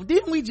ago,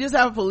 didn't we just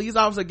have a police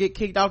officer get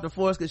kicked off the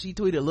force because she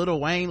tweeted Lil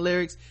Wayne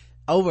lyrics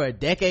over a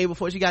decade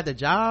before she got the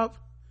job?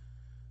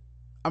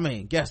 I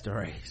mean, guess the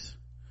race.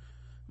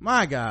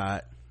 My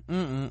God.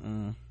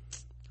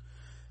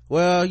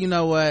 Well, you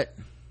know what?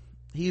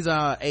 He's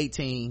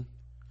 18.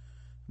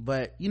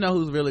 But you know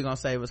who's really gonna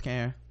save us,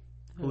 Karen?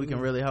 Who we can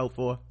really hope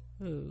for?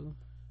 Who?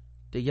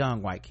 The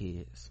young white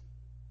kids.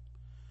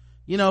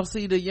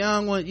 See, the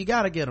young one, you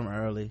gotta get them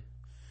early.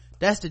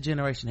 That's the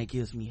generation that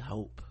gives me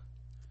hope.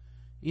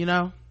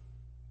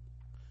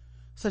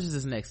 Such as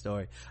this next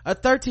story. A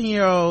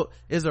 13-year-old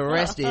is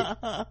arrested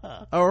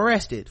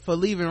for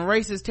leaving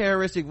racist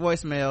terroristic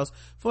voicemails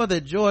for the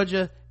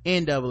Georgia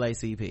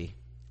NAACP.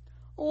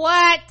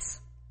 What?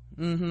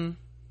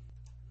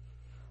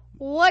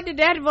 What did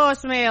that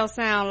voicemail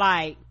sound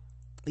like?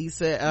 He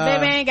said,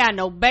 baby ain't got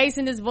no bass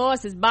in his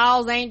voice, his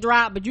balls ain't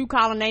dropped, but you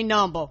calling their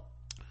number.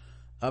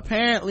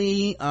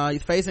 Apparently,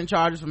 he's facing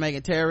charges for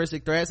making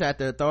terroristic threats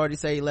after authorities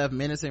say he left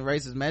menacing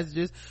racist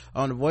messages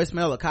on the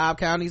voicemail of Cobb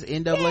County's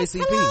NAACP.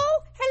 Yes, hello,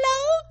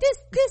 this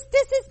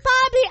is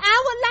Bobby.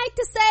 I would like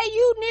to say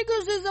you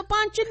niggers is a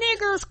bunch of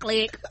niggers.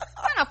 Click.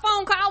 What kind of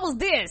phone call was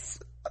this?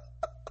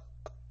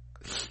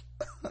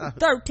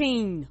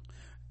 13.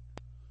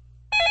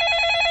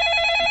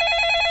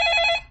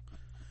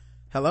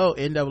 Hello,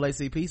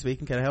 NAACP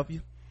speaking. Can I help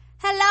you?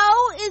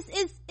 Hello, is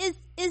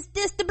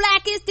this the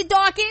blackest, the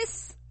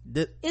darkest?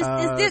 Did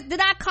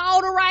I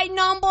call the right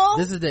number?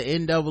 This is the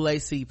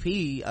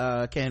NAACP.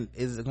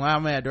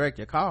 May I direct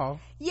your call?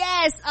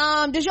 Yes.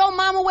 Does your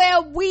mama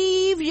wear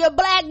weave, you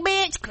black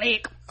bitch?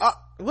 Click.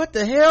 What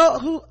the hell?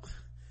 Who?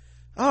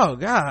 Oh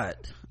God,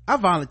 I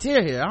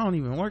volunteer here. I don't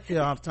even work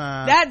here all the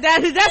time. That's how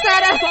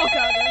that phone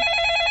call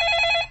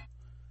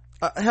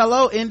goes.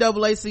 Hello,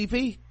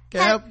 NAACP.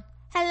 Can I help you?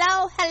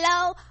 Hello.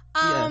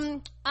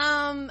 Yes.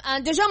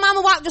 Does your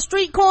mama walk the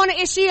street corner?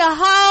 Is she a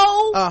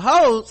hoe? A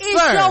hoe, sir?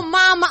 Is your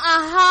mama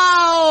a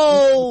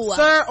hoe?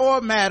 Sir or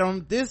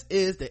madam, this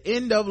is the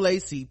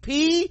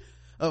NAACP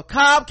of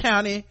Cobb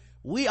County.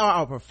 We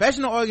are a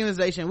professional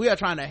organization. We are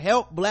trying to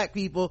help black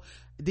people.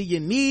 Do you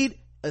need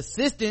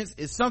assistance,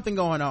 is something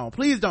going on.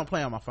 Please don't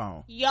play on my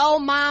phone. Yo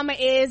mama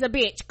is a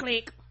bitch.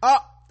 Click. Oh,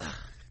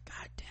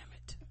 god damn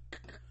it.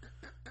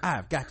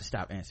 I've got to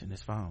stop answering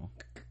this phone.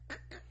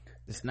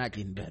 It's not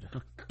getting better.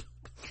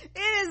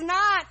 It is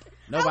not.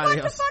 Nobody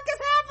what else. the fuck is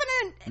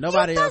happening?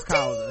 Nobody You're else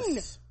calls 13.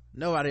 us.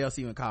 Nobody else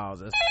even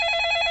calls us.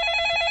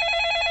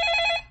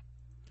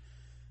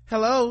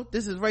 Hello,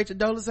 this is Rachel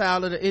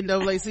Dolezal of the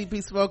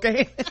NAACP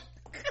Spokane.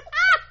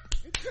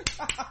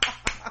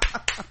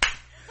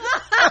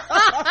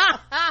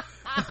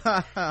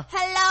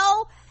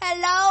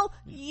 Hello,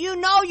 you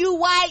know you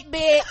white,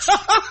 bitch.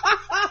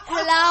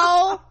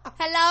 Hello,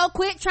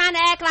 quit trying to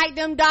act like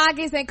them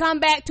doggies and come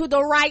back to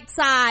the right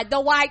side,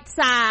 the white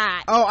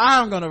side. Oh,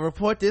 I'm gonna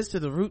report this to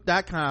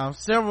theroot.com.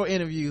 Several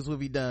interviews will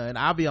be done.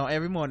 I'll be on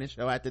every morning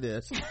show after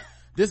this.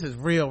 This is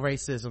real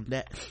racism.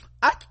 This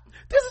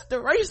is the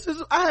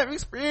racism I have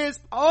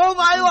experienced all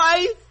my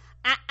life.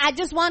 I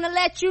just want to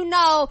let you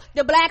know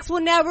the blacks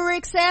will never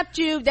accept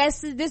you.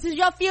 This is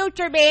your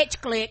future, bitch.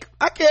 Click.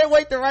 I can't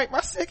wait to write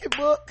my second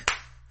book.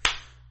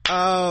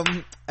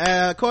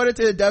 According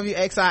to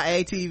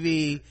WXIA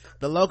TV,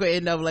 the local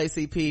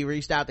NAACP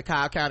reached out to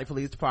Cobb County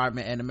Police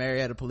Department and the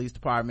Marietta Police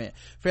Department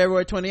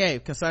February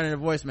 28th concerning the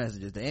voice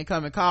messages. The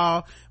incoming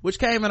call, which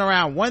came in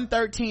around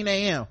 1:13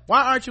 a.m.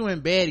 Why aren't you in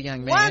bed,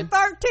 young man?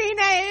 1:13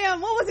 a.m.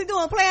 What was he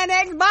doing? Playing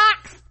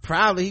Xbox?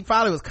 He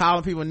probably was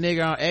calling people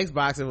nigger on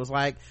Xbox and was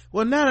like,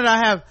 well, now that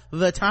I have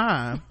the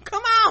time.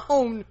 Come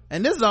on.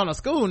 And this is on a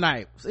school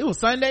night. It was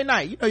Sunday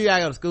night. You know you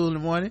gotta go to school in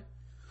the morning.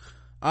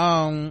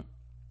 Yeah,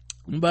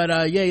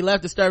 he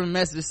left disturbing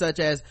messages such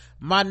as,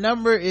 my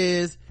number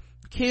is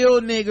kill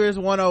niggers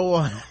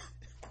 101. Yes,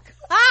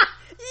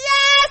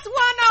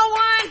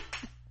 101.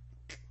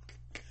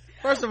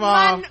 First of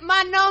all,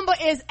 my number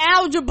is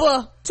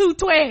algebra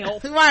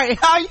 212. right,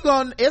 how you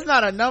gonna, it's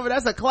not a number,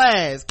 that's a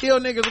class. Kill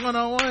niggers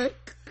 101.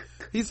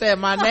 He said,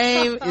 my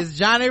name is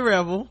Johnny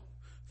Rebel.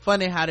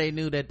 Funny how they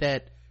knew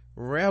that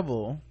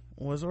rebel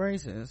was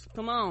racist.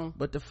 Come on.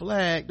 But the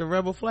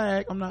rebel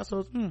flag, I'm not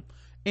so,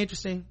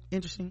 interesting.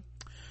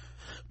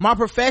 My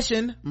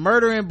profession,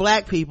 murdering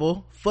black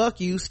people.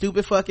 Fuck you,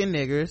 stupid fucking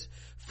niggers.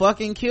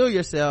 Fucking kill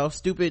yourself,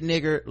 stupid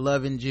nigger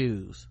loving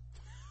Jews.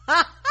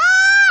 I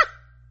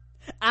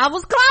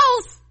was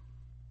close.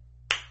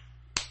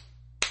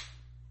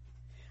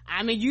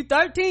 I mean, you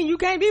 13, you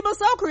can't be but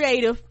so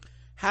creative.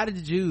 How did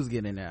the Jews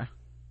get in there?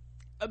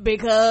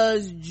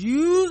 Because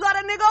Jews are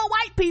the nigga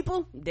white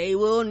people. They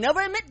will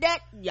never admit that.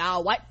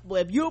 Y'all white,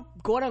 well, if you're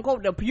quote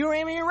unquote the pure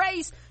Aryan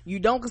race, you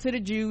don't consider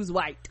Jews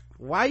white.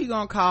 Why you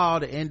gonna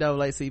call the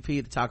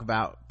NAACP to talk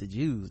about the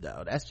Jews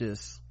though? That's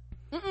just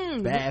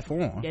bad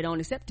form. They don't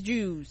accept the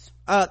Jews.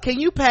 Can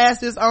you pass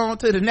this on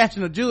to the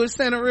National Jewish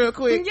Center real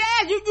quick?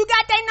 Yeah, you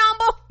got their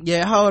number?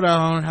 Yeah, hold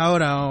on.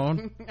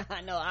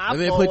 I know, I'll Let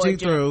me put you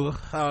through.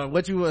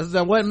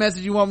 What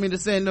message you want me to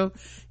send them?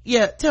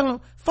 Yeah, tell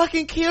them,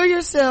 fucking kill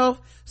yourself,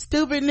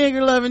 stupid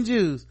nigger loving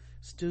Jews.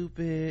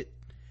 Stupid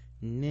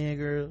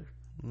nigger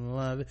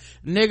loving.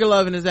 Nigger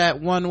loving, is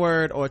that one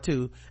word or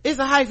two? It's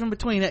a hyphen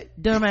between it,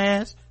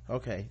 dumbass.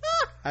 Okay.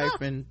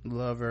 Hyphen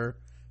lover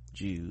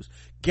Jews.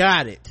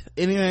 Got it.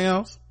 Anything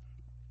else?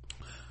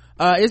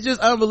 It's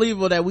just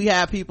unbelievable that we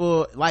have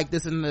people like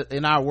this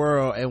in our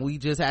world, and we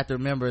just have to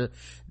remember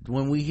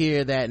when we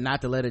hear that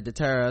not to let it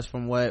deter us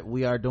from what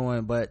we are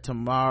doing, but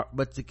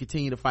to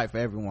continue to fight for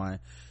everyone,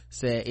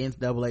 said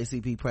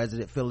NAACP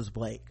President Phyllis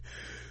Blake.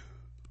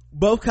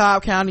 Both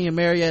Cobb County and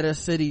Marietta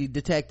City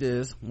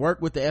detectives worked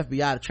with the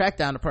FBI to track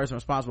down the person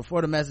responsible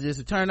for the messages,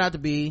 who turned out to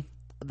be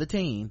the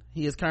teen.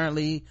 He is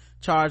currently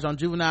charged on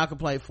juvenile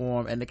complaint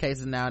form, and the case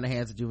is now in the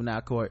hands of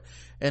juvenile court,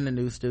 and the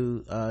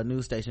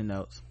news station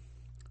notes.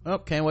 Oh,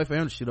 can't wait for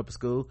him to shoot up a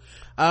school.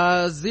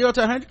 0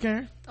 to 100,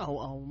 Karen.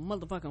 Oh,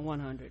 motherfucking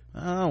 100.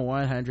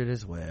 100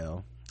 as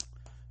well.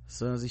 As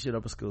soon as he shoot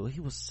up a school.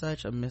 He was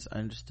such a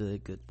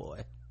misunderstood good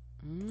boy.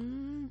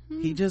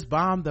 He just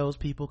bombed those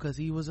people because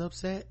he was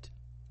upset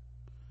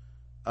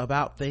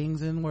about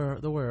things in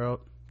the world.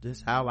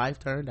 Just how life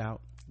turned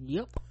out.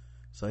 Yep.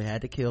 So he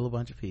had to kill a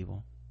bunch of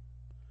people.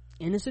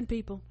 Innocent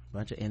people.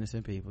 Bunch of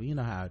innocent people. You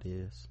know how it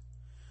is.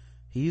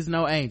 He's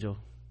no angel.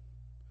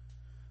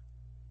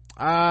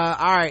 All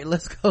right,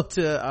 let's go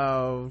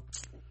to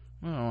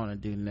what do I want to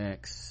do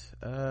next?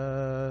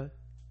 You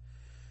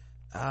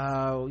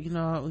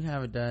know what, we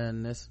haven't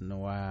done this in a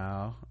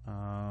while.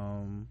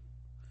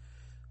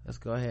 Let's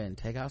go ahead and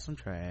take out some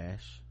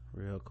trash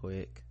real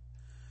quick.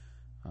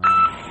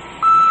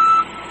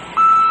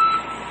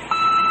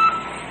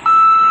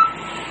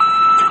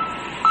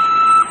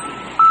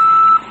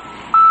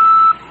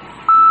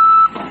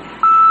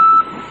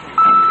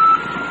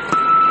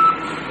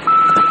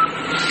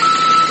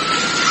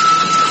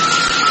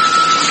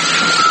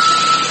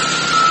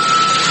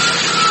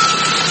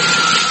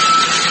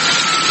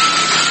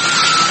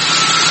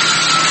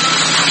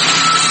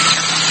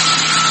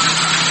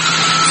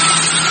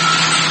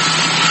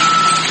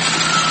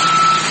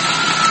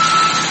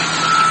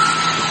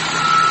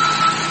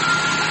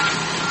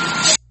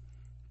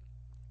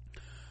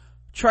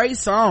 Trey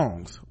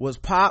Songz was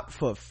popped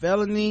for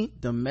felony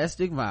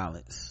domestic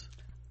violence.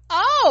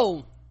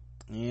 Oh,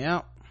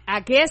 Yep. I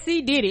guess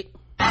he did it.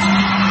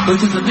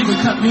 But if a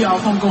nigga cut me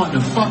off, I'm going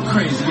to fuck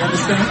crazy. You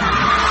understand?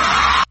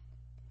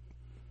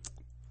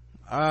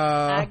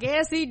 I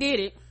guess he did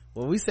it.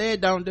 Well, we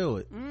said don't do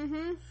it.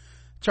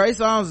 Trey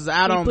Songz is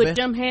out on put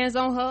them hands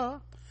on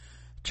her.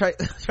 Trey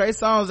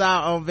Songz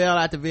out on bail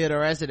after being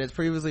arrested, as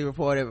previously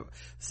reported.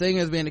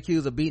 Singer is being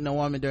accused of beating a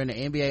woman during the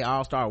NBA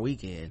All-Star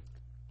weekend.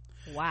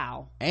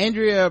 Wow.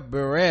 Andrea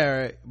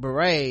Beret,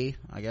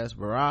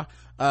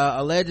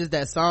 alleges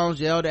that Songz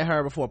yelled at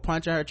her before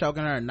punching her,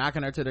 choking her, and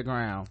knocking her to the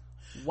ground.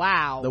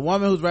 Wow. The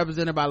woman, who's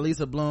represented by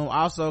Lisa Bloom,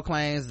 also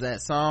claims that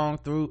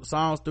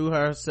Songz threw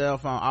her cell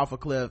phone off a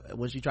cliff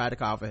when she tried to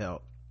call for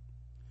help.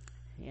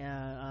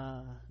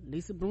 Yeah,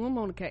 Lisa Bloom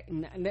on the case.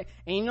 And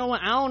you know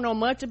what? I don't know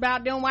much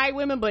about them white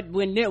women, but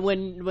when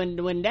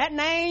that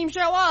name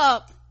show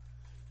up.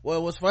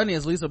 Well, what's funny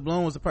is Lisa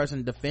Bloom was the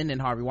person defending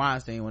Harvey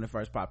Weinstein when it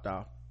first popped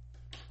off.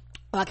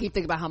 I keep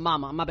thinking about her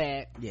mama. My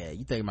bad. Yeah,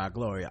 you think about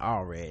Gloria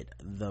Allred,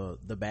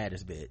 the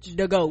baddest bitch,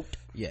 the goat.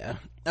 Yeah.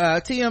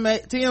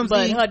 TMZ,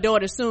 but her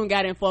daughter soon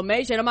got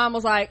information. Her mom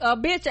was like,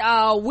 bitch,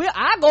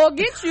 I go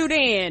against you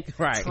then.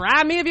 Right.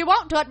 Try me if you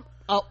want to.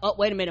 Oh,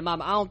 wait a minute,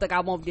 mama. I don't think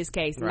I want this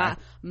case. Right.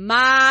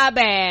 My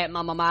bad,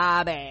 mama,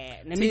 my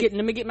bad. Let me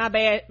get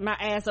my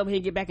ass over here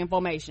and get back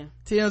information.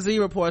 TMZ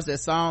reports that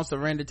Songz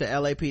surrendered to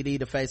LAPD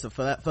to face a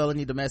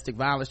felony domestic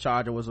violence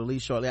charge and was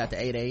released shortly after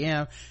 8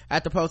 a.m.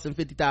 after posting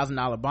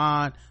 $50,000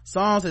 bond.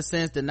 Songz has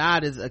since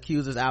denied his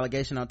accuser's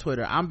allegation on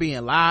Twitter. I'm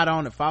being lied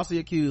on and falsely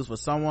accused for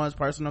someone's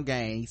personal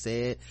gain, he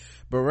said.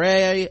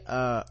 Bura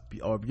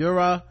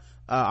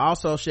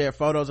also shared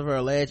photos of her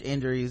alleged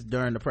injuries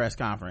during the press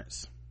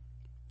conference.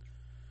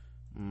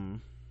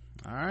 All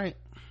right.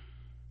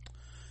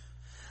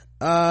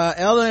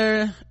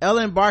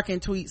 Ellen Barkin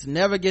tweets,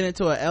 never get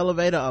into an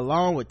elevator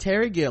alone with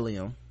Terry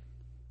Gilliam.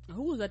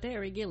 Who was that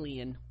Terry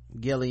Gilliam?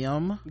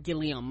 Gilliam,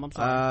 I'm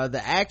sorry.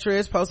 The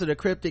actress posted a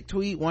cryptic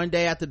tweet one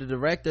day after the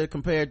director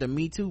compared the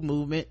Me Too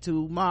movement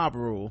to mob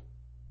rule.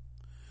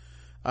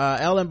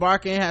 Ellen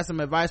Barkin has some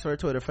advice for her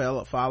Twitter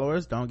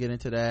followers. Don't get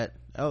into that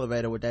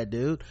elevator with that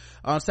dude.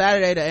 On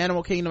Saturday, the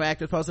Animal Kingdom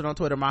actress posted on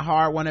Twitter, my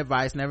hard-won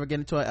advice, never get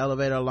into an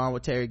elevator alone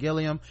with Terry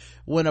Gilliam.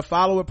 When a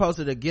follower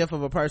posted a gif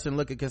of a person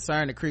looking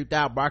concerned and creeped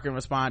out, Barkin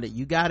responded,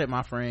 you got it,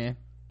 my friend.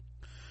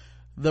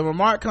 The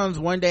remark comes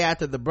one day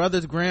after the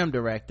Brothers Grimm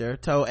director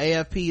told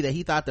AFP that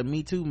he thought the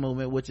Me Too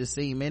movement, which has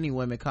seen many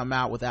women come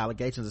out with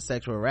allegations of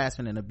sexual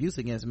harassment and abuse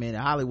against men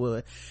in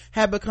Hollywood,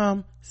 had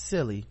become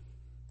silly.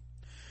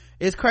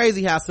 It's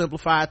crazy how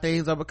simplified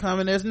things are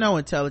becoming. There's no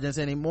intelligence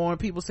anymore, and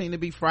people seem to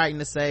be frightened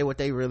to say what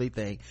they really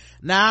think.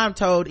 Now I'm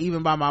told,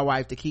 even by my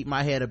wife, to keep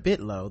my head a bit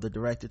low, the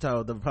director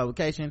told the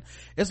publication.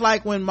 It's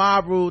like when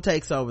mob rule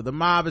takes over. The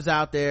mob is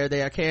out there,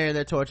 they are carrying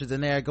their torches,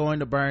 and they are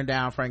going to burn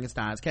down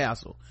Frankenstein's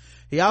castle.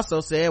 He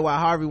also said while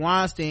Harvey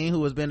Weinstein,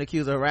 who has been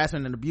accused of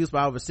harassment and abuse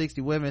by over 60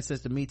 women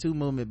since the Me Too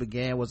movement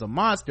began, was a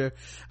monster,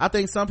 I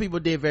think some people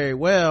did very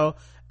well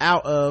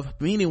out of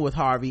meeting with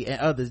Harvey and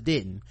others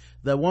didn't.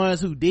 The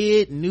ones who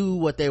did knew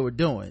what they were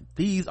doing.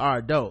 These are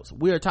adults.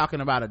 We are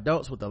talking about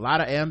adults with a lot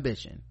of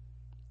ambition.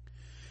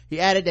 He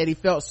added that he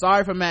felt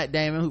sorry for Matt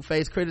Damon, who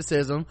faced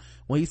criticism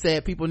when he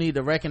said people need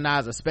to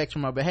recognize a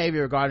spectrum of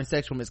behavior regarding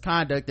sexual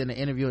misconduct in the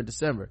interview in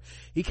December.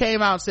 He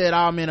came out and said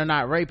all men are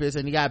not rapists,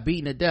 and he got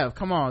beaten to death.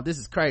 Come on, this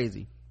is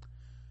crazy.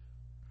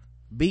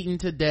 Beaten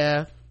to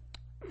death,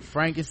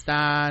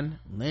 Frankenstein,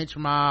 lynch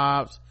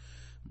mobs,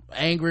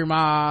 angry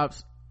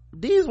mobs.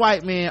 These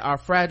white men are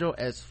fragile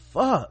as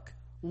fuck.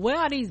 Where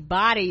are these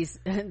bodies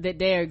that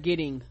they're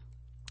getting?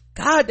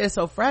 God, they're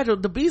so fragile.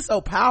 To be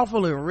so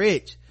powerful and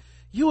rich,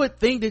 you would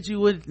think that you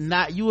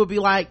would be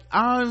like,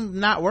 I'm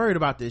not worried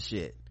about this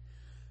shit.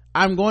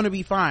 I'm going to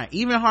be fine.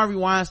 Even Harvey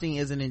Weinstein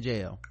isn't in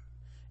jail.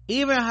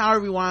 Even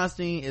Harvey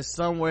Weinstein is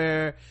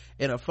somewhere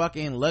in a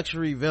fucking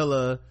luxury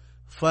villa,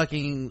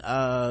 fucking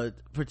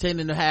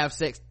pretending to have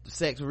sex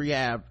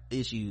rehab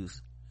issues.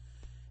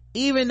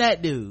 Even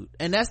that dude,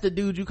 and that's the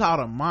dude you called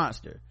a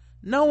monster.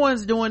 No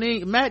one's doing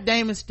anything. Matt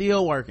Damon's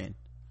still working.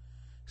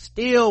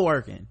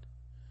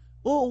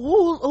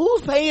 Well,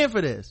 who's paying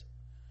for this?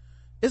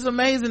 It's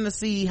amazing to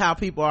see how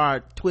people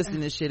are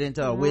twisting this shit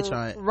into a witch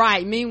hunt.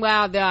 Right.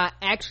 Meanwhile, there are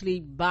actually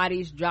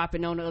bodies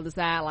dropping on the other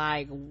side,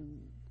 like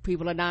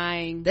people are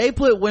dying. They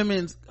put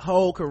women's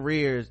whole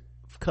careers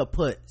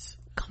kaputs.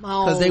 Come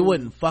on. Because they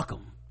wouldn't fuck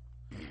them.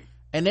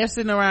 And they're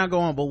sitting around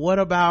going, but what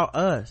about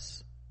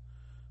us?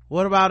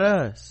 What about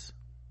us?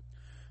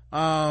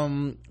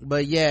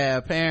 But yeah,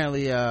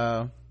 apparently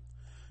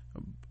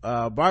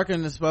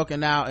Barkin has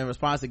spoken out in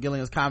response to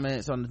Gilliam's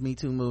comments on the Me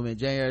Too movement.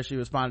 January, she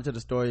responded to the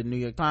story in the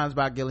New York Times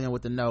about Gilliam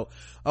with the note,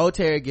 oh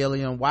Terry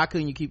Gilliam, why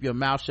couldn't you keep your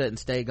mouth shut and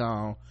stay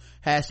gone?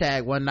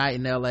 Hashtag one night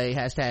in LA,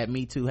 hashtag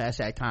Me Too,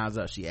 hashtag time's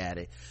up, she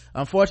added.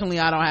 Unfortunately,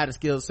 I don't have the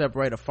skills to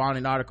separate a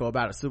fawning article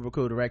about a super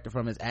cool director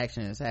from his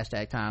actions.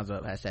 Hashtag time's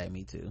up, hashtag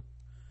Me Too.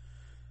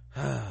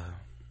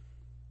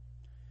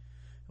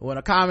 When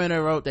a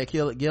commenter wrote that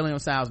Gilliam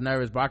sounds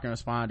nervous, Barkin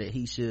responded,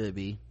 he should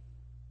be.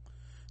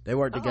 They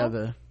worked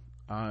together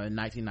in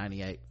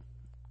 1998.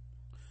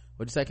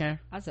 What'd you say, Karen?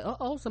 I said,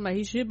 somebody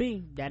he should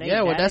be. That ain't,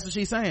 yeah, well, that's what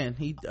she's saying.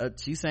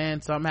 She's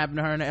saying something happened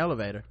to her in the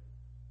elevator.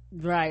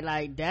 Right,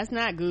 like, that's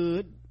not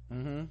good.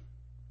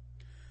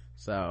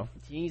 So.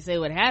 She didn't say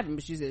what happened,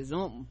 but she said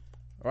something.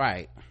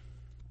 Right.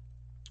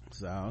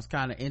 So, it's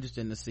kind of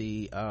interesting to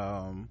see,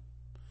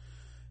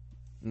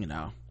 you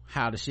know,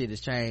 how the shit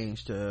has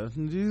changed.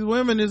 These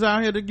women is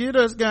out here to get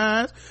us,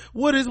 guys.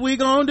 What is we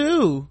gonna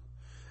do?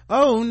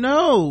 Oh,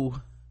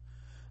 no.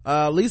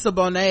 Lisa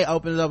Bonet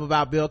opens up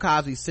about Bill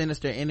Cosby's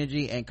sinister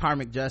energy and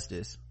karmic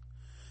justice.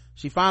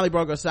 She finally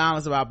broke her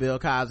silence about Bill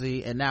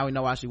Cosby, and now we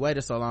know why she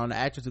waited so long. The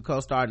actress who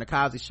co-starred in the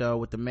Cosby Show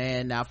with the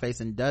man now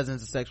facing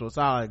dozens of sexual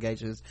assault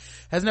allegations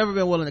has never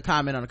been willing to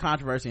comment on the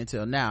controversy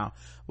until now.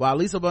 While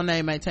Lisa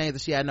Bonet maintains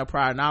that she had no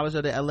prior knowledge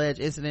of the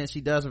alleged incident,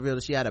 she does reveal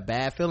that she had a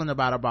bad feeling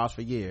about her boss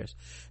for years.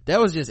 That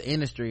was just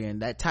industry,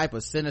 and that type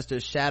of sinister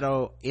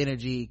shadow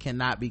energy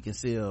cannot be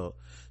concealed,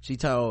 she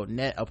told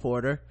Net a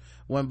Porter.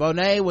 When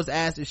Bonet was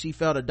asked if she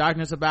felt a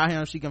darkness about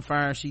him, she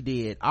confirmed she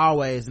did,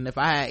 always, and if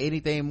I had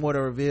anything more to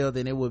reveal,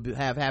 then it would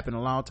have happened a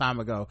long time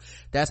ago.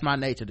 That's my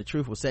nature. The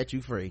truth will set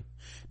you free.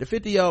 The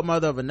 50-year-old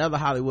mother of another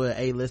Hollywood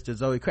A-lister,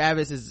 Zoe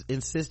Kravitz, is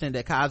insisting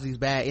that Cosby's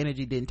bad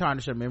energy didn't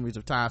tarnish her memories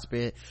of time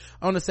spent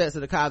on the sets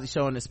of the Cosby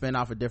Show and the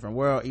spin-off A Different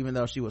World, even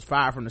though she was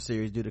fired from the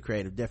series due to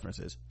creative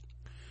differences.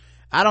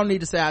 I don't need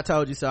to say I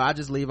told you so. I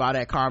just leave all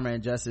that karma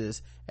and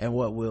justice and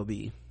what will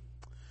be.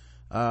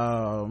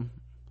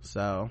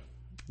 So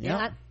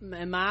yeah,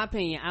 in my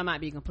opinion, I might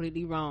be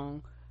completely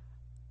wrong,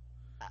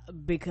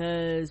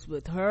 because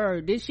with her,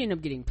 did she end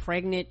up getting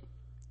pregnant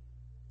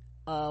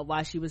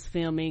while she was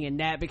filming, and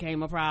that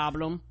became a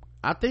problem?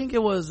 I think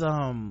it was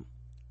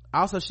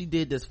also she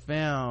did this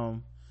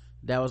film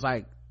that was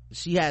like,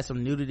 she had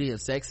some nudity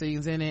and sex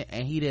scenes in it,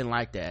 and he didn't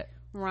like that,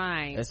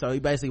 right? And so he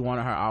basically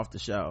wanted her off the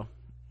show,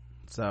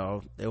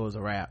 so it was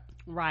a wrap.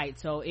 Right,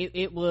 so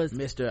it was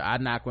Mr. I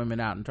knock women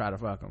out and try to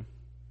fuck them.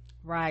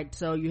 Right,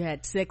 so you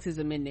had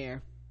sexism in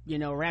there, you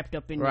know, wrapped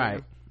up in right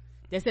there.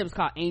 That shit was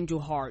called Angel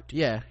Heart.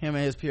 Yeah, him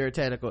and his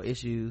puritanical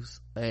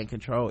issues and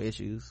control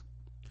issues.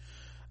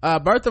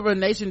 Birth of a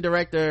Nation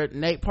director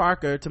Nate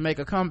Parker to make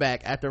a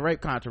comeback after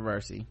rape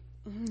controversy.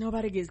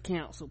 Nobody gets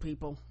canceled,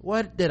 people.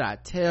 What did I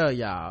tell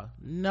y'all?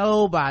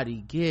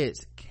 Nobody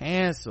gets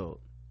canceled.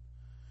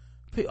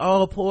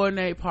 Oh, poor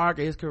Nate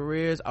Parker, his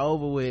career's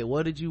over with.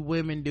 What did you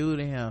women do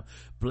to him?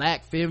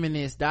 Black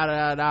feminists, da da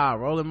da da.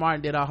 Roland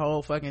Martin did a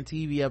whole fucking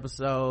TV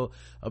episode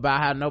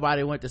about how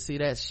nobody went to see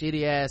that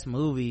shitty ass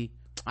movie.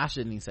 I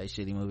shouldn't even say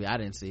shitty movie, I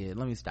didn't see it,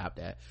 let me stop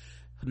that.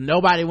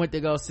 Nobody went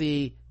to go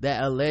see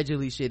that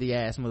allegedly shitty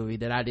ass movie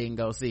that I didn't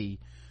go see.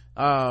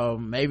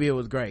 Maybe it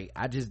was great.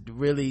 I just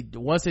really,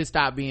 once it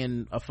stopped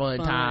being a fun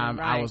time,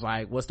 right, I was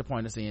like, what's the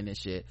point of seeing this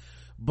shit?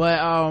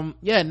 But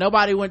yeah,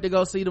 nobody went to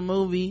go see the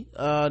movie,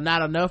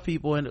 not enough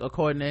people,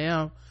 according to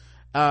him,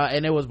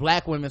 and it was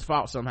black women's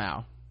fault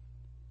somehow.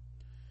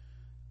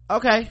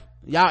 Okay,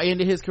 y'all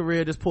ended his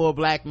career, this poor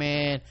black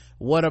man.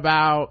 What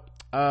about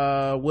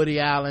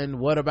Woody Allen?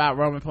 What about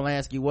Roman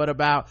Polanski? What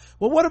about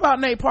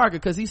Nate Parker,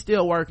 because he's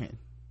still working.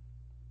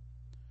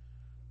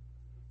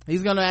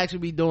 He's gonna actually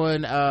be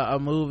doing a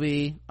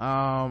movie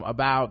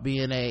about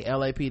being a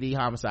LAPD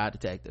homicide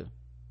detective.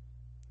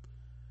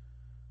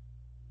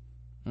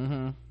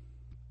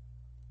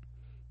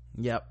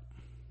 Yep,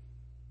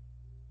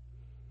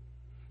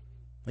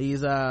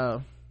 he's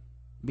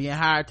being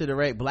hired to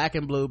direct Black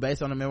and Blue,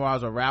 based on the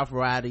memoirs of Ralph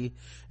Roddy,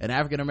 an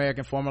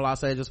African-American former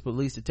Los Angeles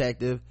police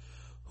detective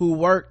who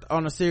worked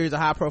on a series of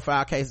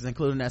high-profile cases,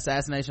 including the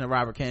assassination of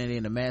Robert Kennedy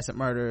and the Manson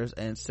murders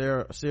and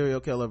serial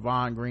killer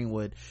Vaughn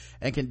Greenwood,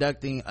 and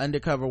conducting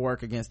undercover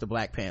work against the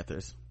Black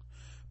Panthers.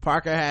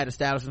 Parker had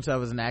established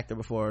himself as an actor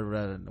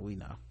before, we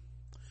know.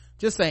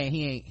 Just saying,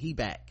 he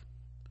back.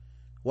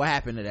 What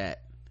happened to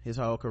that? His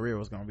whole career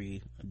was gonna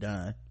be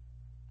done.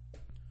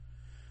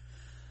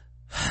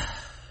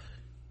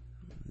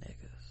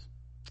 Niggas.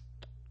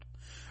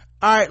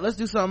 All right, let's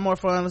do something more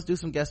fun. Let's do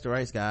some Guess the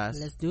Race, guys.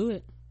 Let's do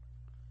it.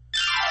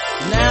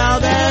 Now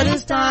that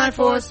it's time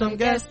for some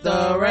Guess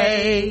the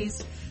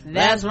Race.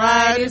 That's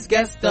right, it's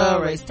Guess the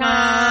Race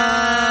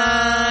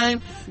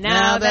time.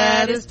 Now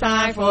that it's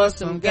time for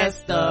some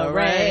Guess the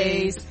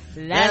Race.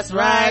 That's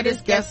right,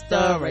 it's Guess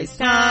the Race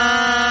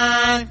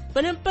time.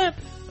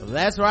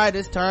 That's right,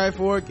 it's time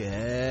for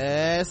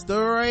Guess the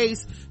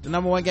Race, the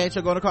 #1 game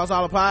show going across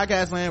all of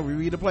podcast land. We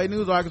read and play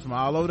news articles from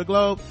all over the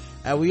globe,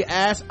 and we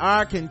ask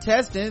our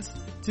contestants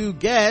to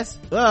guess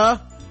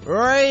the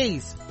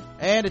race,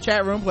 and the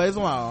chat room plays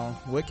along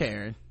with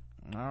Karen.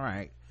 All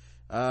right,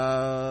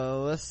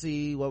 let's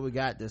see what we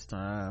got this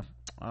time.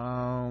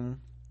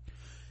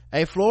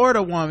 A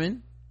Florida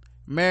woman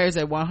marries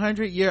a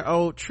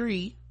 100-year-old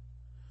tree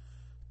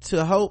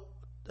to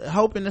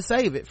hoping to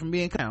save it from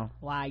being down.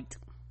 White.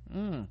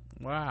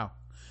 Wow.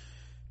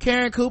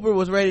 Karen Cooper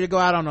was ready to go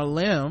out on a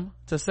limb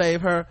to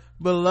save her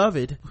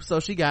beloved, so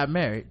she got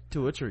married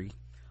to a tree.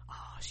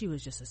 Oh, she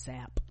was just a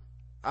sap.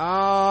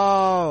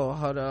 Oh,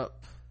 hold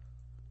up.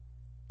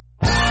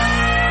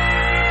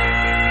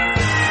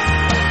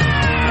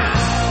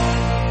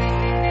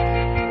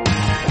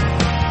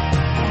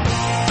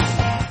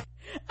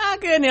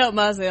 couldn't help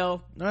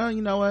myself. Well,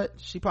 you know what?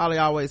 She probably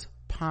always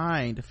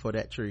pined for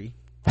that tree.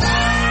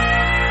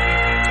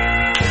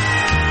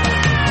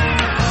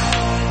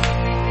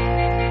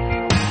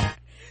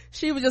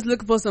 She was just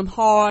looking for some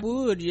hard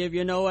wood, if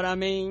you know what I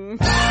mean.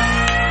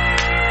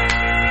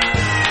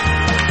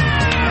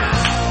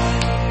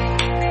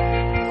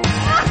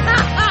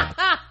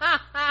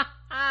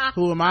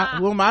 Who am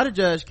I to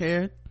judge,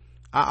 Karen?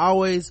 I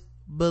always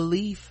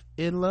believe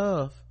in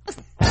love.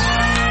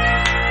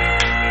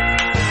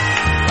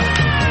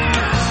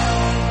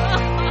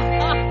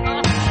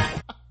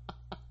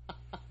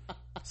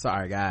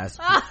 Sorry, guys.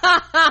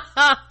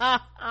 I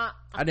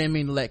didn't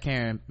mean to let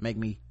Karen make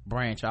me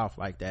branch off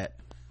like that.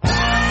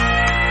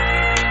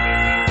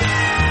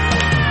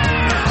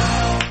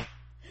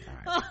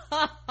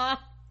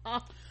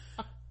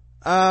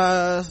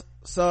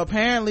 So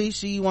apparently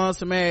she wants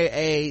to marry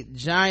a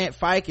giant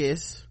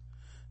ficus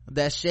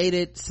that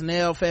shaded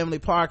Snell Family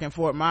Park in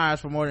Fort Myers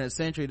for more than a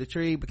century. The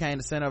tree became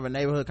the center of a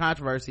neighborhood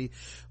controversy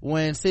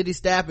when city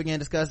staff began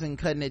discussing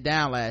cutting it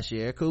down last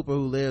year. Cooper,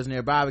 who lives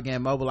nearby,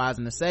 began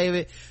mobilizing to save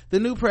it. The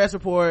new press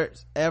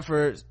reports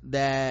efforts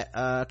that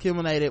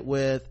culminated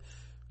with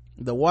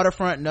the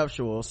waterfront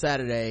nuptial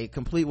Saturday,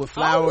 complete with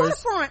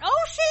flowers.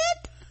 Oh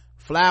shit!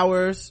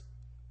 Flowers,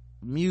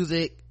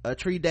 music, a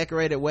tree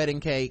decorated wedding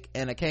cake,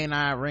 and a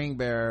canine ring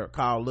bearer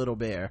called Little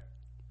Bear.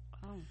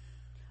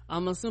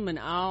 I'm assuming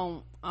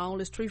all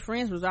his tree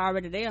friends was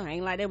already there.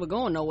 Ain't like they were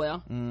going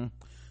nowhere.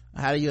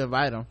 How do you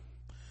invite them?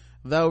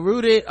 Though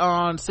rooted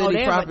on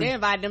city property, they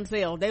invited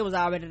themselves. They was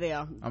already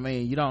there. I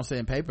mean, you don't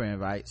send paper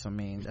invites. I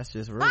mean, that's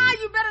just rude.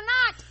 You better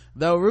not.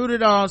 Though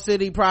rooted on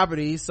city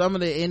property, some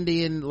of the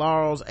Indian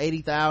Laurel's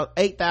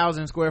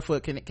 8,000 square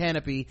foot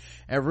canopy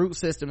and root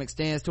system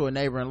extends to a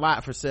neighboring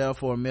lot for sale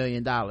for $1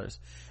 million.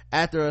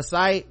 After a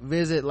site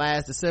visit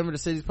last December, the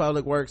city's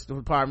public works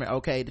department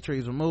okayed the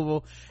tree's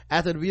removal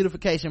after the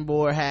beautification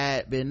board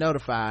had been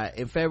notified.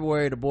 In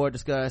February, the board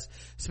discussed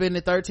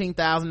spending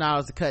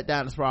 $13,000 to cut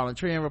down the sprawling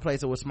tree and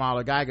replace it with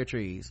smaller Geiger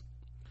trees.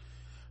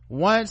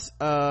 Once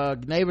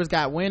neighbors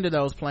got wind of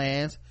those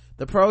plans,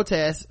 the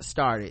protests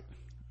started.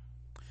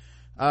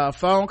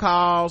 Phone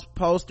calls,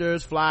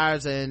 posters,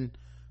 flyers, and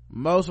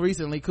most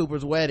recently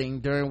Cooper's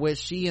wedding, during which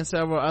she and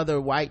several other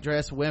white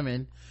dressed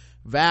women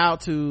vowed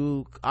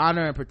to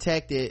honor and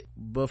protect it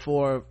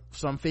before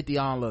some 50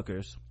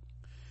 onlookers.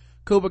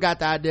 Cooper got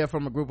the idea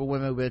from a group of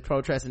women who've been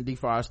protesting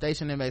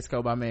deforestation in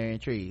Mexico by marrying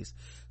trees.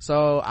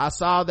 So I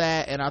saw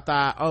that and I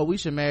thought, oh, we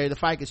should marry the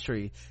ficus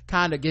tree.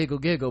 Kind of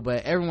giggle,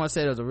 but everyone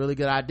said it was a really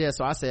good idea,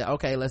 so I said,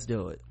 okay, let's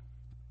do it.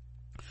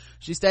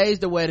 She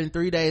staged the wedding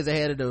 3 days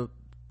ahead of the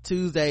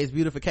Tuesday's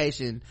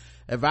beautification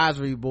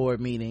advisory board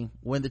meeting,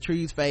 when the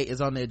tree's fate is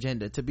on the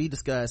agenda to be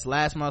discussed.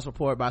 Last month's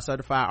report by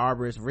certified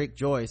arborist Rick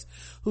Joyce,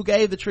 who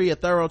gave the tree a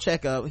thorough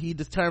checkup, he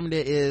determined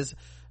it is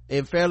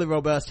in fairly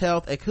robust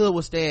health and could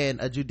withstand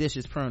a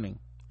judicious pruning.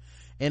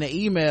 In an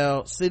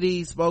email,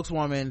 city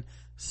spokeswoman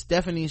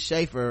Stephanie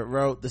Schaefer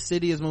wrote, the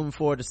city is moving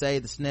forward to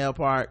save the Snell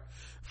Park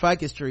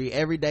ficus tree.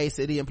 Every day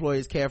city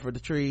employees care for the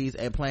trees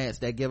and plants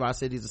that give our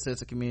cities a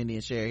sense of community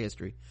and shared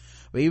history.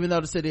 But even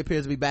though the city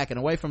appears to be backing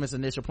away from its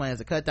initial plans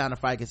to cut down the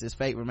ficus, its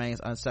fate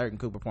remains uncertain,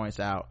 Cooper points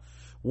out.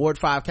 Ward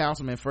 5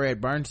 councilman Fred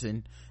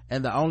Burnson,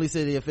 and the only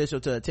city official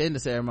to attend the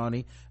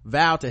ceremony,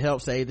 vowed to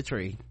help save the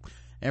tree,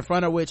 in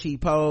front of which he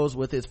posed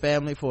with his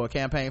family for a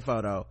campaign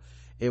photo.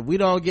 If we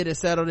don't get it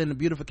settled in the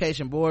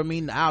beautification board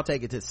meeting, I'll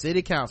take it to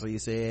city council, he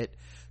said.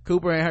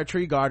 Cooper and her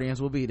tree guardians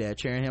will be there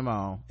cheering him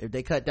on. If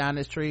they cut down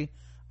this tree,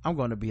 I'm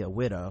going to be a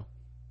widow.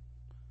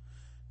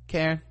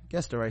 Karen,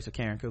 guess the race of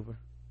Karen Cooper.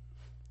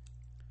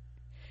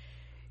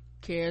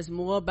 Cares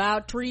more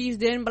about trees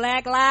than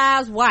Black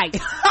Lives White.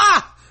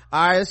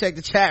 All right, let's check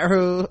the chat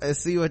room and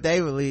see what they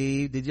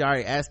believe. Did you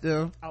already ask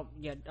them? Oh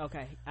yeah,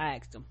 okay, I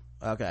asked them.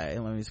 Okay,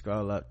 let me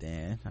scroll up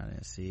then. I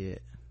didn't see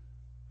it.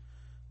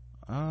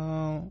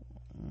 Why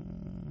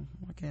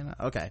can't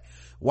I? Okay.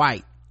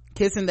 White,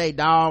 kissing they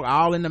dog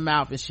all in the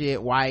mouth and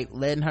shit. White,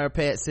 letting her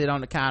pet sit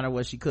on the counter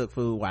while she cook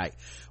food.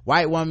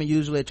 White woman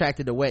usually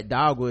attracted to wet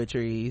dogwood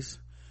trees.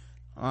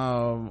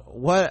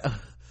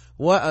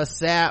 What a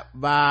sap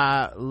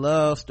by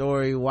love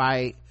story.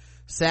 White,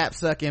 sap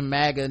sucking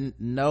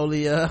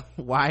magnolia.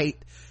 White,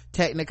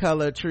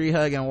 technicolor tree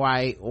hugging.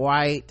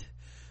 White,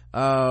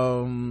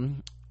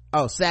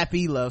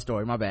 sappy love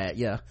story, my bad.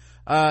 Yeah,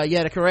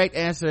 the correct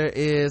answer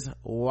is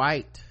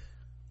white.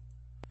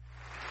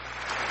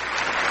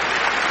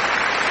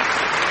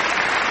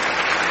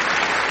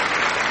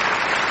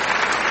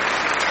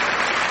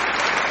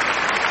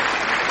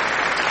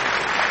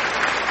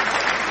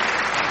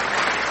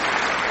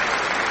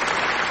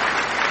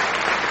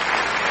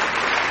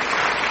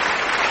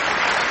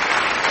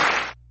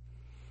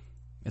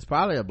 It's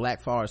probably a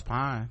black forest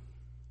pine.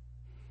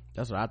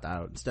 That's what I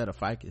thought, instead of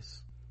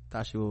ficus.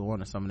 Thought she would have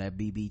wanted some of that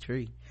BB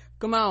tree.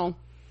 Come on.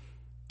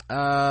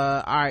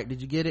 All right,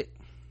 did you get it?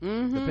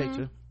 The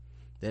picture.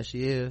 There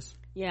she is.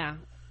 Yeah.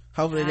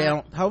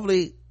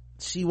 Hopefully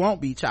she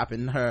won't be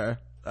chopping her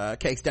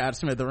cakes down to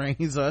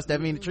smithereens, or else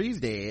that means the tree's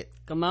dead.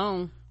 Come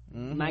on.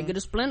 Might get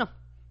a splinter.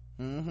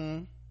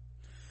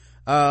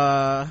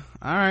 All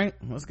right,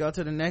 let's go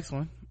to the next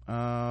one.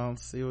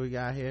 See what we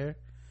got here.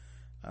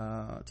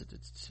 Close.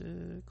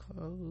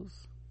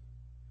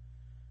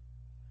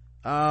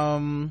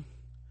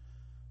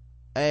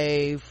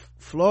 A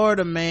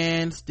Florida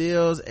man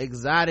steals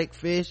exotic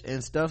fish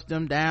and stuffs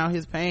them down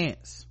his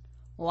pants.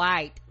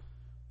 White.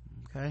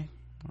 Okay,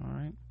 all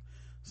right.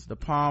 It's the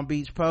Palm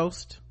Beach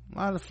Post. A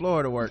lot of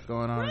Florida work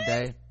going on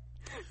today.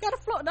 Got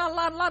a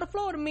lot of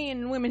Florida men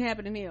and women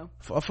happening here.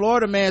 A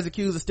Florida man is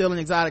accused of stealing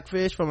exotic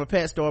fish from a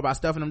pet store by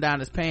stuffing them down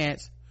his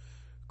pants.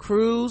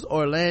 Cruz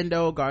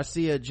Orlando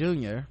Garcia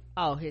Jr.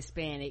 Oh,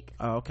 Hispanic.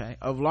 Oh, okay.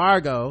 Of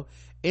Largo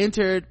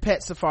entered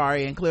Pet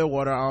Safari in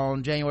Clearwater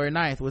on January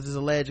 9th with his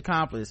alleged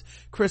accomplice,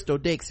 Crystal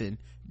Dixon.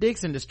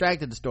 Dixon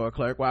distracted the store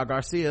clerk while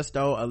Garcia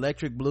stole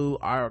electric blue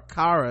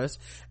Arcaras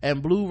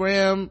and blue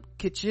ram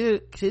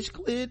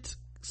cichlids.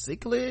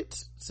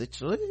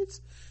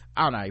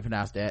 I don't know how you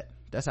pronounce that.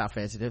 That's how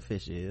fancy that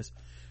fish is.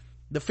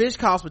 The fish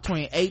cost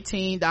between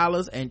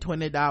 $18 and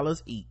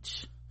 $20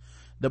 each.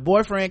 The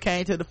boyfriend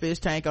came to the fish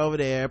tank over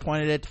there,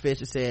 pointed at the fish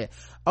and said,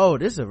 "Oh,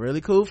 this is a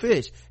really cool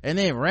fish," and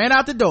then ran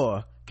out the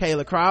door.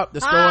 Kayla Kropp,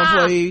 the store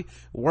employee,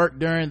 worked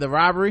during the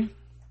robbery.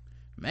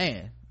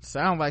 Man,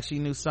 sounds like she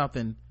knew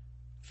something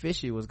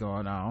fishy was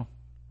going on.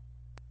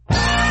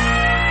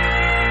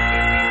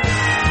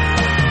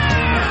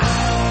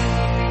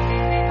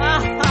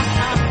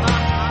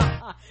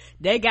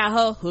 They got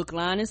her hook,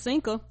 line, and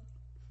sinker.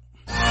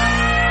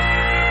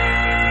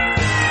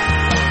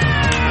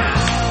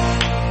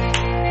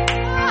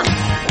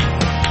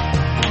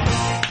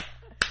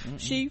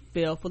 She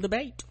fell for the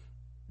bait.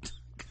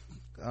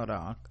 Hold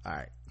on. All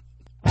right.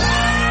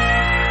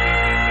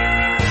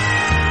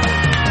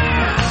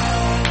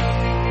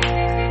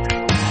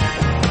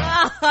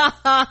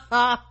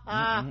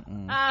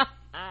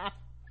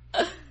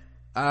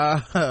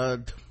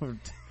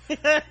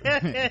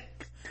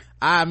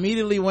 I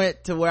immediately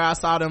went to where I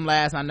saw them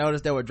last. I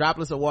noticed there were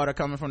droplets of water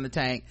coming from the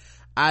tank.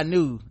 I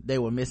knew they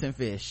were missing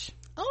fish.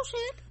 Oh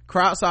shit.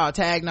 Kropp saw a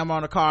tag number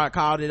on the car,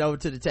 called it over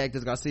to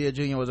detectives. Garcia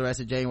Jr. was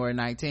arrested January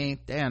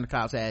 19th. Damn, the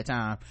cops had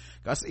time.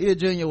 Garcia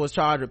Jr. was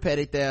charged with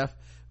petty theft.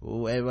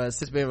 It was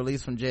since been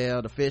released from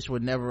jail. The fish were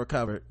never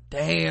recovered.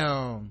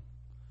 Damn.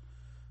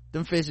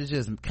 Them fishes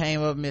just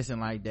came up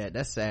missing like that.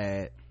 That's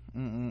sad.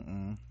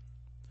 I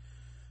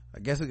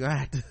guess we're gonna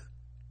have to.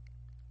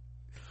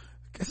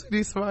 I guess we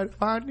need somebody to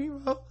find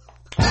Nemo.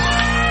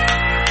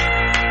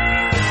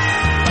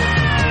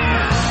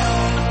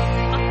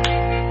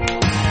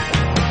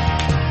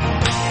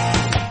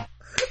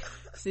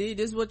 See,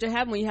 this is what you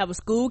have when you have a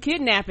school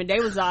kidnapping. They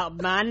was all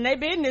minding their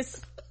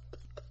business.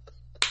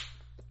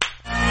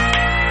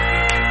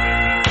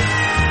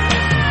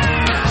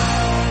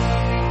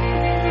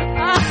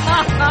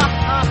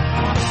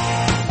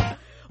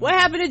 What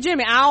happened to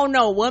Jimmy? I don't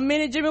know. 1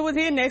 minute Jimmy was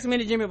here, next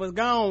minute Jimmy was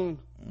gone.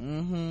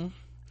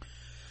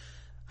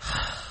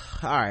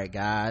 All right,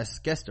 guys,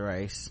 guess the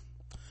race.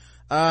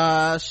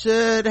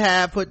 Should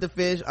have put the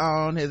fish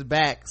on his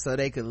back so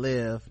they could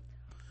live.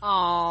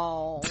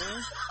 Oh,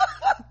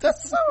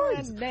 that's so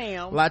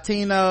damn.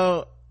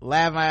 Latino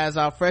laugh my ass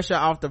off, fresher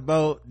off the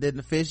boat than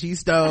the fish he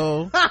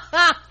stole.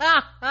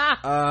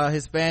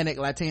 Hispanic,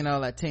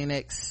 Latino,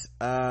 Latinx,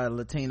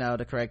 Latino.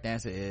 The correct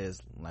answer is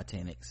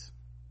Latinx.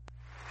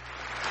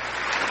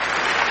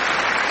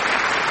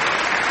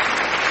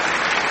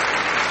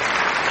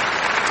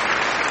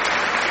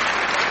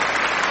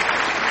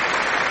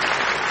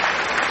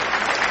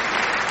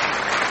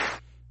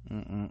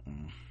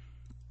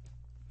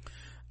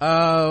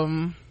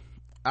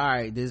 All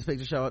right, did this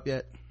picture show up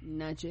yet?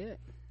 Not yet.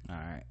 All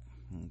right,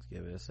 let's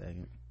give it a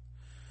second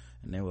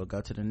and then we'll go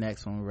to the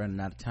next one. We're running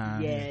out of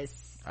time. Yes.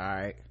 All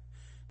right,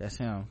 that's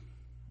him,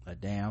 a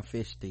damn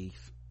fish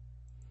thief.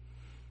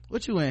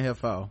 What you in here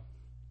for?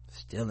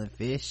 Stealing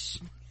fish?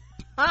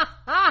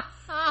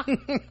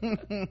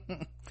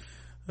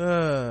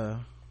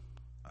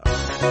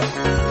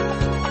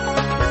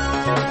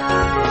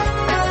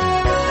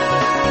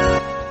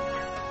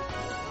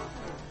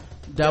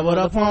 Double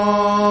the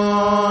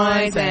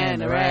points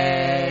and the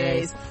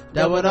race.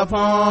 Double the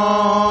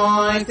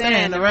points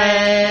and the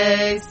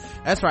race.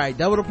 That's right.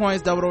 Double the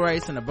points, double the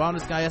race, and the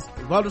bonus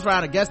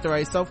round of guess the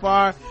race. So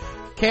far,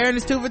 Karen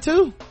is 2 for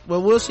 2.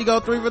 Well, will she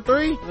go 3 for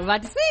 3? We're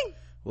about to see.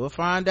 We'll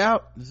find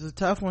out. This is a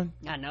tough one.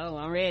 I know.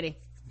 I'm ready.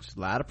 There's a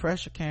lot of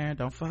pressure, Karen.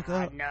 Don't fuck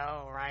up. I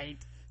know, right?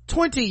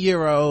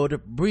 20-year-old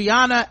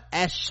Brianna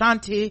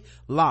Ashanti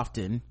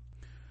Lofton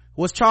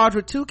was charged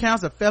with 2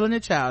 counts of felony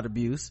child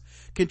abuse,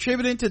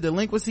 contributing to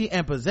delinquency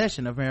and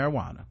possession of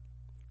marijuana.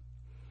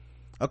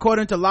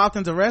 According to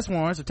Lofton's arrest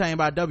warrants obtained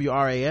by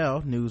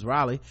WRAL News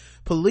Raleigh,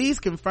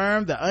 police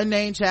confirmed the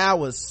unnamed child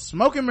was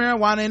smoking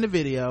marijuana in the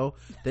video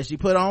that she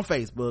put on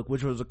Facebook,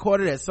 which was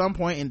recorded at some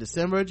point in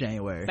December or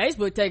January.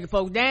 Facebook taking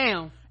folks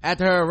down.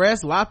 After her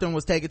arrest, Lofton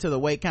was taken to the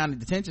Wake County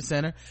Detention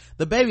Center.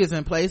 The baby is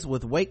in place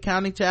with Wake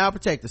County Child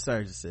Protective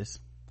Services.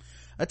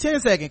 A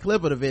 10-second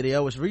clip of the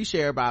video was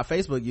reshared by a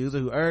Facebook user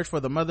who urged for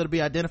the mother to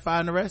be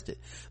identified and arrested.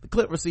 The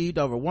clip received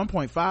over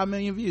 1.5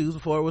 million views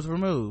before it was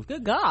removed.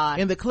 Good God.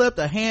 In the clip,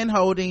 the hand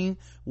holding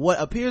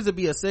what appears to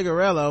be a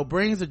cigarillo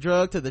brings a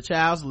drug to the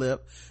child's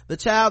lip. The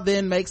child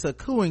then makes a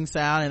cooing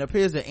sound and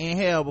appears to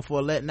inhale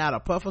before letting out a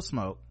puff of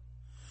smoke.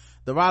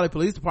 The Raleigh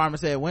Police Department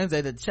said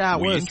Wednesday that the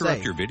child was safe. We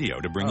interrupt your video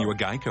to bring you a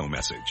Geico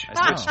message.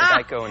 I switched to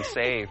Geico and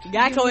saved.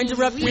 Geico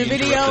interrupted your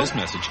video? We interrupt this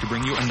message to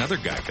bring you another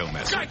Geico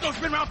message. Geico's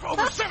been around for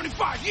over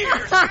 75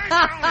 years.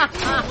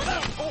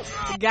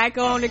 Geico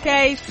on the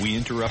case. We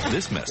interrupt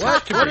this message to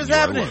What bring is you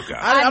happening? a logo.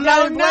 I'm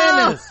not even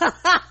playing this.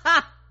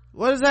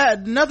 What is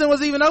that? Nothing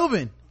was even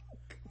open.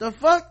 The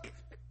fuck?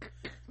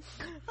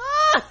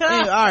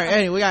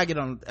 Anyway, we gotta get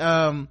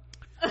on.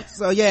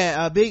 So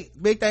yeah,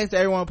 big thanks to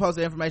everyone who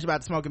posted information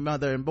about the smoking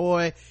mother and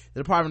boy.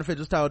 The department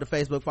officials told the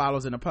Facebook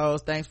followers in the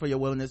post, thanks for your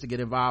willingness to get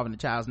involved, and the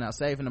child's now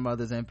safe and the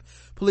mother's in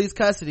police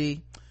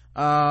custody.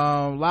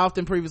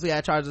 Lofton previously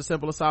had charges of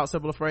simple assault,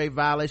 simple afraid,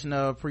 violation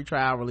of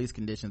pretrial release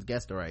conditions.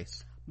 Guess the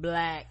race.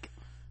 Black.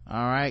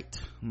 All right,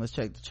 let's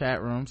check the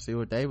chat room, see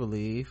what they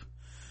believe.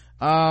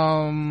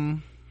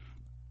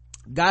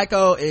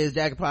 Geico is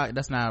Jackie Pocket.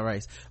 That's not a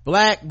race.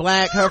 Black.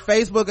 Her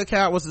Facebook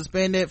account was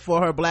suspended for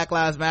her Black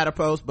Lives Matter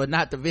post, but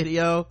not the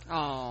video.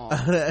 Oh.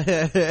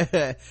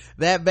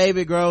 That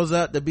baby grows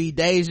up to be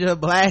Deja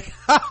Black.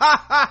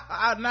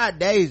 Not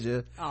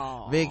Deja.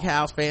 Oh. Big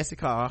house, fancy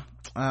car.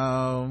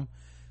 All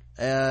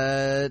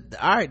right,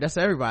 that's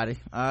everybody.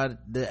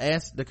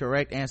 The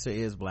correct answer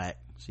is black.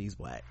 She's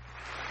black.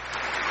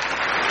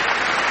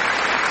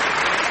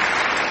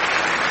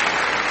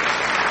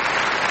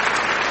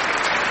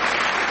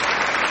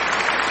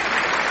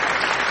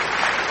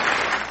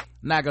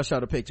 Not gonna show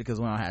the picture because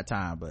we don't have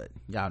time, but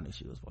y'all knew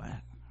she was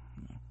black.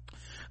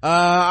 All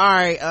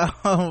right,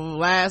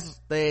 last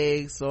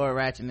thing, sword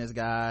ratchetness,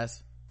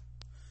 guys.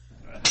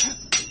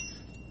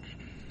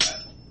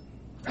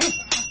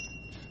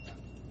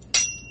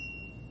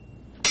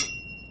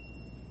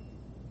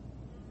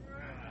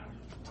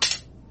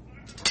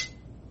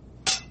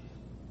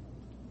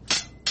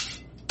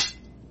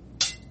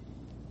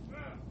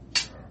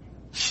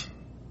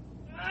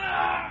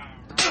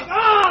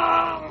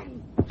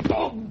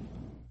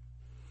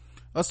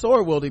 A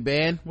sword-wielding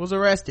man was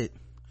arrested.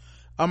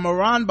 A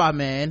Maramba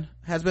man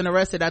has been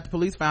arrested after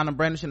police found him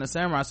brandishing a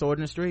samurai sword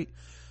in the street.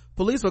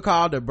 Police were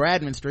called to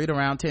Bradman Street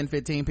around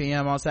 10:15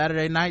 p.m. on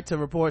Saturday night to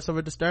report of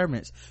a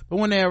disturbance. But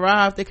when they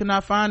arrived, they could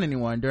not find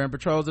anyone. During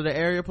patrols of the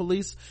area,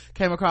 police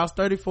came across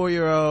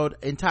 34-year-old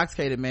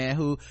intoxicated man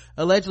who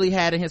allegedly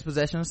had in his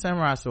possession a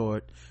samurai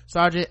sword.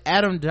 Sergeant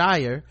Adam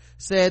Dyer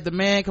said the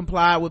man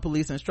complied with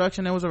police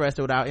instruction and was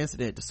arrested without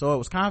incident. The sword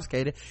was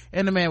confiscated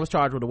and the man was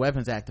charged with a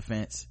Weapons Act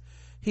offense.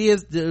 He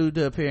is due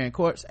to appear in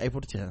courts April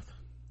the 10th.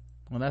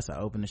 Well, that's an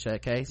open and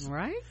shut case.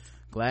 Right.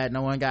 Glad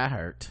no one got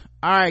hurt.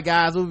 All right,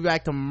 guys, we'll be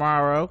back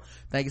tomorrow.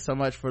 Thank you so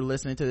much for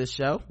listening to this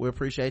show. We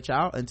appreciate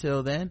y'all.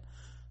 Until then,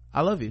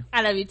 I love you.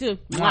 I love you too.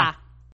 Mwah. Mwah.